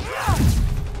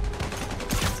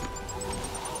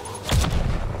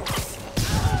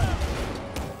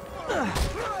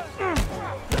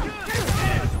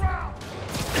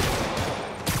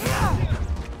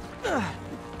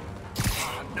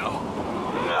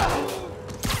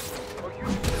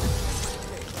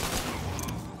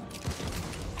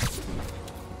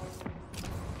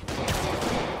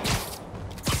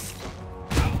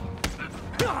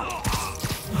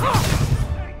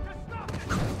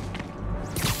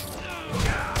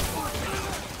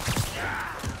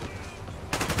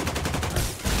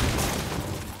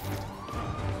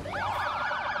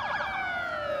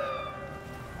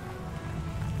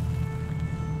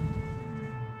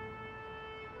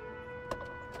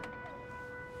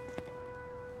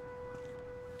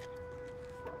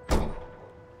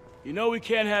 You know we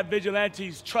can't have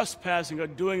vigilantes trespassing or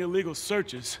doing illegal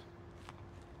searches.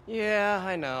 Yeah,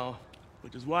 I know.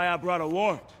 Which is why I brought a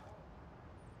warrant.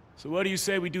 So what do you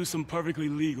say we do some perfectly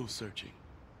legal searching?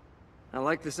 I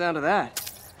like the sound of that.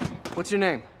 What's your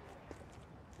name?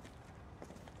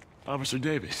 Officer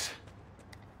Davis.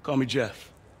 Call me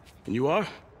Jeff. And you are?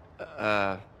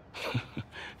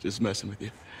 Just messing with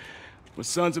you. My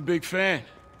son's a big fan.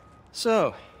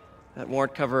 So, that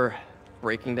warrant cover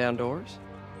breaking down doors?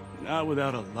 Not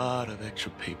without a lot of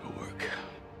extra paperwork.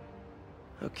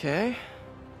 Okay.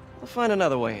 We'll find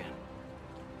another way in.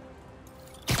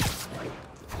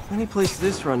 Any place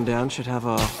this rundown should have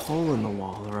a hole in the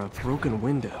wall or a broken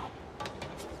window.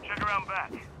 Check around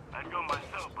back. I'd go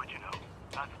myself, but you know,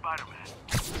 not Spider-Man.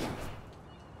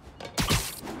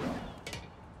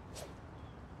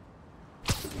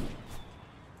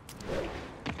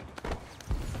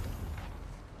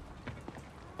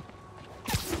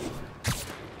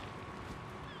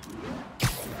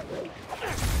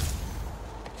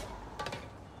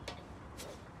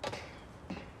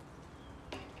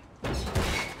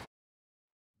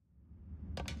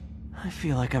 I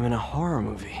feel like I'm in a horror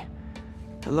movie.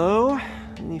 Hello?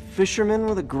 Any fisherman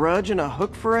with a grudge and a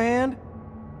hook for a hand?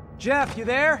 Jeff, you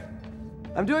there?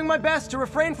 I'm doing my best to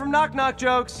refrain from knock-knock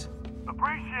jokes.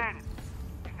 Appreciate it.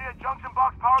 You see a junction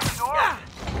box powering the door?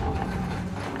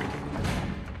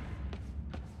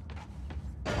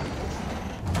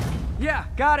 Yeah,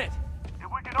 got it.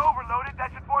 If we can overload it,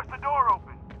 that should force the door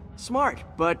open. Smart,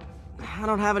 but I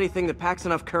don't have anything that packs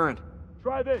enough current.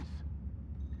 Try this.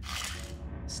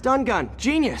 Stun gun,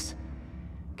 genius!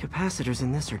 Capacitors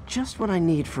in this are just what I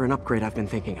need for an upgrade I've been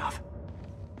thinking of.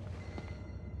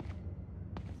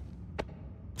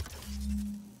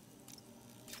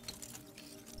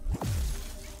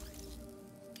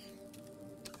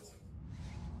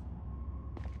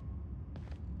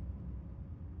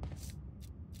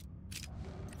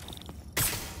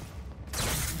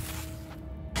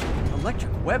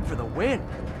 Electric web for the win!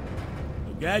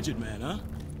 A gadget man, huh?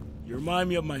 You remind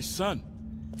me of my son.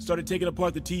 Started taking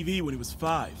apart the TV when he was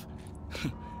 5.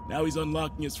 Now he's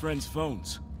unlocking his friends'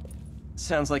 phones.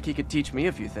 Sounds like he could teach me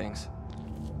a few things.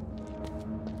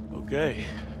 Okay.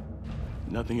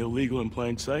 Nothing illegal in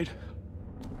plain sight?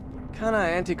 Kinda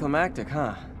anticlimactic,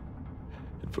 huh?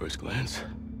 At first glance.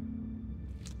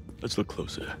 Let's look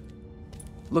closer.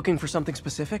 Looking for something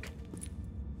specific?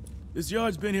 This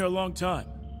yard's been here a long time.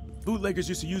 Bootleggers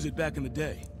used to use it back in the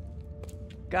day.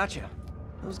 Gotcha.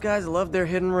 Those guys love their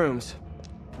hidden rooms.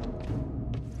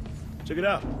 Check it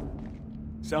out.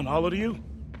 Sound hollow to you?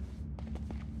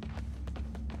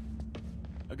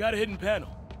 I got a hidden panel,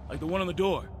 like the one on the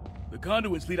door. The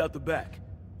conduits lead out the back.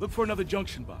 Look for another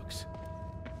junction box.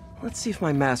 Let's see if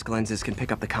my mask lenses can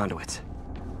pick up the conduits.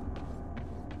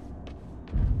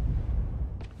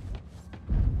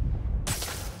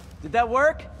 Did that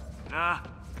work? Nah.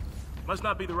 Must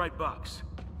not be the right box.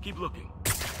 Keep looking.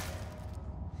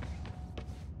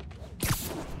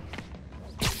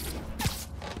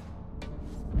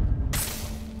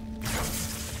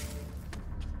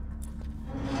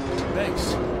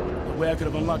 Thanks. No way I could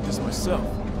have unlocked this myself.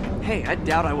 Hey, I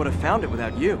doubt I would have found it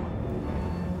without you.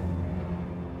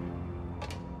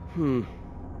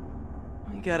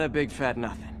 We got a big fat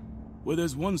nothing. Well,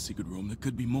 there's one secret room, there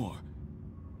could be more.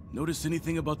 Notice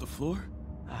anything about the floor?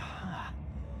 Aha.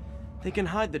 They can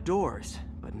hide the doors,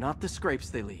 but not the scrapes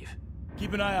they leave.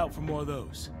 Keep an eye out for more of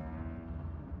those.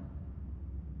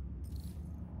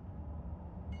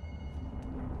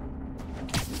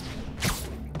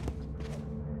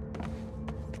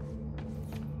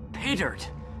 Pay dirt.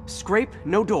 Scrape,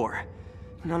 no door.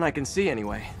 None I can see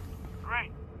anyway.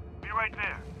 Great. Be right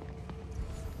there.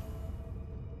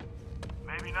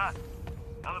 Maybe not.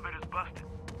 Elevator's busted.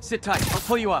 Sit tight, I'll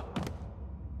pull you up.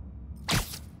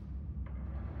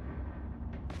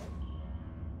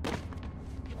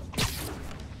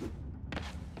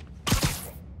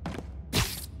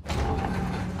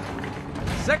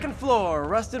 Second floor,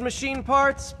 rusted machine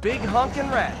parts, big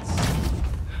honkin' rats.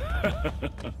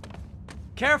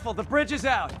 Careful, the bridge is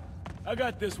out. I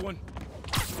got this one.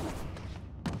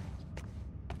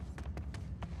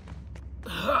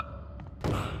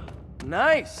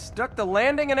 Nice, stuck the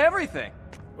landing and everything.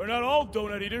 We're not all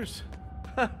donut eaters.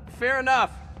 Fair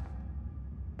enough.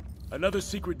 Another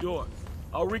secret door.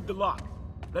 I'll rig the lock.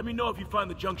 Let me know if you find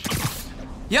the junction box.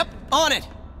 Yep, on it.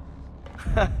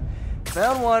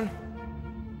 Found one.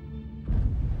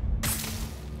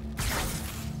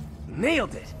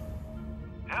 Nailed it.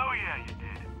 Hell yeah, you did.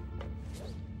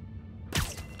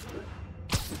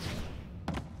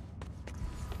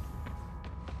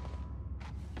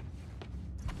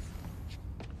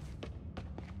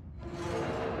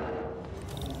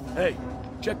 Hey,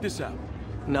 check this out.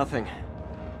 Nothing.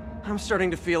 I'm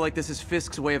starting to feel like this is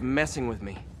Fisk's way of messing with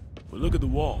me. Well, look at the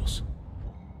walls.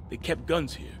 They kept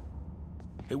guns here.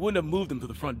 They wouldn't have moved them to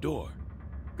the front door.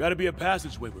 Gotta be a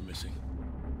passageway we're missing.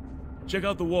 Check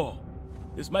out the wall.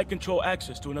 This might control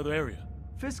access to another area.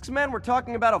 Fisk's men were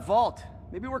talking about a vault.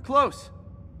 Maybe we're close.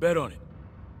 Bet on it.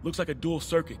 Looks like a dual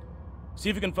circuit. See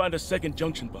if you can find a second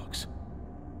junction box.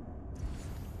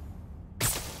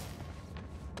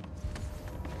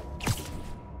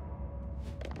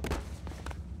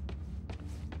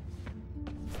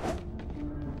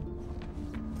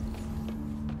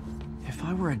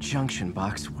 were a junction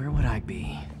box, where would I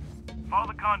be? Follow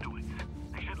the conduits.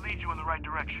 They should lead you in the right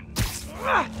direction.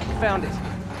 Found it.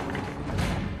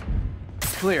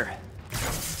 Clear.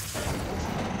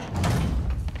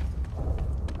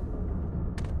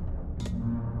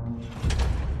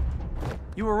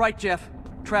 You were right, Jeff.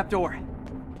 Trapdoor.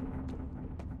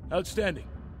 Outstanding.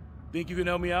 Think you can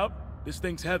help me out? This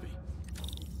thing's heavy.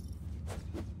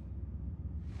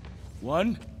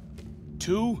 1,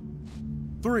 2,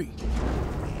 3.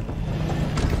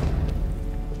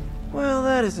 Well,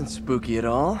 that isn't spooky at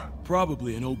all.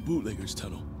 Probably an old bootlegger's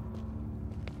tunnel.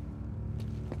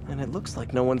 And it looks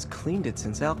like no one's cleaned it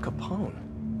since Al Capone.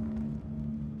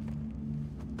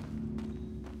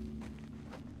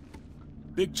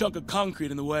 Big chunk of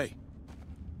concrete in the way.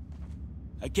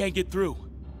 I can't get through.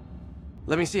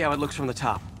 Let me see how it looks from the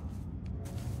top.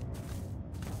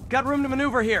 Got room to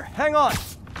maneuver here. Hang on.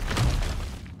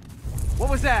 What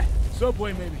was that?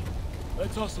 Subway, maybe.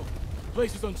 Let's hustle.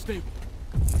 Place is unstable.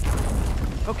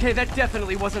 Okay, that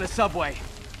definitely wasn't a subway.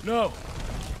 No.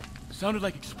 Sounded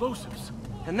like explosives.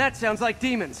 And that sounds like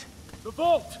demons. The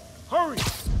vault! Hurry!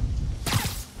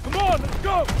 Come on, let's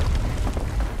go!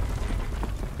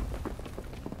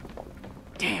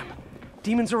 Damn.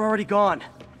 Demons are already gone.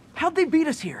 How'd they beat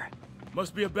us here?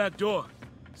 Must be a back door.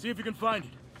 See if you can find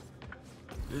it.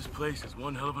 This place is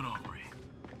one hell of an armory.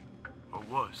 Or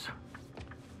was.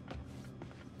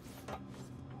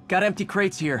 Got empty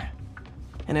crates here.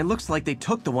 And it looks like they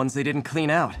took the ones they didn't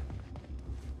clean out.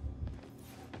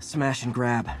 Smash and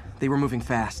grab. They were moving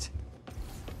fast.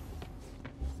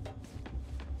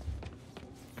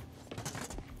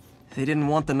 They didn't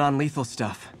want the non-lethal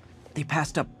stuff. They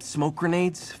passed up smoke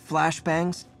grenades,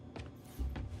 flashbangs.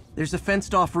 There's a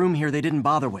fenced-off room here they didn't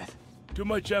bother with. Too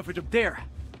much effort to... There!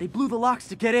 They blew the locks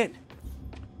to get in.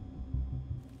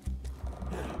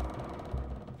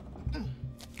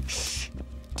 Shh!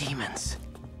 Demons.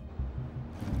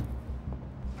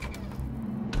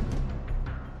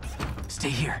 Stay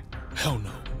here. Hell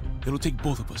no. It'll take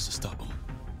both of us to stop them.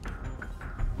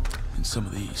 And some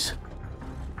of these.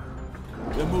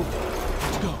 They're moving.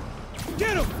 Let's go.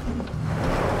 Get him!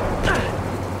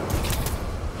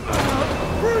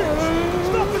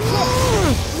 Stop the truck!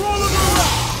 Roll it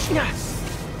around!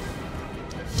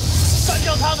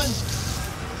 Gun coming!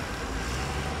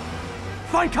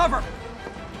 Find cover!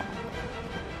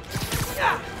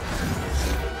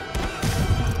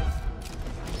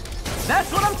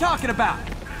 That's what I'm talking about!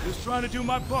 Just trying to do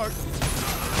my part.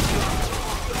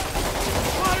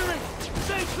 Firing!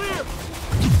 Stay clear!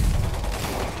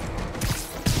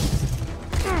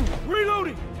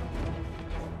 Reloading!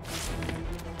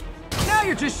 Now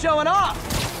you're just showing off!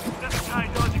 That's a guy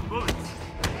dodging bullets.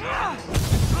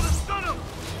 Gonna stun him!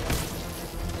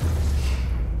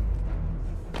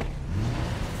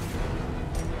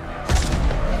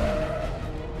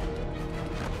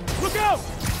 Look out!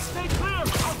 Stay clear! I'll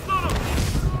stun him!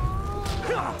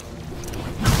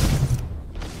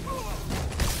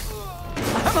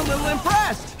 I'm a little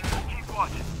impressed! Keep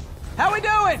watching. How we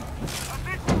doing? I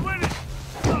think we're winning!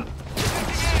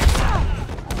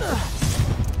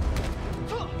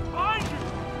 Behind you!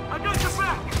 I got your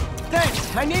back!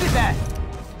 Thanks, I needed that!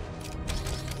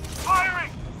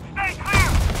 Firing! Stay clear!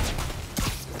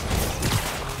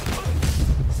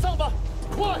 Silva!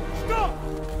 What? Go!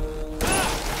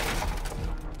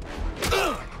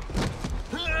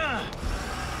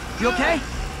 You okay?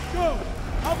 Go!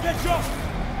 I'll catch up!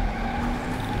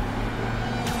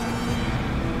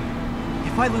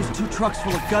 If I lose 2 trucks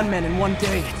full of gunmen in one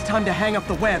day, it's time to hang up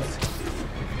the webs.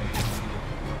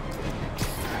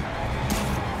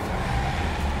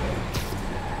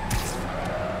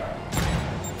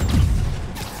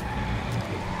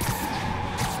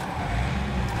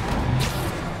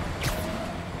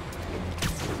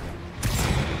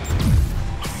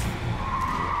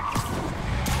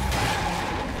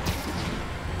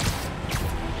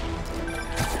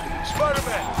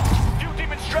 Spider-Man! Few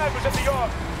demon stragglers at the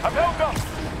yard. I'm held up.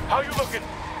 How you looking?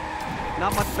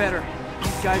 Not much better.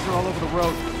 These guys are all over the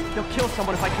road. They'll kill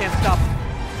someone if I can't stop them.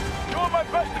 Doing my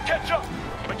best to catch up,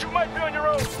 but you might be on your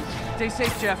own. Stay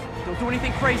safe, Jeff. Don't do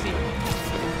anything crazy.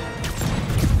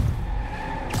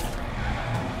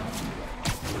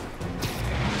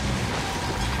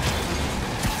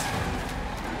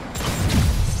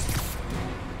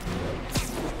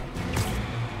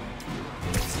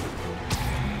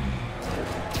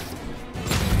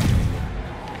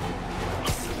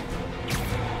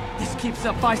 Keeps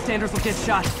up, bystanders will get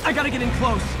shot. I gotta get in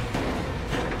close.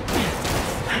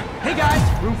 Hey guys,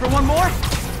 room for one more?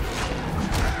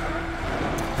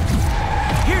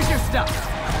 Here's your stuff.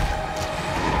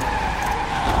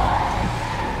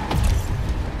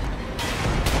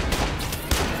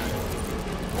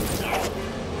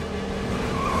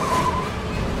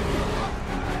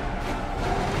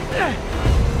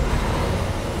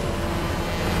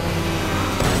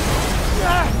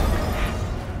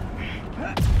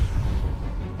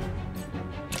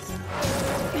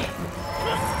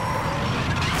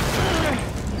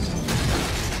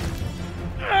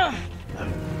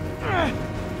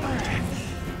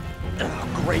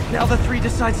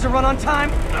 decides to run on time.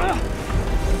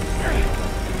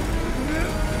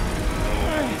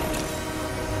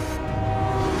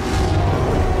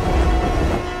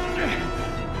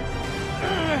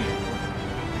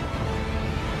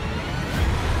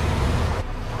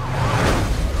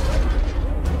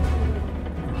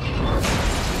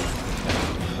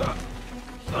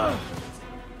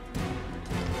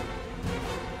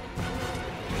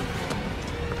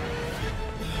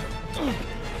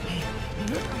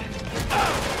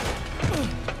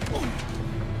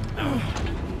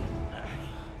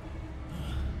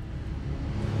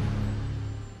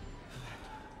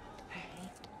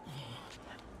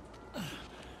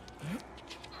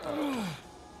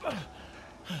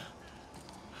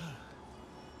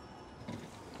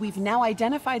 We've now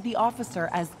identified the officer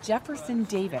as Jefferson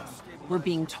Davis. We're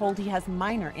being told he has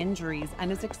minor injuries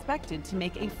and is expected to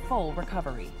make a full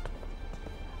recovery.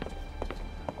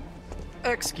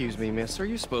 Excuse me, miss. Are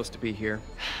you supposed to be here?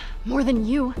 More than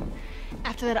you.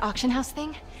 After that auction house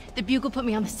thing, the Bugle put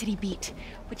me on the city beat,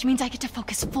 which means I get to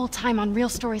focus full-time on real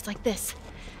stories like this.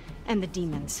 And the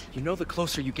demons. You know the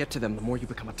closer you get to them, the more you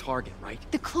become a target, right?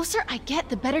 The closer I get,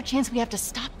 the better chance we have to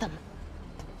stop them.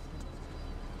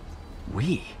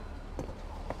 We?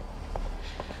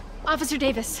 Officer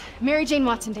Davis, Mary Jane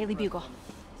Watson, Daily Bugle.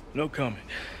 No comment.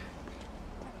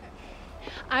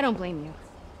 I don't blame you.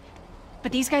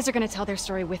 But these guys are gonna tell their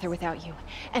story with or without you,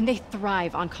 and they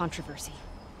thrive on controversy.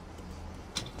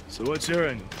 So what's your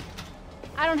end?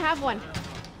 I don't have one.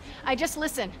 I just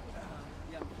listen.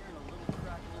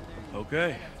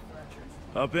 Okay.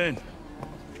 Hop in.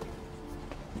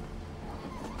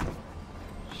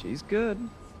 She's good.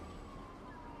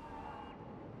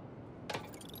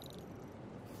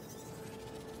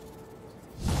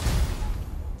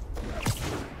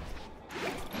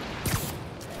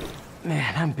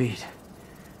 Man, I'm beat.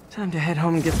 Time to head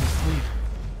home and get some sleep.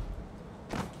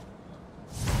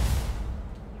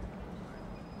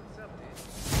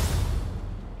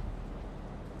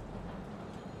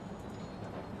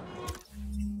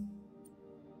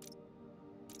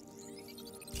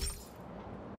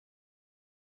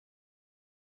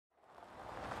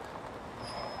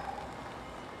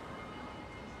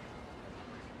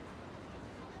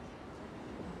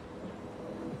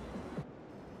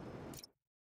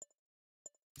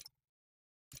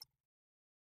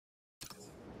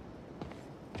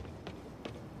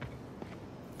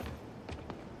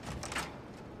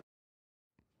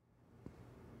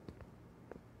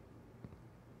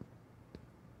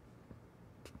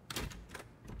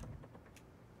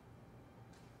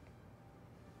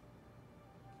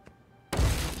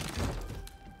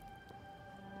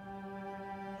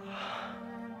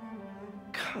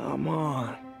 Come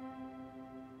on.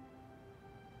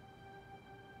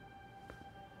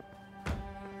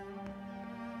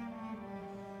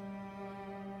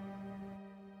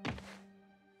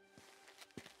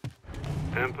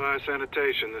 Empire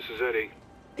Sanitation, this is Eddie.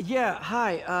 Yeah,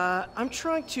 hi. I'm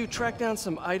trying to track down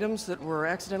some items that were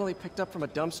accidentally picked up from a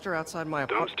dumpster outside my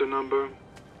apartment. Dumpster number?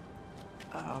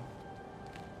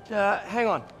 Hang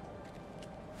on.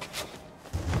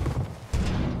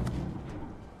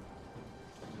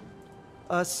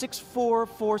 Uh,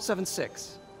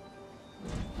 64476.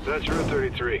 That's Route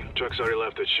 33. Truck's already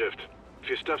left its shift. If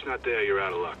your stuff's not there, you're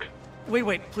out of luck.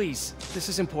 Wait, please. This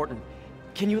is important.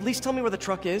 Can you at least tell me where the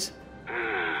truck is?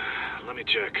 Let me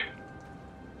check.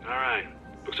 Alright.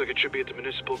 Looks like it should be at the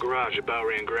municipal garage at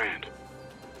Bowery and Grand.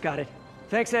 Got it.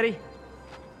 Thanks, Eddie.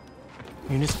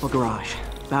 Municipal garage,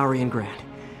 Bowery and Grand.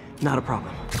 Not a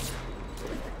problem.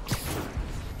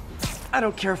 I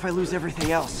don't care if I lose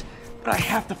everything else, but I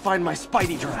have to find my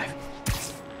Spidey drive.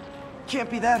 Can't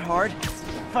be that hard.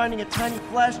 Finding a tiny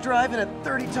flash drive in a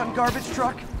 30-ton garbage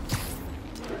truck.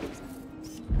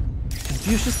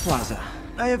 Confucius Plaza.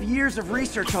 I have years of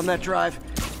research on that drive.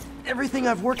 Everything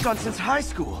I've worked on since high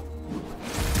school.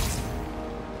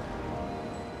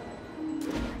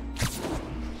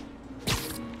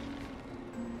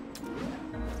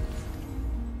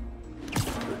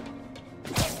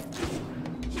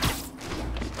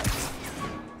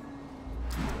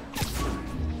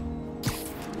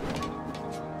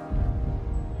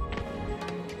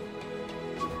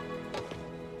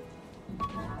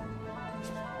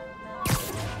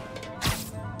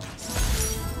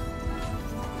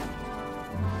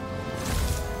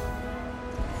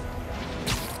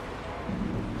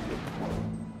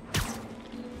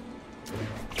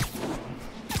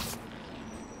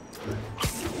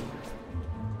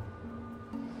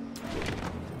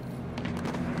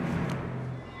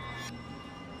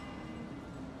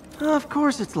 Of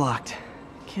course it's locked.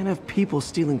 Can't have people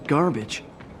stealing garbage.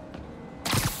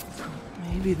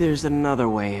 Maybe there's another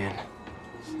way in.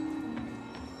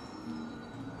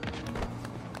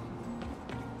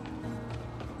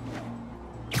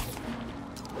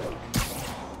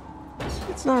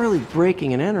 not really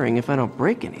breaking and entering if I don't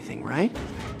break anything, right?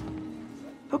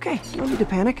 Okay, no need to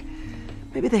panic.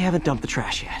 Maybe they haven't dumped the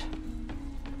trash yet.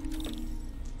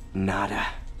 Nada.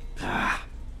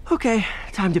 Okay,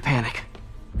 time to panic.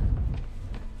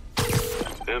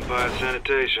 Empire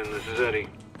Sanitation, this is Eddie.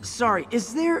 Sorry,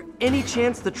 is there any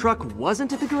chance the truck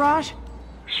wasn't at the garage?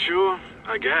 Sure,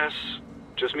 I guess.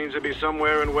 Just means it'd be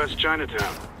somewhere in West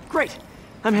Chinatown. Great.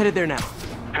 I'm headed there now.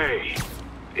 Hey,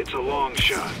 it's a long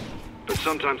shot, but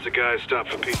sometimes the guys stop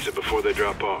for pizza before they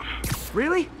drop off.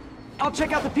 Really? I'll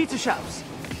check out the pizza shops.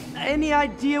 Any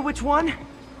idea which one?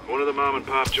 One of the mom and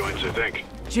pop joints, I think.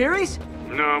 Jerry's?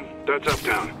 No, that's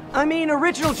uptown. I mean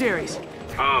original Jerry's.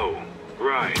 Oh,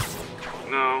 right.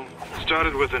 No,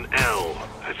 started with an L,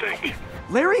 I think.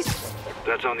 Larry's?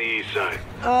 That's on the east side.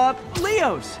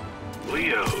 Leo's.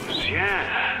 Leo's,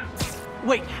 yeah.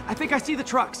 Wait, I think I see the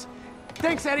trucks.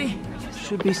 Thanks, Eddie.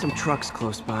 Should be some trucks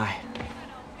close by.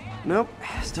 Nope,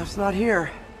 stuff's not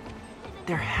here.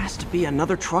 There has to be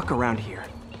another truck around here.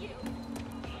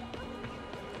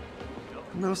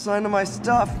 No sign of my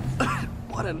stuff.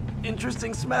 What an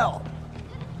interesting smell.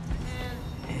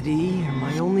 Eddie, you're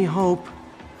my only hope.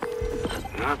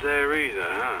 Not there either,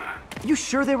 huh? You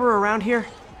sure they were around here?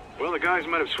 Well, the guys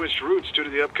might have switched routes due to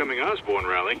the upcoming Osborne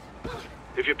rally.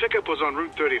 If your pickup was on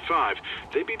Route 35,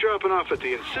 they'd be dropping off at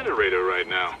the incinerator right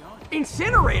now.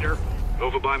 Incinerator?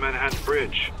 Over by Manhattan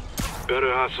Bridge.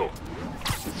 Better hustle.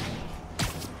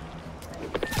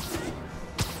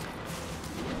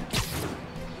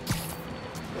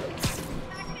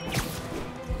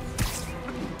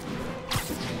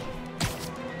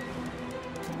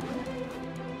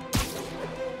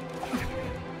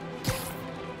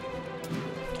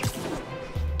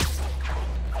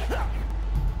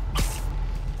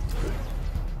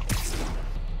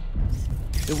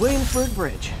 The Williamsburg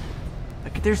Bridge.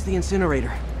 Okay, there's the incinerator.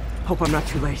 Hope I'm not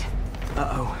too late.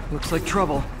 Uh-oh, looks like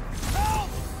trouble.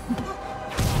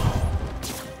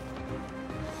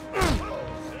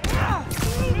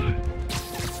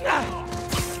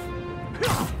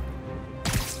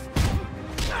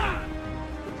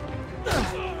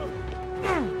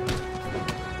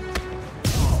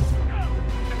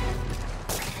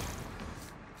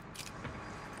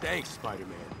 Thanks,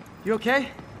 Spider-Man. You okay?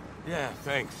 Yeah,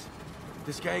 thanks.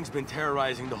 This gang's been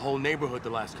terrorizing the whole neighborhood the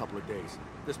last couple of days.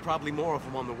 There's probably more of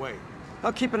them on the way.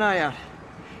 I'll keep an eye out.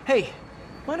 Hey,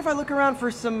 mind if I look around for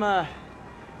some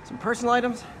personal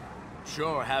items?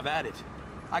 Sure, have at it.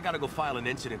 I gotta go file an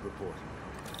incident report.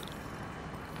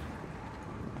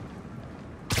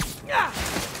 I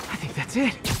think that's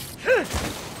it.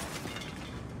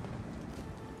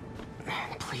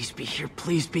 Please be here,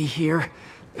 please be here.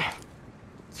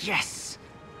 Yes!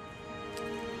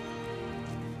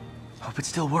 Hope it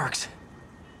still works.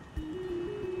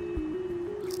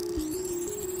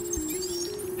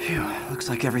 Phew, looks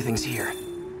like everything's here.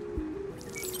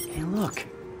 Hey look,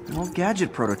 an old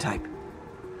gadget prototype.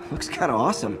 Looks kinda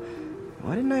awesome.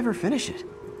 Why didn't I ever finish it?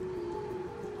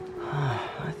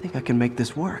 I think I can make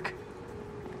this work.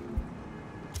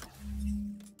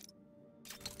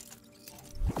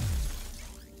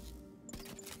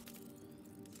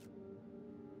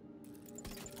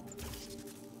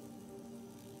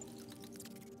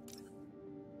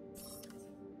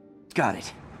 Got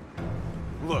it.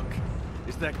 Look,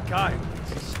 it's that guy.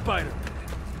 It's Spider-Man.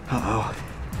 Uh-oh.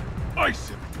 Ice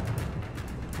him.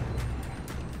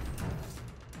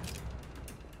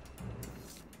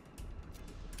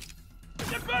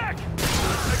 Get back!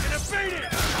 They're gonna beat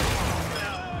it!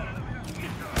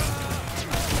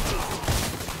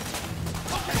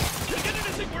 You get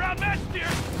anything? We're outmatched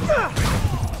here!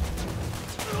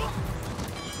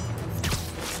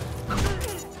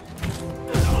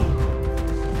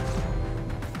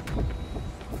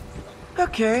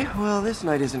 Okay, well, this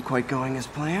night isn't quite going as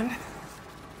planned.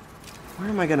 Where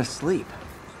am I gonna sleep?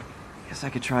 Guess I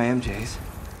could try MJ's.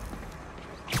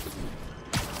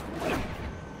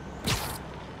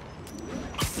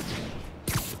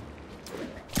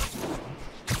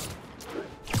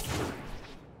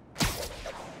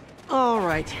 All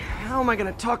right, how am I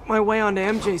gonna talk my way onto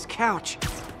MJ's couch?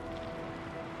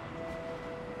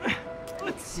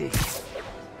 Let's see.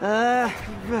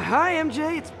 Hi,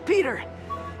 MJ, it's Peter.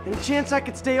 Any chance I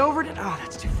could stay over to... Oh,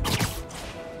 that's too far.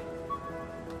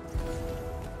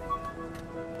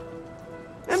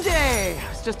 MJ! I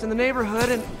was just in the neighborhood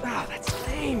and... Oh, that's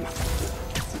lame.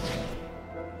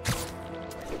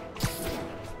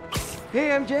 Hey,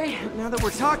 MJ. Now that we're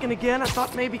talking again, I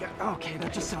thought maybe... Okay,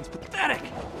 that just sounds pathetic.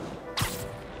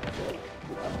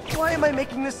 Why am I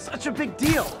making this such a big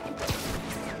deal?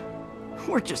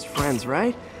 We're just friends,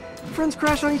 right? Friends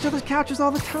crash on each other's couches all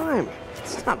the time.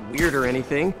 It's not weird or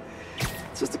anything.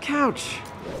 It's just a couch.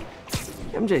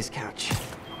 MJ's couch.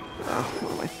 Oh,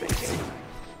 what am I thinking?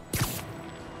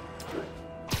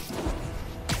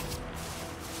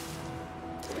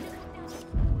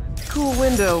 Cool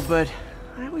window, but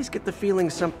I always get the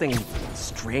feeling something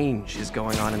strange is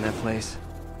going on in that place.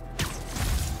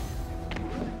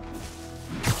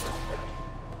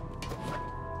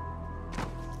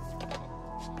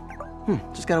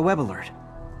 Just got a web alert.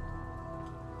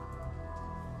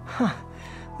 Huh.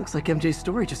 Looks like MJ's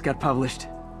story just got published.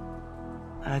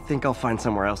 I think I'll find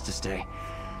somewhere else to stay.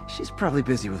 She's probably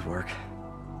busy with work.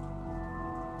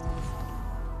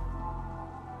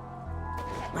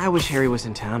 I wish Harry was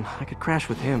in town. I could crash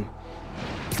with him.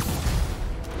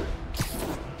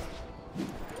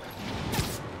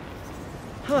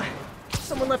 Huh.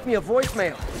 Someone left me a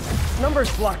voicemail.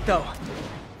 Number's blocked, though.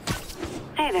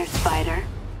 Hey there, Spider.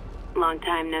 Long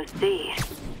time no see.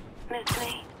 Miss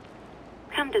me?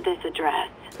 Come to this address.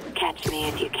 Catch me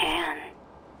if you can.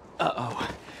 Uh-oh.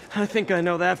 I think I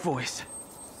know that voice.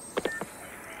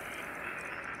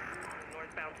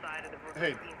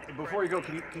 Hey, before you go,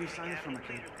 can you sign this for my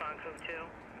kid?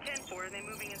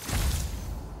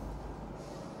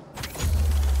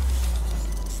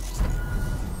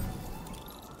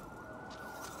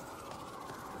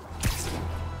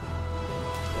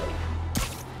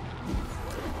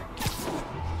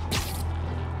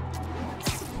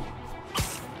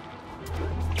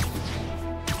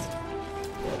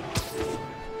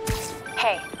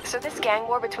 Hey, so this gang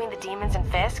war between the demons and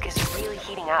Fisk is really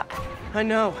heating up. I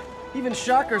know. Even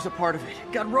Shocker's a part of it.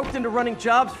 Got roped into running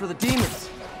jobs for the demons.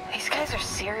 These guys are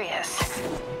serious.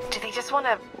 Do they just want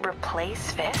to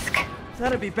replace Fisk?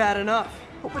 That'd be bad enough.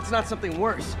 Hope it's not something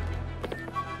worse.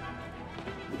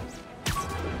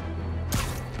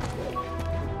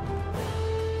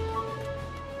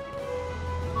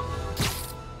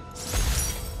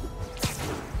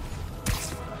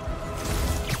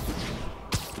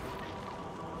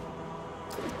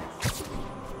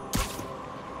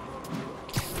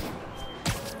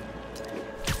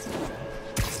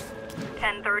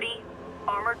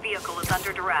 Armored vehicle is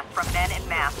under duress from men en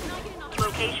masse.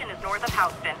 Location is north of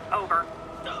Houston. Over.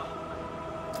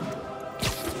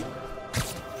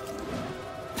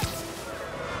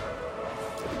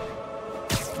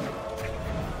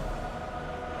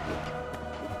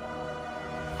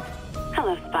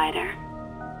 Hello, Spider.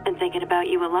 Been thinking about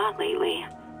you a lot lately.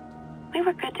 We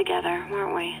were good together,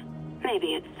 weren't we?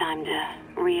 Maybe it's time to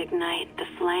reignite the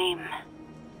flame.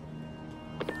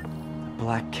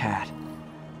 Black Cat.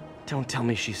 Don't tell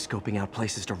me she's scoping out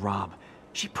places to rob.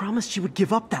 She promised she would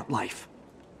give up that life.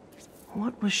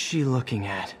 What was she looking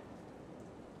at?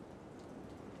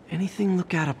 Anything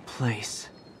look out of place?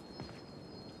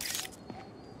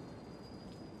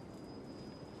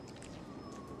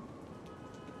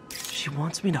 She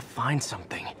wants me to find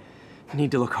something. I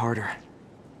need to look harder.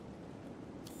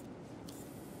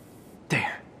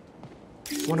 There.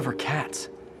 One of her cats.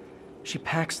 She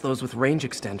packs those with range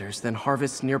extenders, then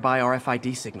harvests nearby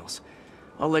RFID signals.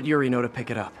 I'll let Yuri know to pick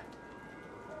it up.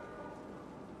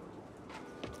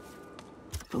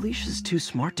 Felicia's too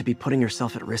smart to be putting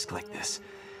herself at risk like this.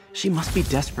 She must be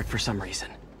desperate for some reason.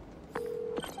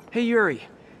 Hey Yuri,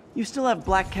 you still have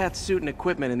Black Cat's suit and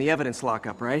equipment in the evidence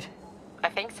lockup, right? I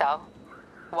think so.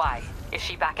 Why? Is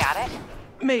she back at it?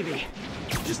 Maybe.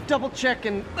 Just double check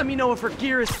and let me know if her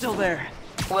gear is still there.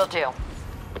 Will do.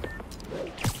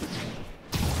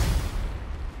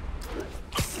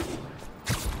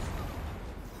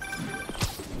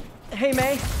 Hey,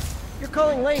 May. You're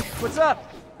calling late. What's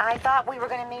up? I thought we were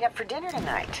going to meet up for dinner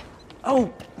tonight.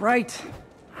 Oh, right.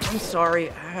 I'm sorry.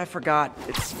 I forgot.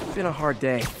 It's been a hard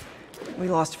day. We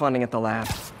lost funding at the lab.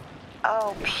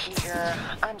 Oh, Peter.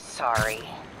 I'm sorry.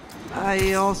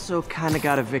 I also kind of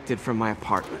got evicted from my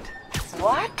apartment.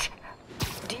 What?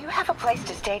 Do you have a place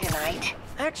to stay tonight?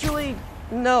 Actually,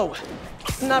 no.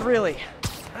 Not really.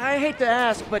 I hate to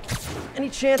ask, but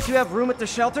any chance you have room at the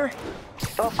shelter?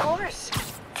 Of course.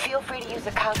 Feel free to use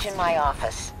the couch in my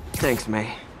office. Thanks,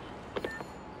 May.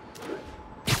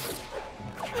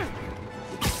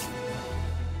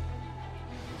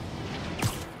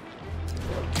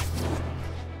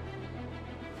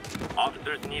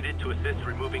 Officers needed to assist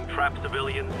removing trapped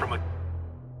civilians from a...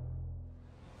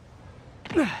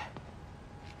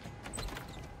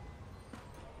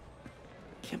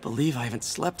 Can't believe I haven't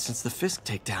slept since the Fisk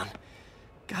takedown.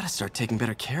 Gotta start taking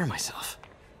better care of myself.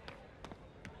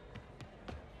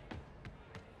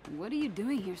 What are you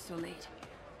doing here so late?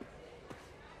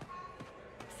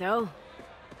 So,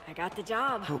 I got the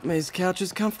job. Hope May's couch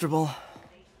is comfortable.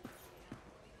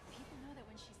 People know that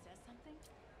when she says something,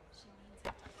 she means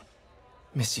it.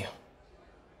 Miss you.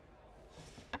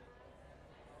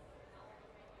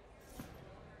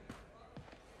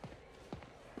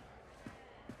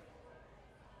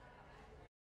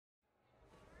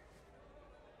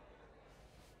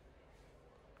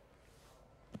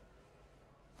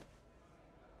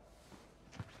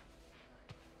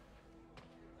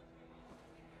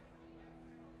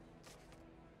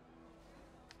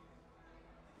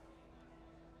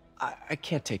 I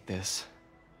can't take this.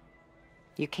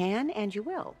 You can, and you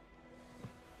will.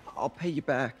 I'll pay you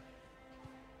back.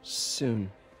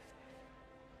 Soon.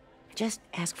 Just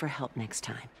ask for help next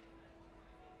time.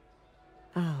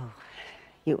 Oh,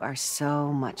 you are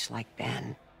so much like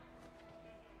Ben.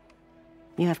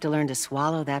 You have to learn to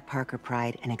swallow that Parker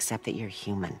pride and accept that you're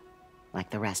human,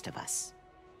 like the rest of us.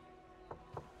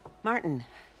 Martin.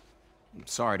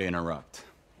 Sorry to interrupt.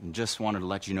 Just wanted to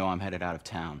let you know I'm headed out of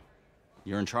town.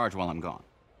 You're in charge while I'm gone.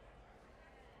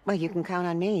 Well, you can count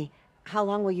on me. How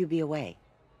long will you be away?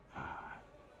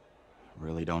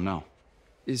 Really don't know.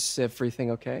 Is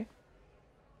everything okay?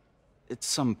 It's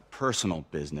some personal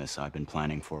business I've been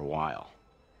planning for a while.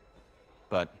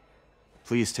 But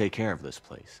please take care of this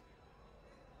place.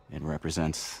 It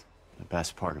represents the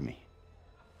best part of me.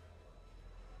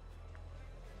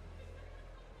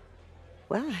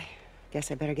 Well, I guess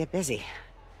I better get busy.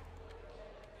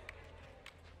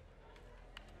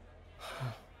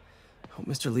 Hope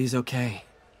Mr. Lee's okay.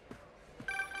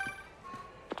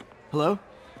 Hello?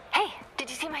 Hey, did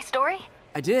you see my story?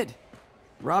 I did.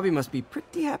 Robbie must be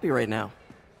pretty happy right now.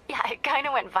 Yeah, it kind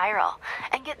of went viral.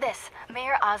 And get this,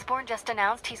 Mayor Osborn just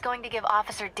announced he's going to give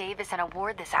Officer Davis an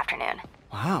award this afternoon.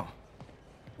 Wow.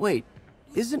 Wait,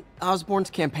 isn't Osborn's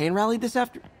campaign rally this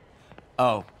after?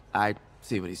 Oh, I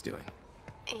see what he's doing.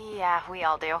 Yeah, we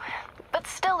all do. But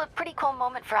still a pretty cool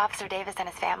moment for Officer Davis and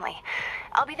his family.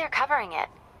 I'll be there covering it.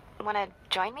 Wanna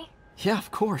join me? Yeah,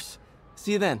 of course.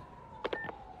 See you then.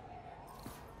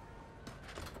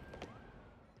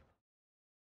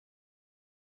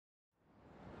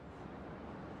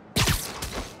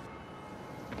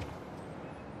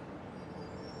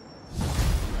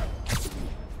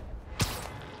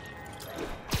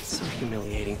 So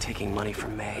humiliating taking money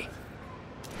from May.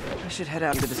 I should head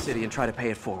out into the city and try to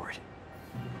pay it forward.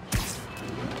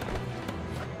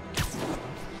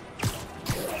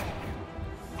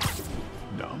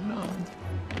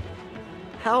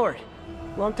 Howard,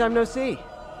 long time no see.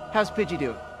 How's Pidgey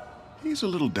doing? He's a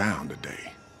little down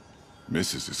today.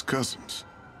 Misses his cousins.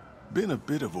 Been a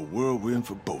bit of a whirlwind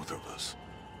for both of us.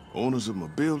 Owners of my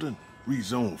building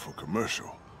rezoned for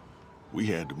commercial. We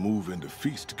had to move into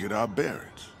Feast to get our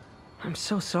bearings. I'm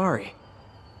so sorry.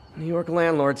 New York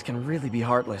landlords can really be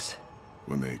heartless.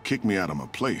 When they kicked me out of my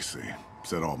place, they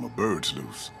set all my birds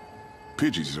loose.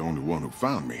 Pidgey's the only one who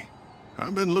found me.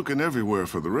 I've been looking everywhere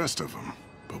for the rest of them.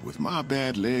 But with my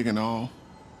bad leg and all...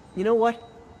 You know what?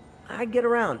 I'd get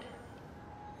around.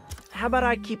 How about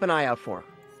I keep an eye out for him?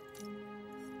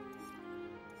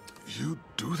 You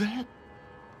do that?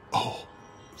 Oh,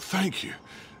 thank you.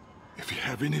 If you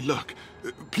have any luck,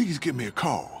 please give me a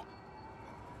call.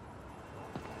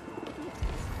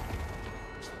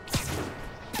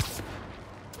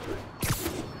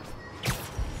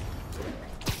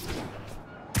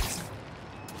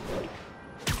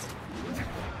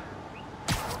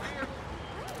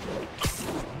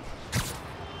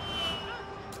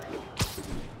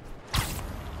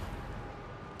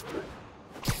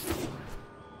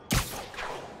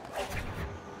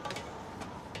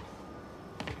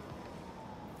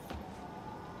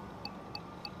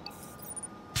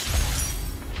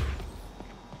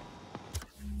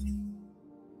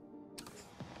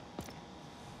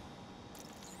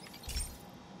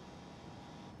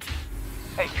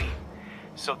 Hey, Pete.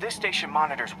 So this station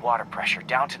monitors water pressure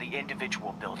down to the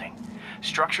individual building.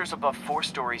 Structures above 4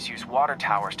 stories use water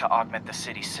towers to augment the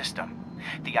city's system.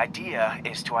 The idea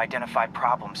is to identify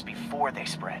problems before they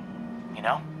spread, you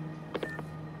know?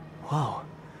 Whoa.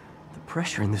 The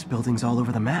pressure in this building's all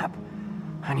over the map.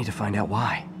 I need to find out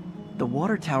why. The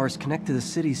water towers connect to the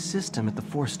city's system at the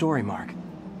 4-story mark.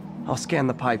 I'll scan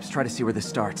the pipes, try to see where this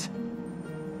starts.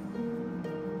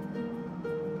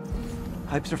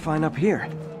 Pipes are fine up here.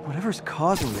 Whatever's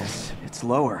causing this, it's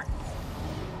lower.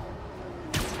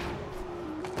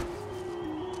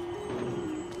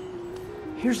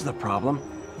 Here's the problem.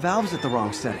 Valve's at the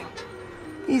wrong setting.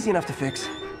 Easy enough to fix.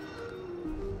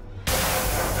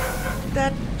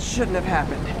 That shouldn't have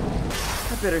happened.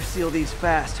 I better seal these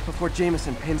fast before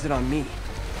Jameson pins it on me.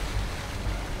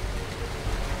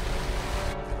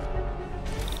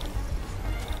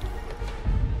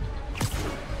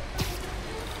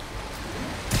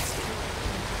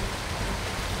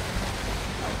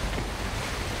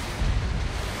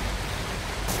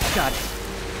 Got it.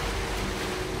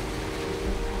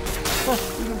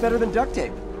 Oh, even better than duct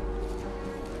tape.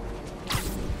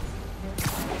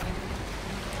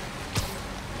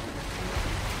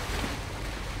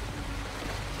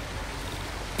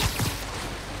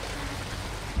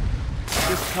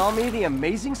 Just call me the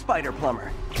amazing spider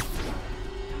plumber.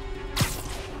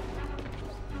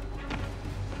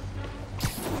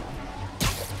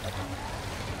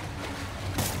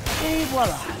 Et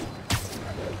voila.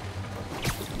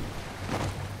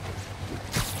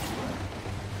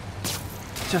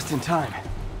 Just in time.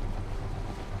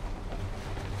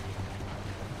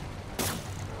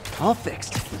 All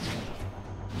fixed.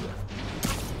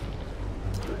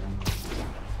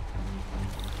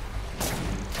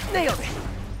 Nailed it!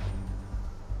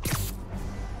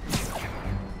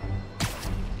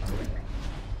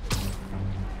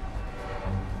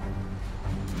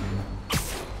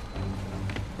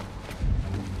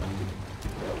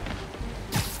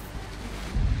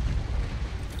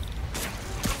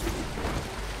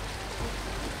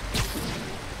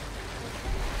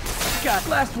 God,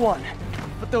 last one.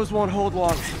 But those won't hold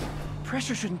long.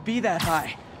 Pressure shouldn't be that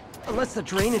high. Unless the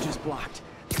drainage is blocked.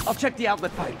 I'll check the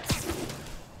outlet pipe.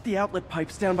 The outlet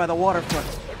pipe's down by the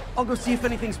waterfront. I'll go see if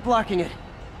anything's blocking it.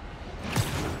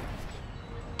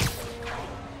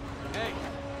 Hey,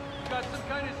 you got some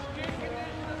kind of skin condition?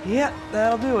 Yeah,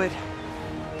 that'll do it.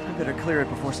 I better clear it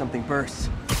before something bursts.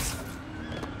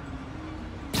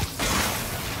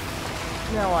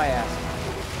 Now I ask,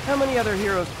 how many other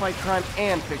heroes fight crime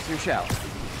and fix your shower?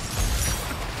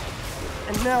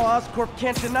 And now Oscorp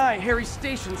can't deny Harry's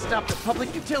station stopped a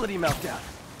public utility meltdown.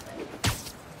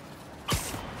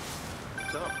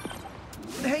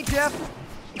 Hey, Jeff.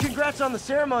 Congrats on the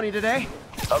ceremony today.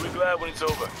 I'll be glad when it's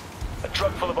over. A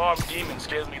truck full of armed demons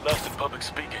scares me less than public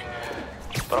speaking.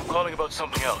 But I'm calling about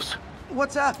something else.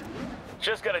 What's up?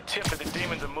 Just got a tip that the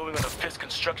demons are moving on a Fisk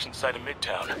construction site in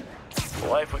Midtown. My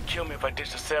wife would kill me if I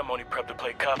ditched the ceremony prep to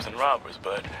play cops and robbers,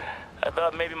 but I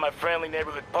thought maybe my friendly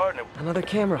neighborhood partner... Another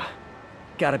camera.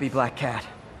 Gotta be Black Cat.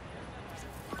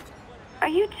 Are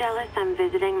you jealous I'm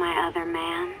visiting my other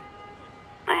man?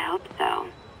 I hope so.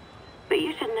 But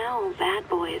you should know bad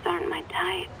boys aren't my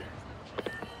type.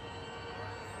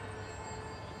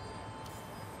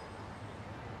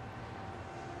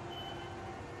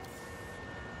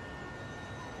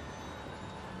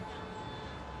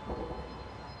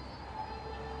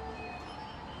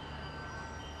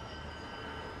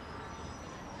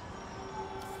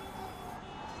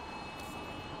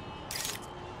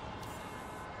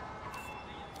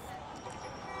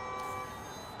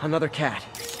 Another cat.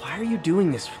 Why are you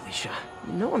doing this, Felicia?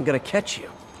 You know I'm gonna catch you.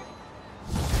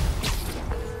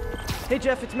 Hey,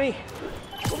 Jeff, it's me.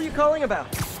 What were you calling about?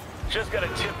 Just got a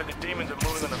tip that the demons are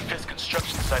moving on the Fisk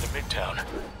construction site in Midtown.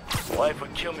 My wife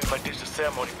would kill me if I ditched the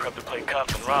ceremony prep to play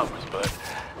cops and robbers, but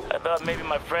I thought maybe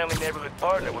my friendly neighborhood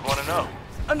partner would want to know.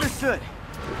 Understood.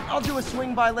 I'll do a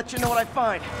swing by, let you know what I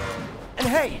find. And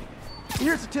hey,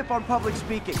 here's a tip on public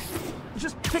speaking.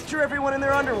 Just picture everyone in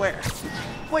their underwear.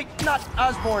 Wait, not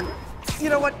Osborn. You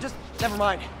know what? Just never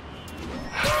mind.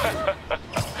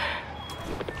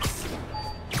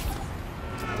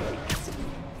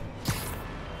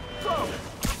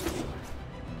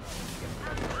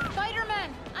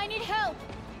 Spider-Man! I need help!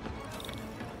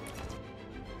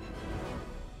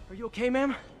 Are you okay,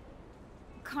 ma'am?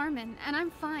 Carmen, and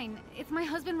I'm fine. It's my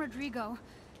husband, Rodrigo.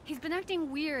 He's been acting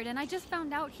weird, and I just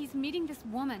found out he's meeting this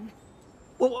woman.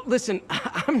 Well, listen,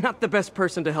 I'm not the best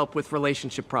person to help with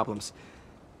relationship problems.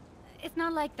 It's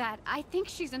not like that. I think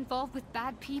she's involved with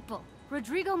bad people.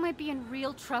 Rodrigo might be in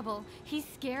real trouble. He's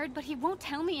scared, but he won't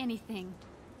tell me anything.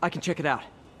 I can check it out.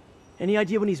 Any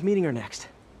idea when he's meeting her next?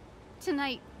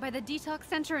 Tonight, by the detox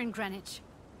center in Greenwich.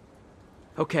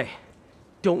 Okay.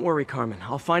 Don't worry, Carmen.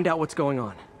 I'll find out what's going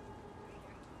on.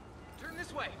 Turn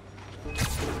this way.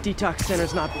 Detox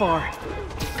center's not far.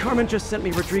 Carmen just sent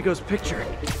me Rodrigo's picture.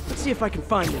 Let's see if I can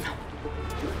find him.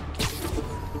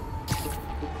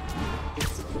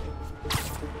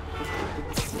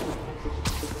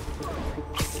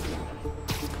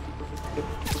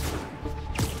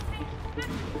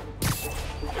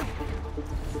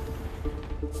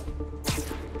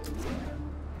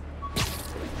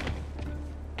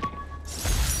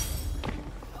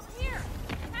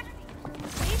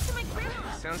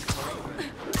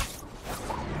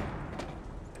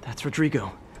 That's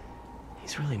Rodrigo.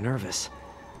 He's really nervous.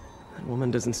 That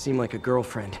woman doesn't seem like a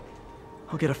girlfriend.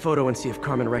 I'll get a photo and see if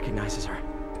Carmen recognizes her.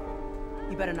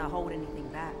 You better not hold anything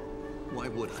back. Why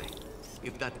would I?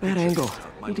 If that Bad angle.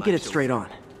 Need to get it straight on.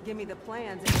 Give me the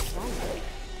plans and it's wrong.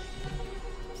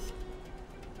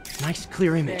 Nice,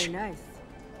 clear image. Very nice.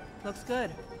 Looks good.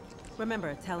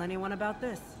 Remember, tell anyone about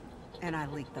this. And I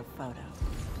leaked the photo.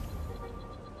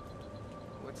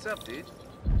 What's up, dude?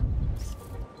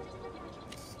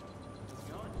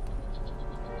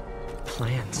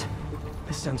 Plans.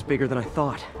 This sounds bigger than I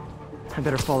thought. I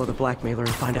better follow the blackmailer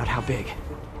and find out how big.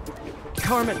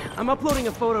 Carmen, I'm uploading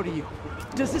a photo to you.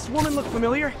 Does this woman look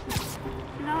familiar?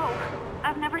 No,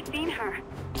 I've never seen her.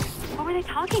 What were they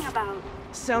talking about?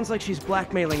 Sounds like she's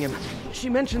blackmailing him. She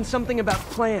mentioned something about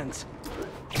plans.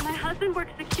 My husband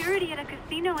works security at a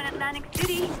casino in Atlantic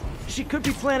City. She could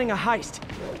be planning a heist,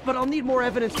 but I'll need more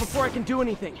evidence before I can do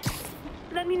anything.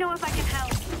 Let me know if I can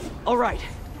help. All right.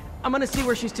 I'm gonna see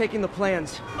where she's taking the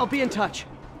plans. I'll be in touch.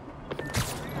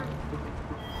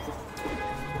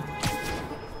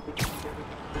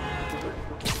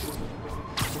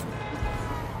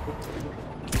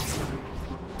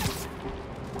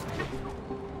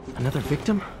 Another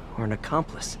victim or an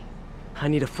accomplice? I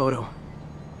need a photo.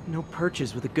 No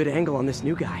perches with a good angle on this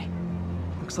new guy.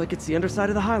 Looks like it's the underside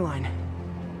of the High Line.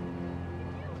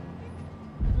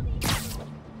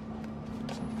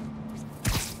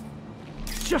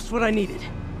 Just what I needed.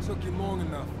 Took you long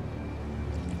enough.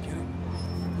 Get it?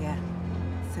 Yeah.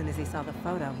 As soon as he saw the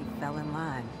photo, he fell in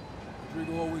line.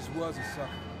 Rodrigo always was a sucker.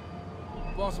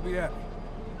 Boss will be happy.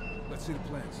 Let's see the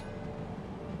plans.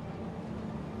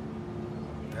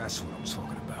 That's what I'm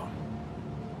talking about.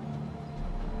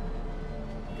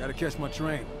 Gotta catch my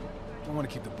train. Don't want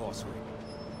to keep the boss waiting.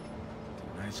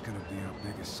 Tonight's gonna be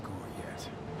our biggest score yet.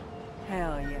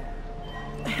 Hell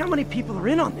yeah. How many people are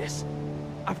in on this?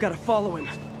 I've got to follow him.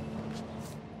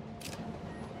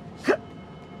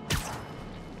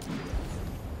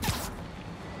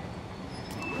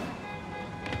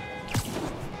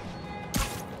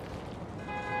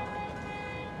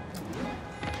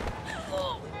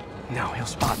 No, he'll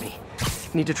spot me.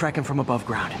 Need to track him from above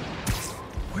ground.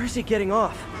 Where's he getting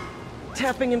off?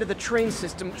 Tapping into the train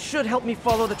system should help me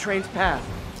follow the train's path.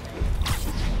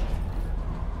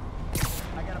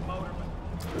 I got a motor.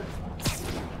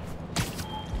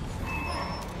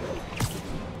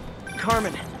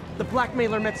 Carmen, the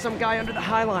blackmailer met some guy under the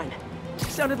High Line.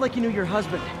 Sounded like he knew your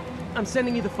husband. I'm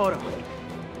sending you the photo.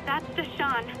 That's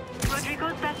Deshaun,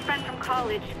 Rodrigo's best friend from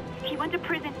college. He went to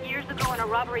prison years ago on a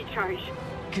robbery charge.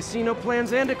 Casino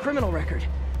plans and a criminal record.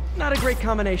 Not a great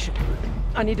combination.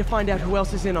 I need to find out who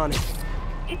else is in on it.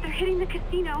 If they're hitting the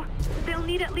casino, they'll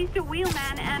need at least a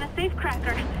wheelman and a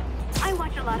safecracker. I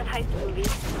watch a lot of heist movies.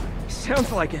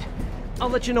 Sounds like it. I'll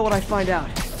let you know what I find out.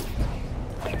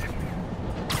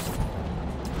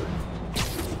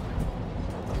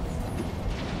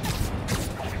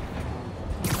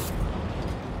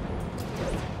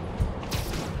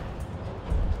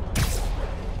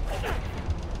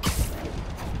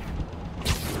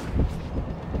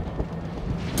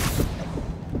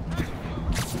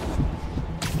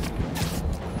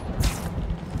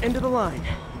 End of the line.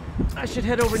 I should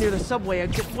head over near the subway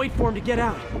and just wait for him to get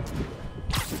out.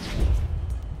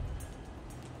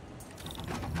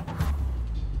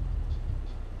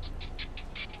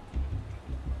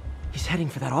 He's heading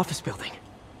for that office building.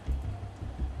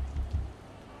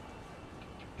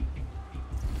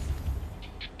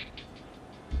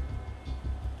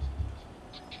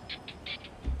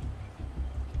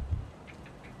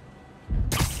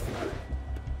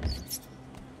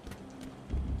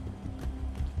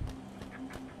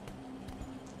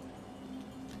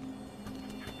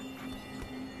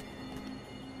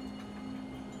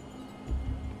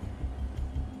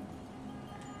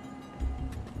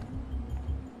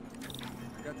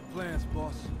 Got the plans,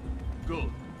 boss.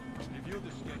 Good. Review the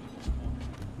schedule this morning.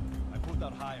 I put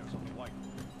our hires on the white.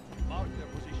 Mark their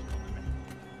position on the map.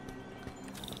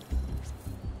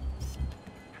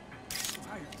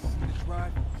 How you fucking this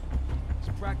ride?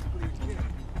 It's practically a kid.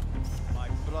 My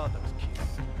brother's kid.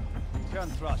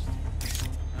 Can't trust him.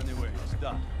 Anyway, it's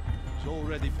done. He's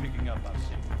already picking up our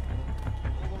signal.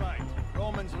 All right.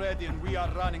 Roman's ready and we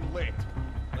are running late.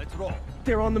 Let's roll.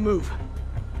 They're on the move.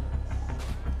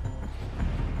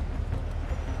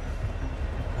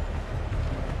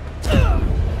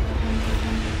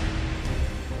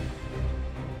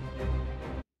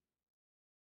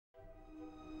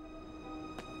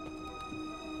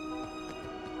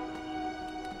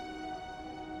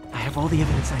 I have all the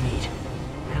evidence I need.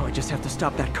 Now I just have to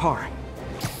stop that car.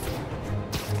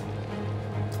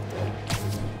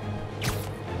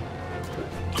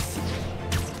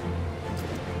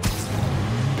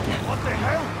 What the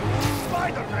hell?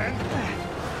 Spider-Man!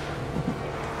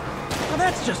 Well,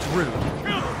 that's just rude.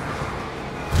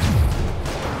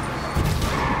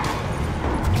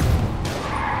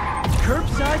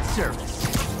 Curbside service.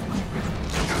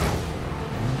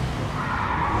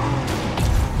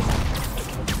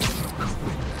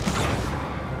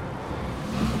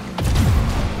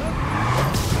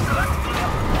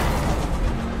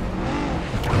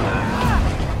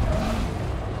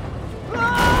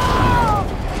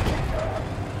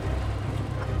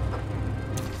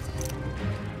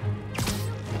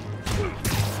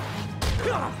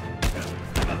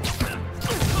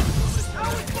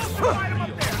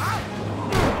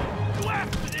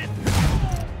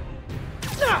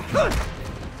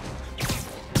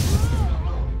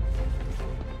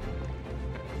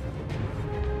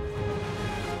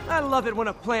 love it when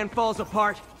a plan falls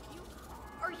apart.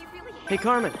 Hey,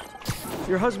 Carmen.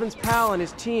 Your husband's pal and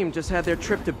his team just had their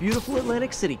trip to beautiful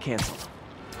Atlantic City canceled.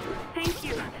 Thank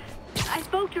you. I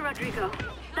spoke to Rodrigo.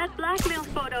 That blackmail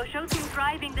photo shows him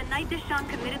driving the night Deshawn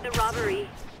committed the robbery.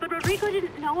 But Rodrigo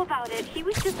didn't know about it. He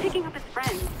was just picking up his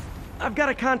friends. I've got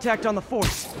a contact on the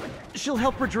force. She'll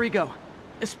help Rodrigo,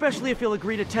 especially if he'll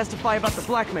agree to testify about the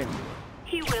blackmail.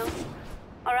 He will.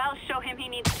 Or I'll show him he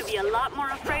needs to be a lot more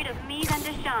afraid of me than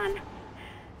Deshawn.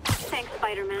 Thanks,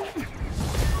 Spider-Man.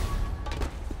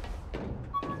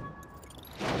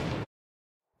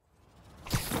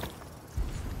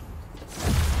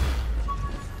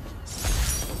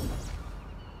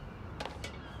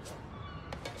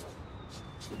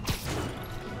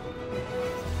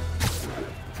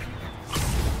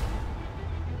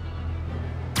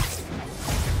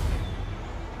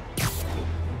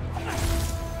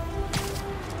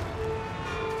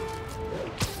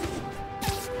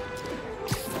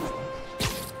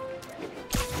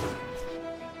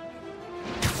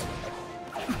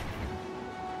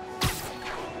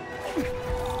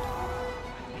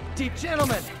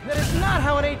 Gentlemen, that is not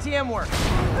how an ATM works.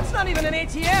 That's not even an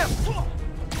ATM!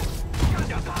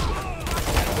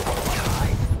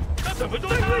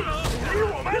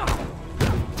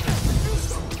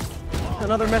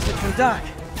 Another message from Doc.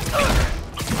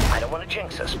 I don't want to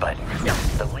jinx us, but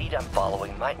the lead I'm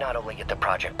following might not only get the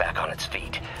project back on its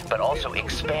feet, but also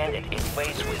expand it in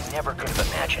ways we never could have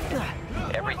imagined.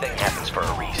 Everything happens for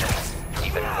a reason,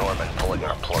 even Norman pulling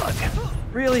our plug.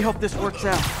 Really hope this works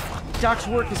out. Doc's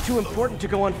work is too important to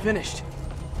go unfinished.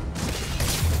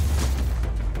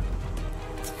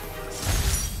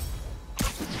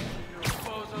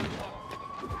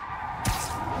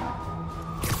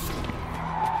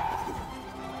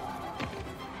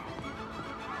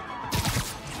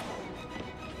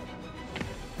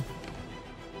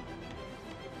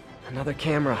 Another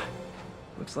camera.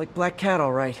 Looks like Black Cat,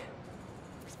 all right.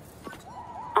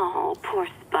 Oh, poor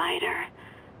Spider.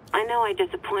 I know I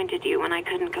disappointed you when I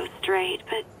couldn't go straight,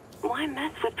 but why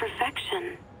mess with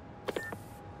perfection?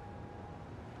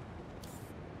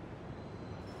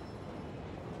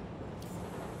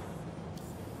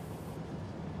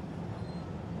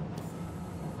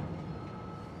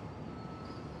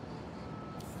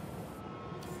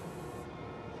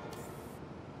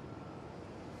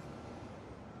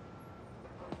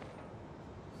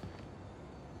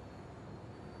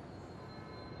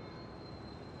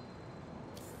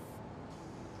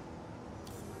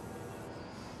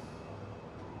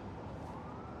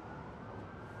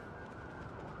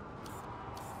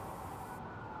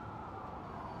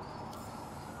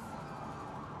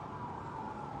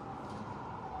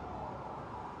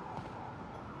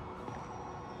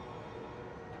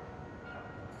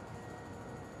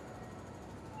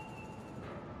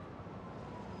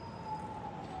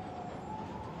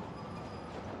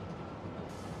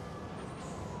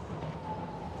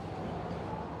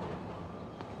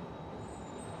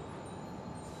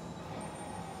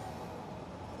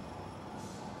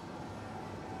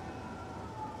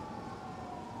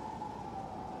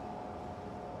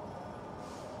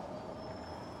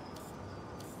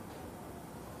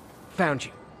 Found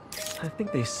you. I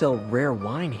think they sell rare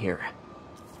wine here.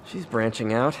 She's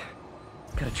branching out.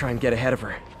 Gotta try and get ahead of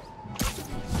her.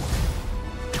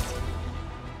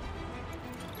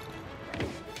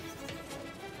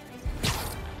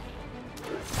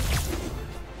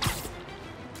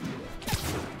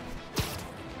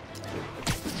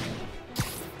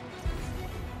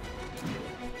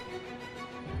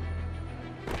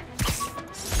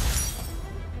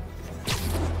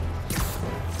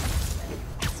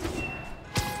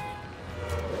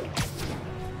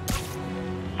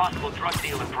 Possible drug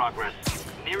deal in progress.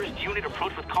 Nearest unit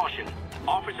approach with caution.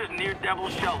 Officers near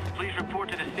Devil's Shelf, please report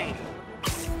to the scene.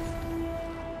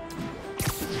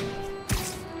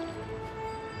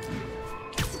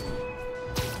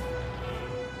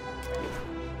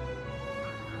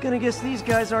 Gonna guess these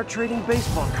guys aren't trading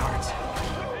baseball cards.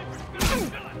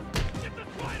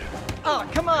 Oh,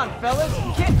 come on, fellas.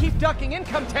 You can't keep ducking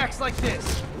income tax like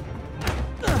this.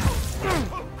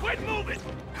 Quit moving!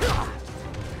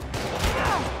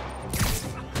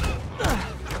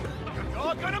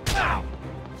 You're gonna bow!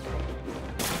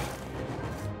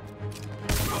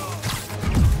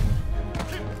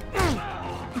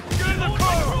 Get in the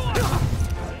car!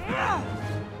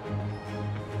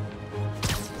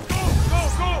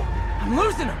 Go! I'm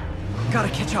losing him. Gotta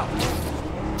catch up.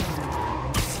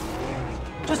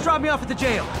 Just drop me off at the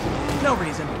jail. No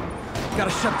reason.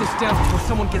 Gotta shut this down before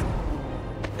someone gets...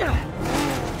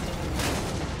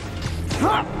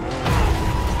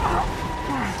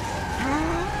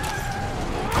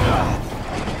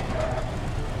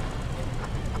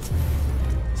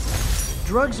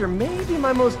 drugs are maybe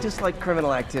my most disliked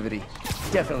criminal activity.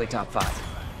 Definitely top 5.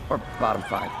 Or bottom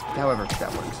 5, however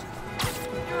that works.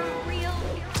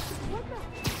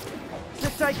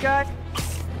 Sit tight, guy.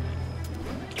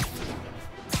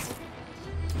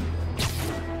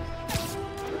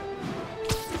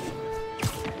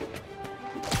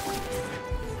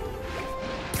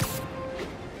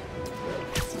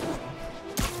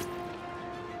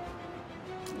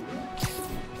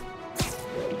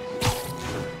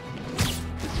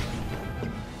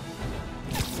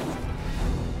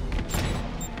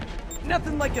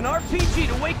 Nothing like an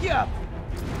RPG to wake you up.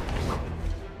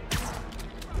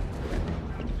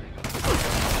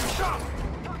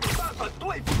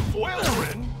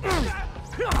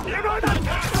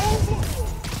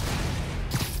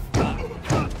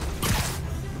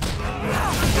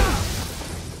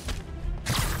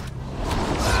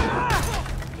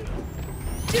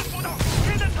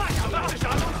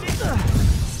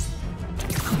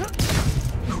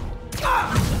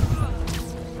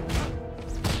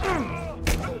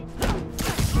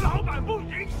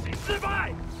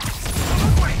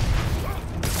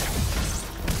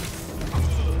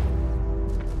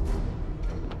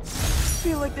 I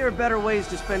feel like there are better ways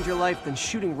to spend your life than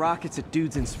shooting rockets at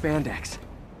dudes in spandex.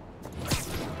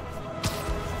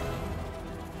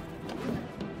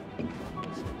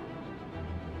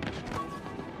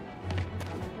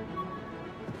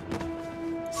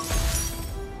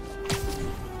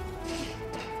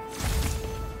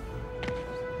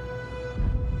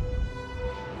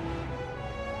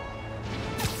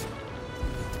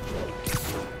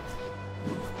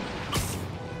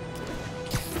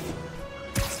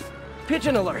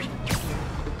 Pigeon alert!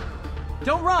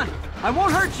 Don't run! I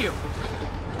won't hurt you!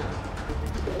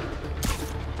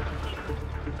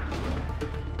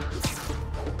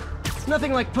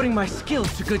 Nothing like putting my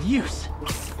skills to good use.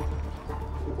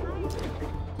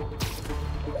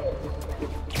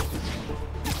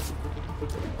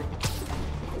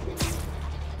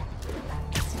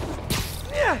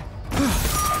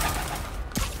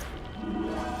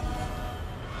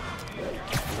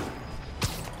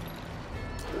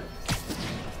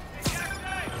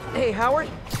 Hey, Howard.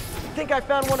 Think I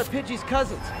found one of Pidgey's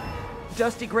cousins.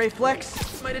 Dusty gray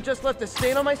flecks. Might have just left a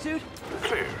stain on my suit.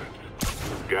 Clarence.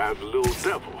 Guy's a little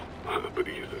devil, but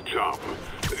he's a charmer.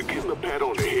 Give him a pat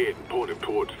on the head and point him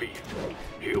towards Feast.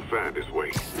 He'll find his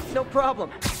way. No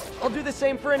problem. I'll do the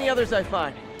same for any others I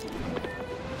find.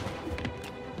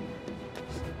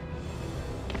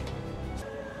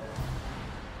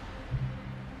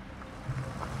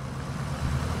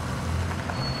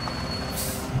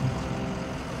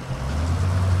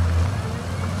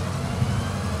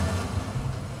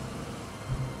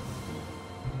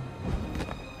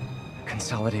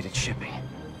 Consolidated shipping.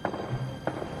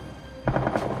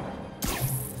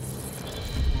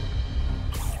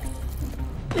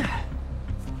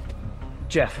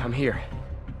 Jeff, I'm here.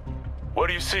 What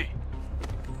do you see?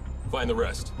 Find the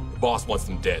rest. The boss wants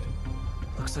them dead.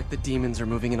 Looks like the demons are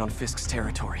moving in on Fisk's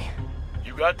territory.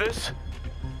 You got this?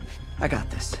 I got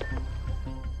this.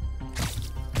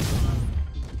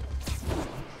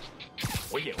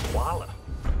 我眼花了。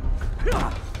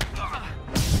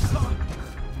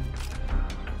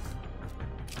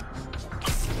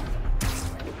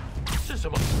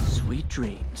 Sweet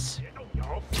dreams.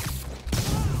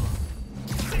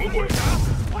 什么鬼？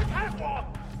快开火！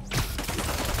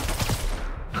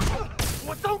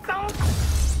我中刀！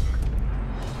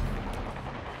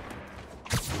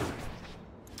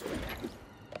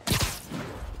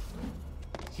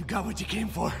 You got what you came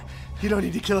for. You don't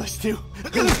need to kill us too.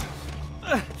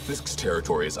 Fisk's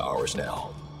territory is ours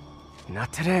now.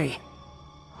 Not today.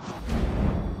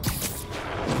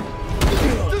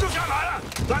 蜘蛛侠来了！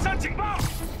马上警报！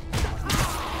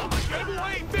全部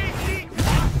为飞机！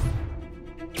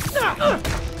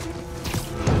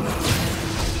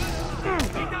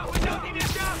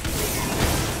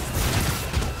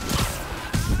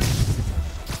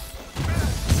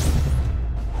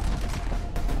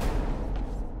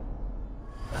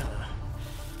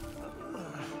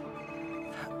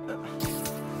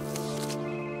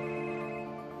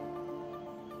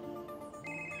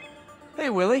 Hey,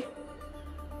 Willie.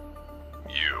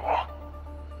 You.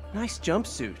 Nice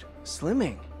jumpsuit.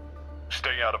 Slimming.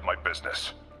 Stay out of my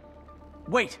business.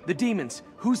 Wait, the demons.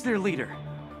 Who's their leader?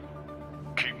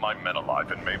 Keep my men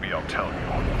alive and maybe I'll tell you.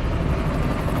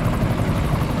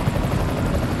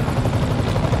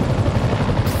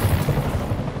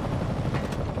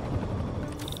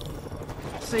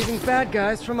 Saving bad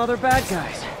guys from other bad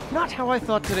guys. Not how I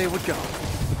thought today would go.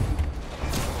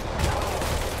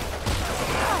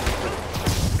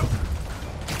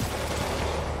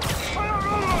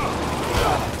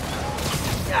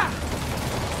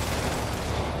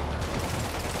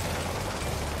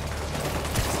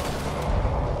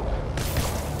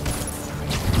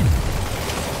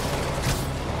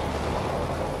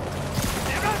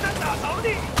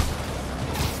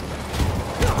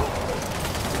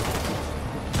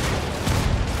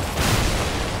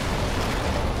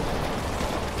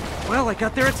 I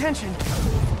got their attention.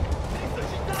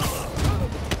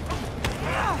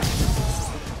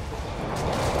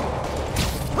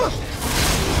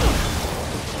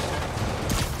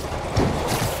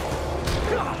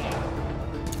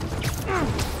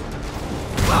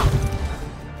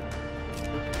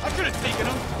 I could have taken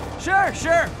him.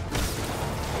 Sure.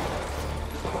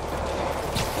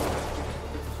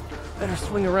 Better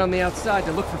swing around the outside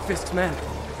to look for Fisk's men.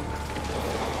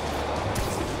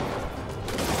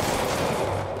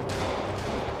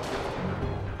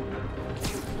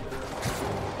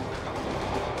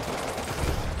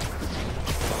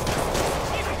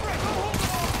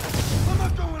 I'm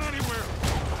not going anywhere.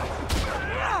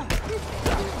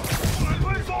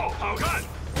 快走，好看，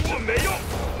我没用。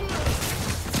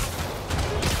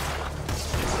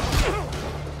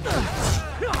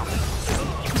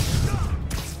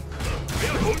没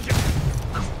有头绪。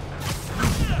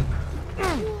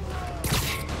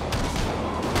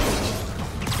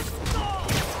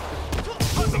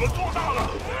他怎么做到了？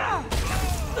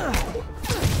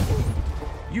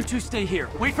 You two stay here.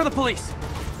 Wait for the police.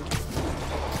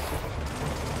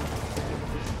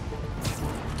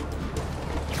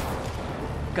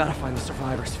 Gotta find the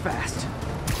survivors fast.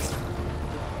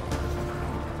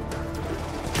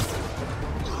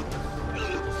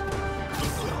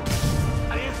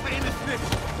 I didn't stay in this bitch.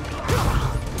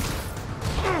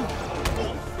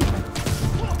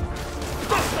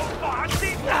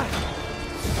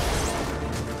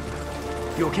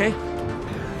 You okay?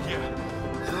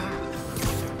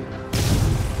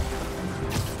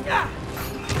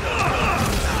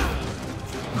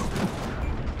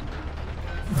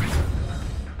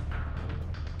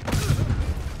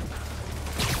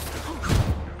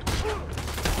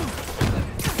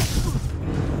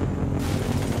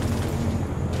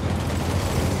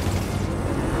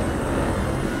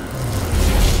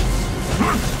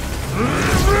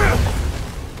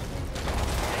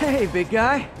 Hey, big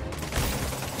guy.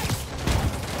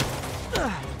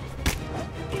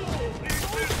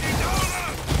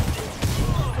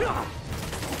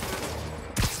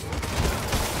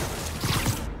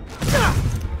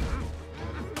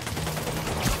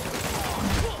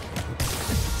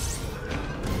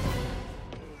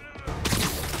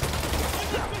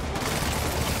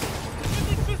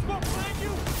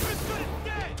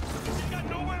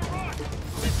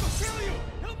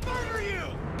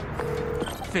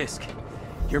 Fisk,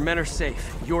 your men are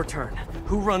safe. Your turn.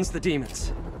 Who runs the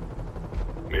demons?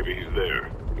 Maybe he's there.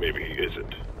 Maybe he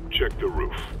isn't. Check the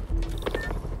roof.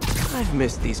 I've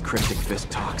missed these cryptic Fisk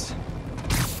talks.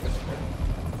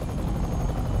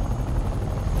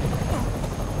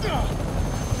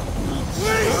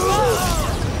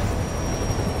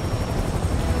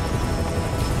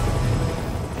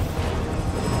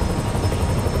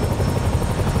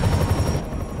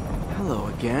 Hello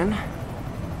again.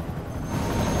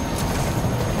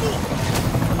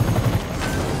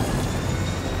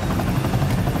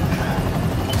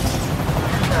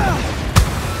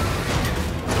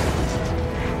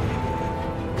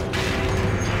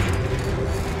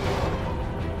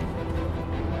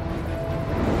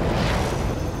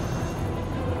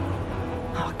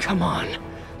 Come on.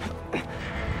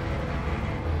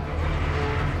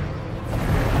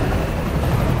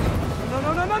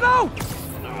 No!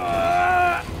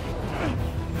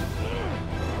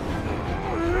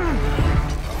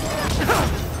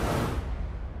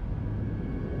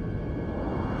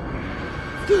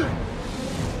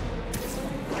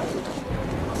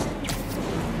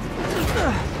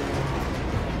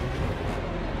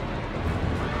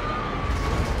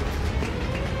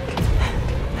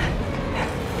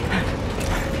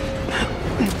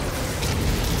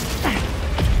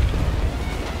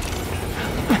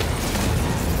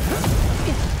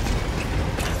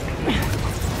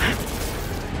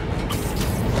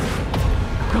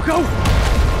 Go!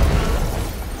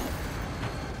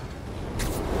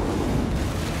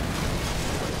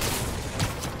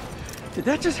 Did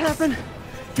that just happen?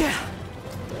 Yeah.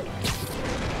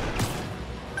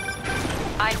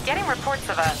 I'm getting reports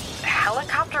of a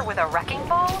helicopter with a wrecking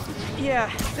ball? Yeah,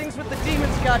 things with the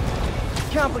demons got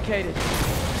complicated.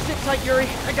 Sit tight, Yuri.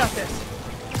 I got this.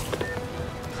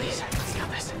 Please, I got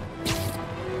this.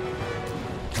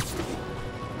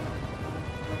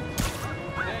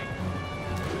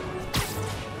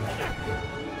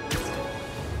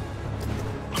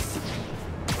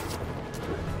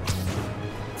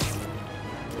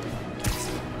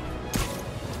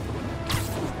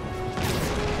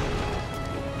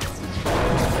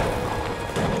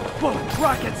 Whoa,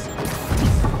 rockets!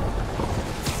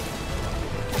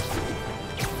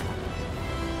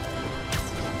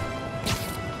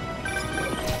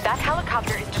 That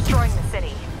helicopter is destroying the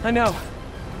city. I know.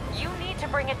 You need to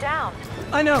bring it down.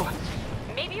 I know.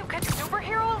 Maybe you could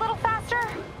superhero a little faster?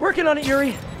 Working on it,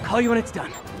 Yuri. Call you when it's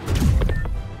done.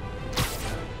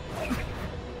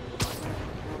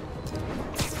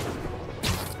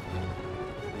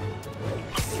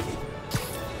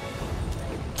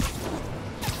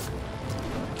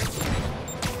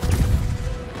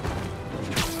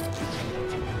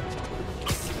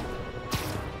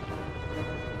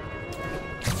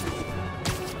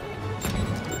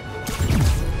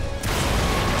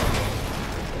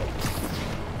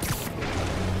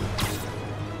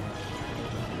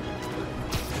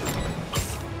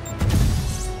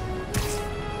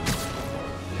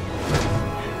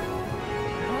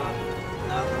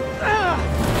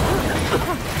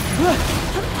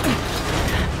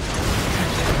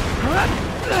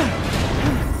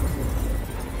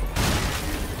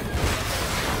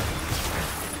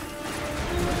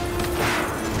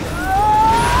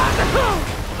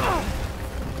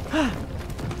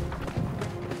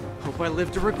 Hope I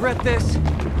live to regret this.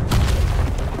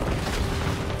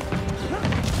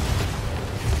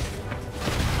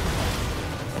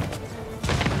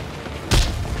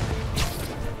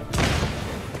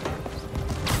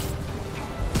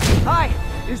 Hi,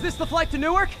 is this the flight to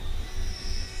Newark?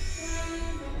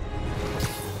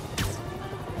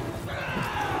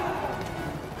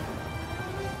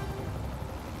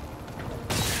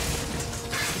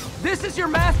 This is your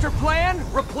master plan?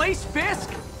 Replace Fisk?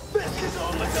 Fisk is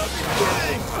only the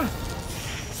beginning!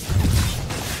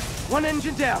 One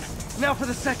engine down. Now for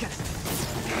the second.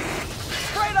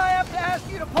 Afraid I have to ask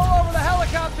you to pull over the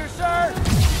helicopter, sir!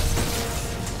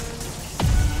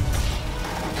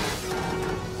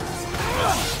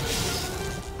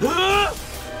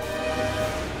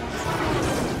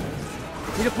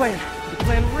 Need a plan. Need a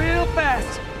plan real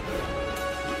fast.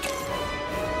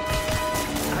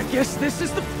 I guess this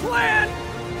is the plan!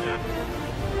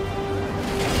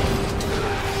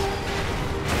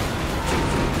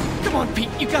 Come on, Pete,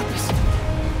 you got this!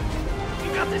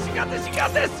 You got this, you got this, you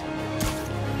got this!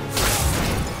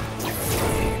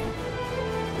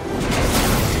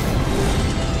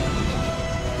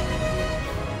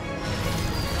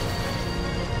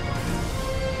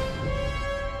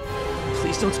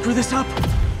 Please don't screw this up!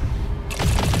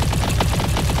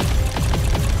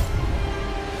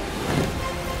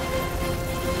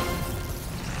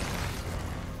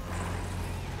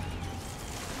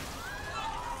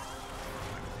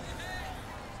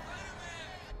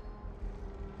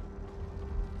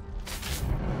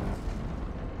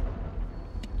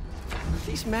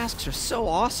 These masks are so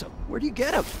awesome. Where do you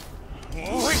get them?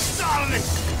 Oh, he's stalling it!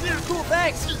 Cool,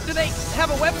 thanks. Do they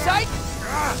have a website?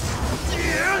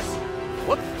 Yes!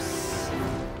 Whoops.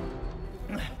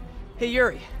 Hey,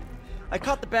 Yuri. I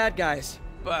caught the bad guys,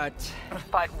 but...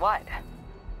 But what?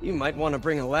 You might want to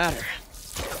bring a ladder.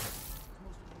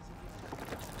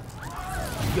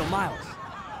 Yo, Miles.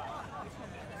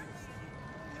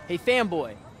 Hey,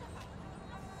 fanboy.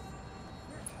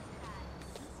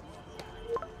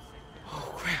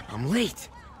 Oh, crap, I'm late.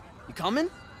 You coming?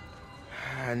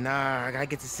 Nah, I gotta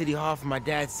get to City Hall for my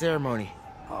dad's ceremony.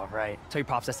 All right. Tell your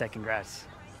pops I said congrats.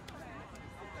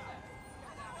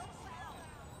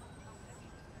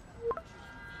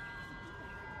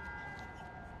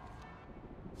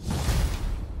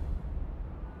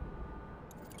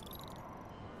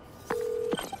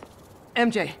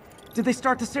 MJ, did they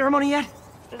start the ceremony yet?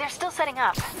 They're still setting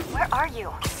up. Where are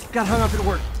you? Got hung up at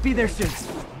work. Be there soon.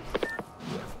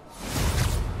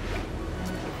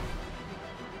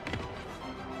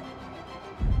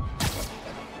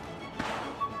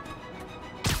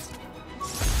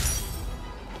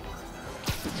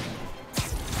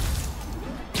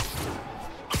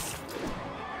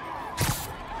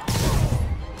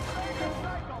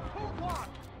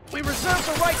 We reserve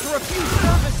the right to refuse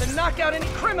service and knock out any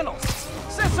criminals.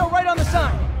 Says so right on the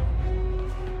sign.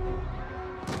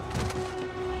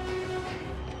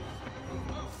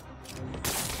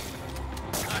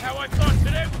 Not how I thought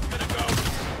today was gonna go.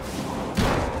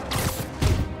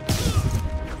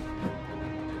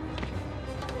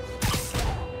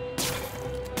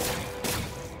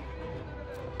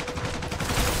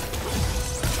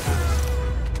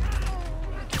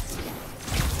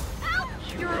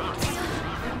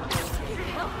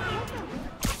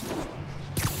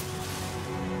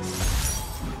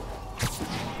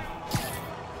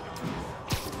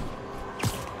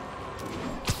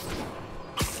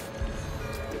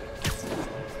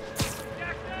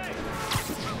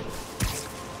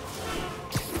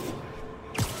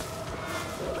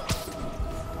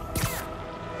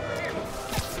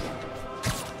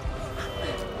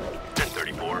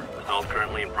 Assault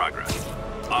currently in progress.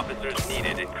 Officers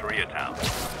needed in Koreatown.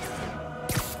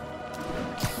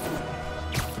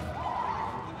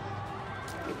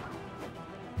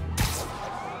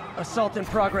 Assault in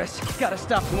progress. Gotta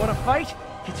stop. You wanna fight?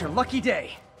 It's your lucky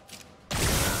day.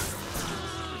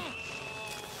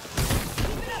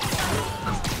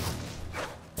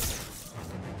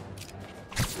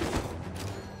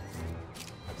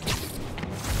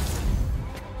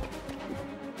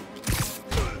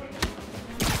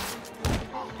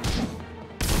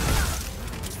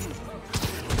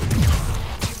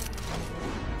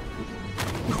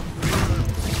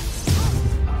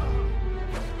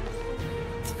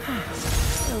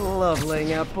 I love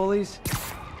laying out bullies.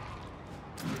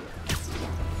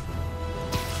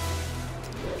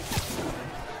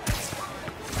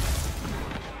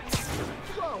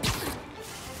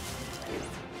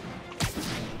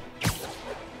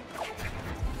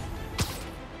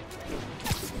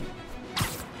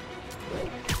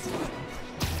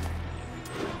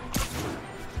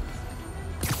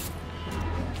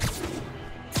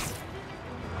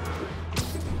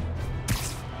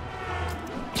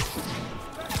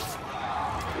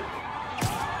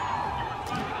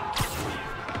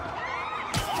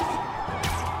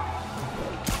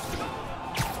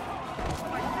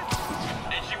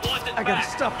 I gotta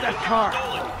stop that car. To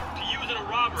use in a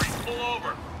robbery. Pull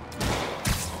over.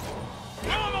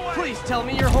 Please tell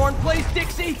me your horn plays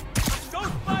Dixie. Go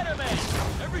Spider-Man!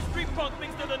 Every street punk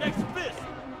thinks they're the next Fist.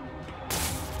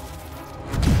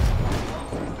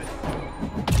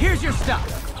 Here's your stop.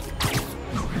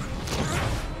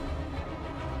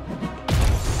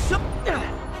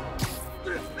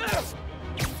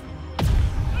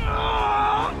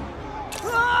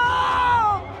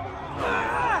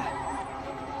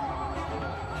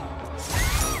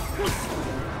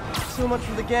 So much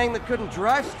for the gang that couldn't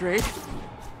drive straight.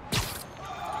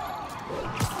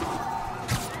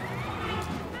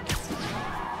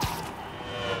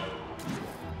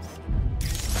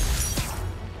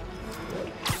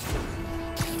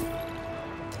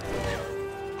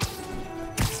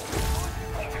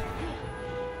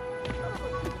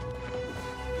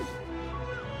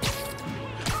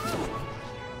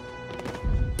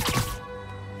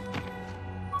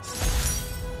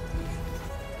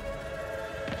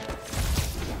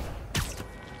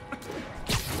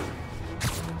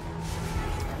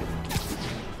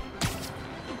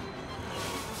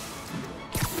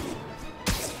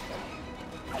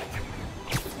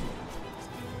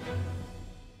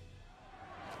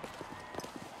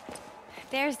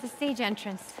 There's the stage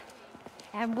entrance.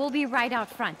 And we'll be right out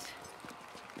front.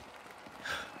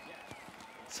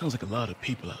 Sounds like a lot of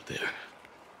people out there.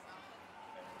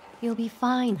 You'll be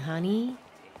fine, honey.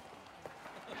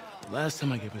 The last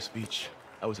time I gave a speech,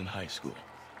 I was in high school.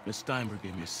 Miss Steinberg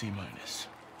gave me a C-.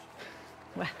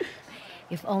 Well,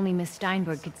 if only Miss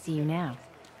Steinberg could see you now.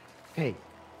 Hey,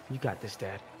 you got this,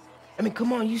 Dad. I mean,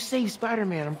 come on, you saved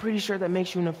Spider-Man. I'm pretty sure that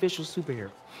makes you an official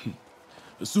superhero.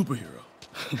 A superhero.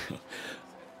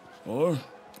 Or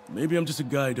maybe I'm just a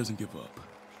guy who doesn't give up.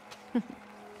 Come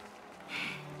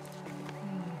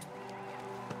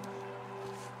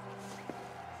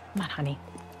on, honey.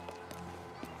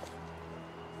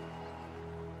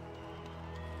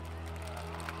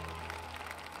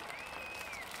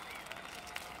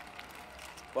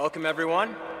 Welcome,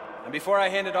 everyone. And before I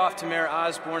hand it off to Mayor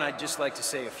Osborn, I'd just like to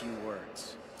say a few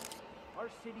words. Our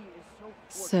city is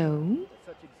so So?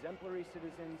 such exemplary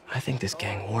citizens. I think this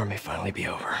gang war may finally be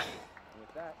over.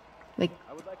 Like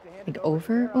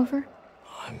over?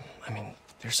 I mean,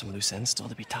 there's some loose ends still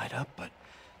to be tied up, but...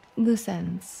 Loose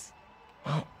ends.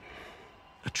 Well,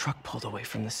 a truck pulled away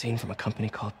from the scene from a company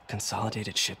called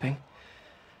Consolidated Shipping.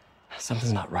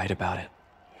 Something's not right about it.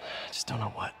 I just don't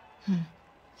know what.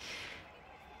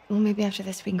 Well, maybe after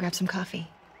this we can grab some coffee.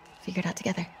 Figure it out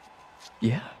together.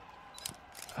 Yeah.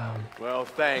 Well,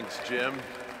 thanks, Jim.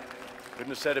 Couldn't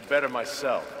have said it better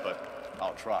myself, but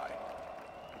I'll try.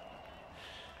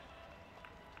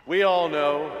 We all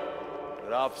know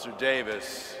that Officer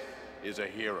Davis is a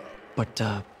hero. But,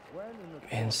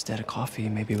 instead of coffee,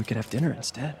 maybe we could have dinner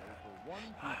instead.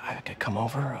 I could come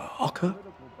over, I'll cook.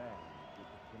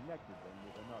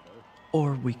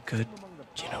 Or we could,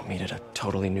 meet at a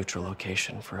totally neutral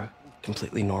location for a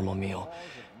completely normal meal,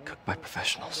 cooked by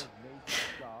professionals.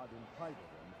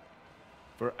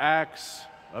 For acts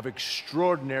of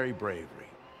extraordinary bravery,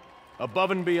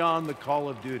 above and beyond the call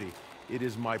of duty, it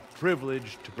is my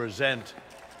privilege to present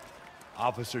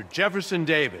Officer Jefferson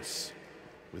Davis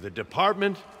with a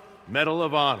Department Medal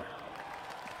of Honor.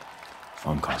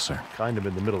 Phone call, sir. Kind of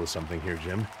in the middle of something here,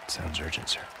 Jim. Sounds urgent,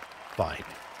 sir. Fine.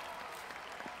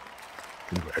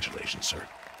 Congratulations, sir.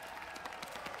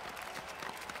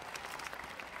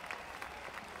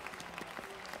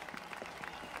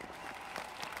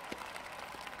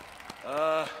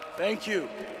 Thank you,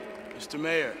 Mr.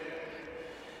 Mayor.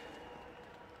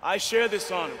 I share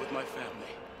this honor with my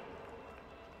family.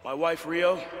 My wife,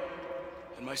 Rio,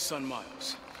 and my son,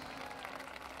 Miles.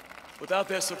 Without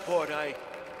their support, I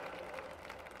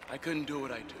couldn't do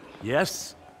what I do.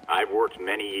 Yes? I've worked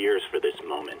many years for this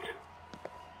moment.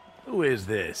 Who is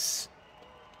this?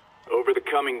 Over the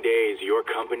coming days, your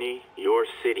company, your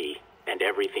city, and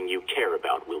everything you care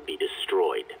about will be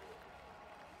destroyed.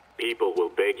 People will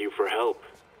beg you for help,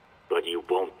 but you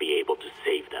won't be able to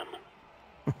save them.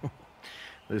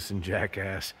 Listen,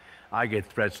 jackass, I get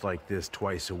threats like this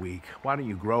twice a week. Why don't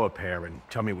you grow a pair and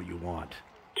tell me what you want?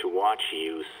 To watch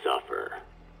you suffer.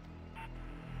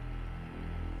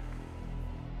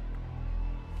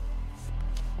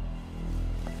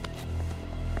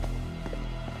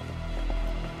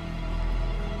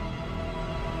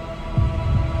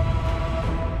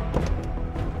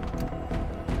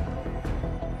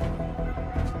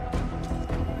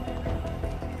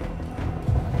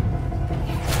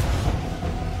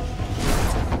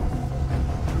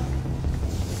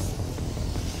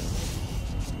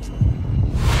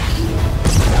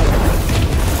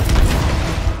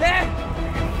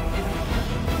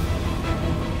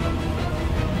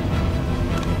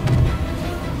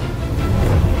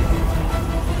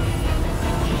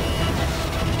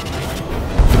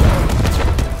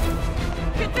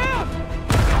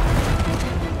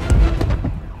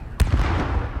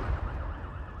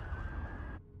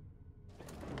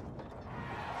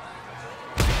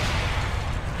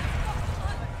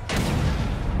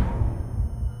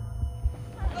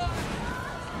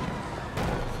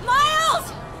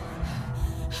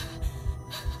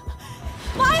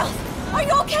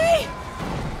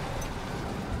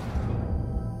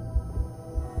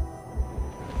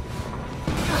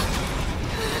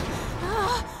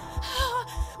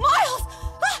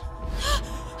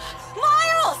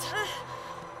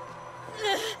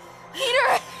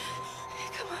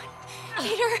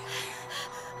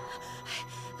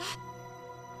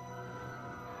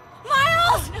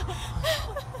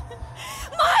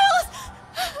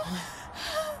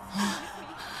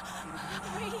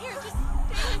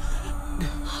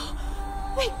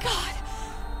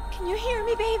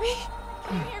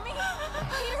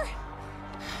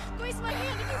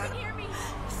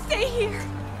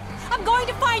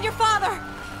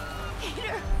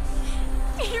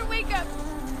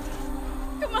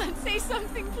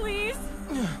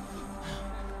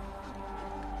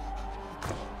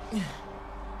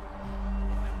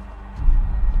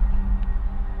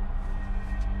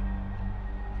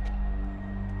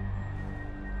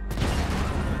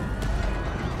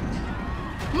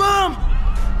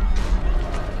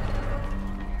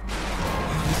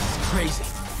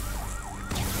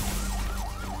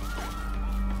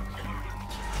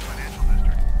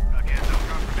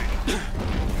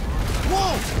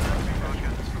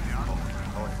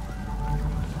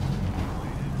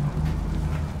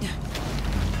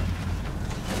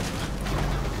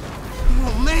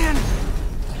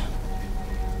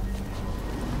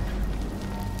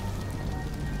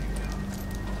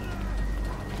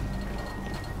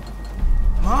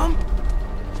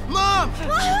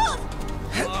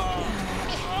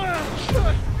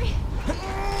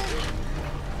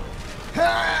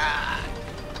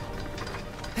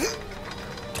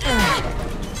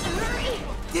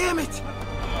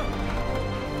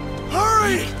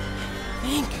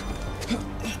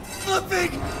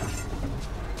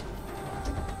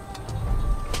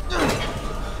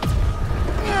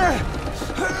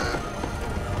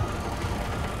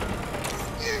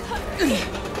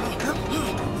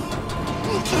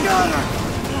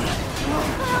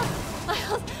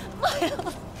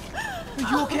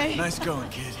 Nice going,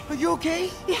 kid. Are you okay?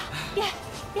 Yeah, yes.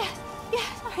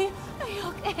 Are you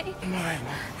okay? I'm alright,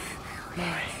 Mom. I'm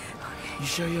alright. You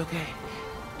sure you're okay?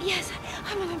 Yes,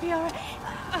 I'm gonna be alright.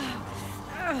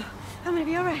 I'm gonna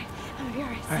be alright. I'm gonna be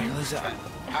alright. Alright, Lisa,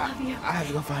 I love you. I have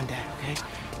to go find Dad, okay?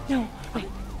 No, wait.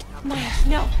 Miles,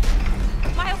 no!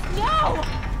 Miles, no!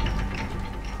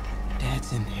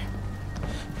 Dad's in there.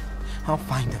 I'll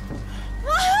find him.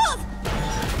 Miles!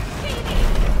 Baby!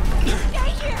 Stay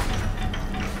here!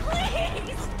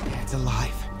 Please! Dad's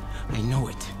alive. I know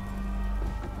it.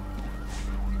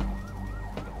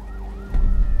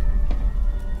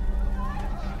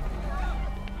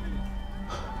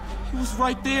 He was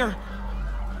right there.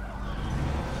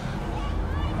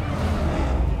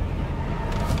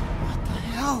 What the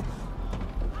hell?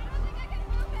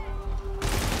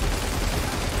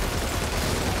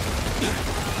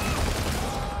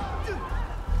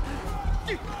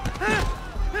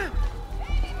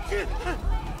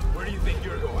 Where do you think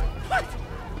you're going? What?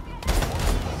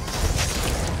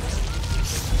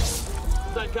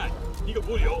 一个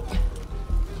不留。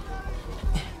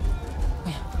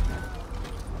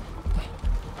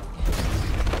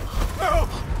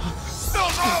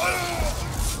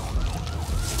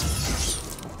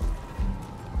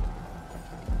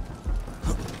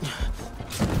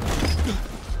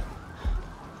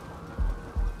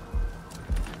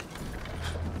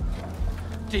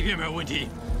这边没有问题，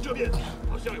这边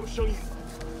好像有声音。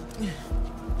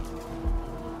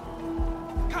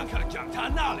看看讲台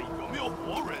那里有没有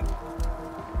活人。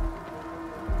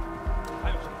还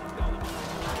有什么听到的吗？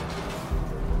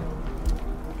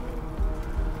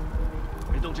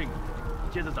没动静，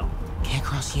接着找。Can't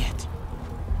cross yet.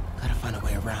 Gotta find a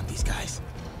way around these guys.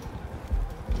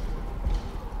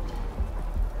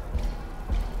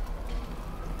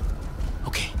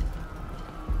 Okay.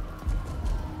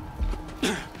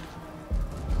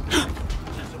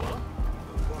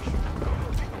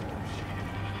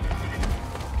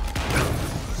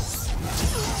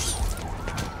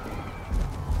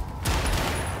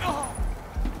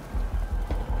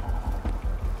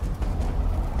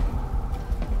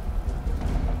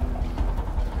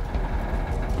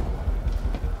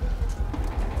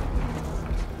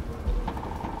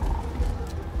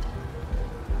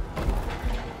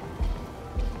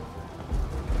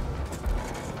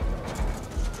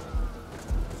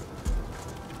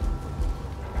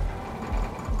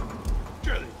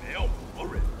 这里没有活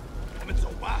人，我们走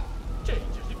吧。这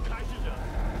只是开始的。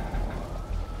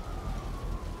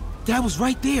 Dad was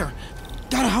right there.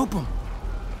 Gotta help him.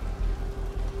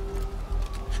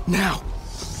 Now.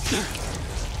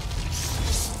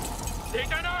 谁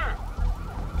在那儿？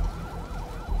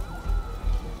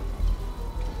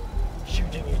修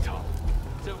正一场，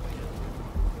周围人。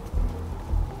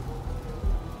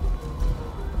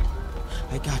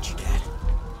 I got you, Dad.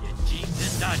 眼睛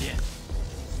睁大点。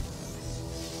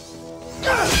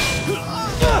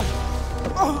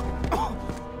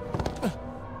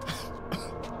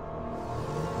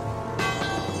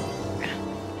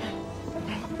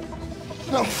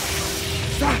 No.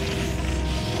 Stop.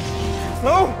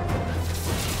 No.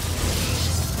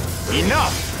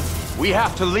 Enough! We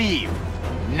have to leave.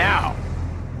 Now.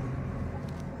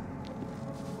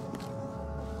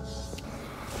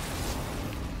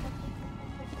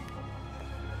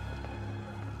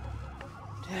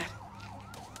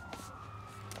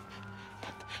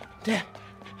 Dad.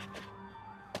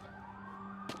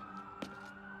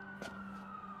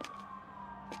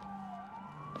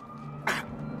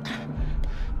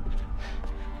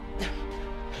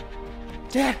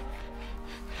 Dad!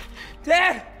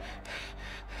 Dad!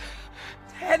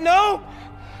 Dad, no!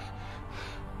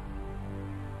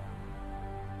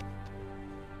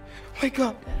 Wake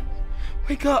up, Dad.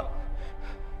 Wake up.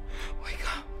 Wake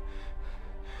up.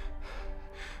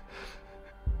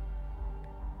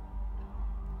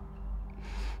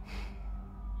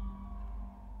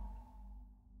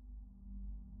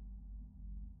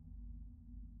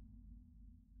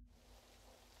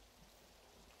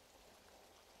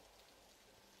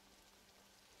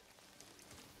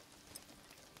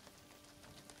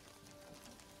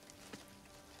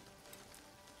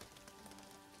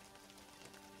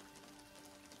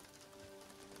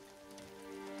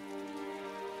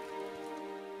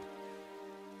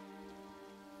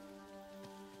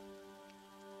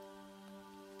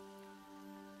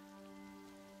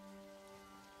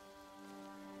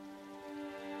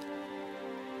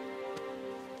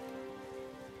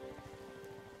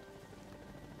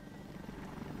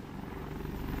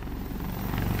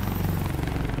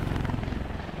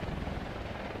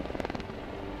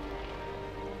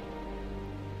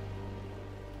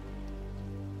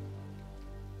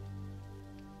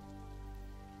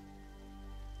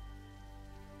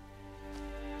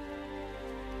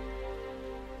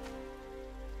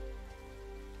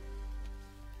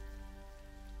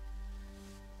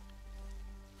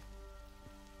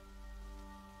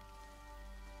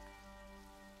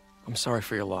 I'm sorry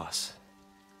for your loss.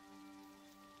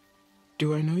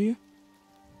 Do I know you?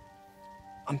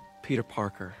 I'm Peter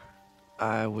Parker.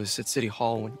 I was at City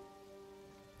Hall when...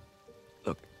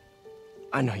 Look,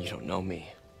 I know you don't know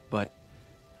me, but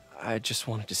I just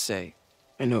wanted to say...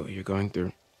 I know what you're going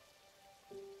through.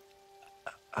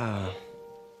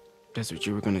 That's what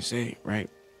you were gonna say, right?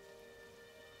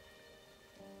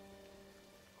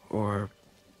 Or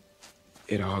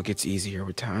it all gets easier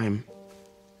with time.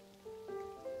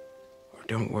 Or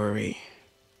don't worry.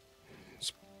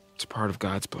 It's part of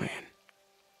God's plan.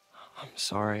 I'm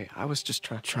sorry. I was just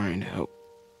trying to help.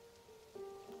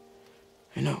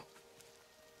 I know.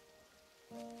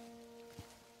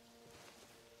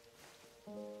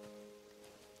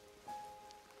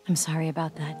 I'm sorry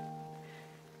about that.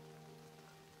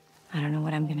 I don't know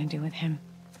what I'm gonna do with him.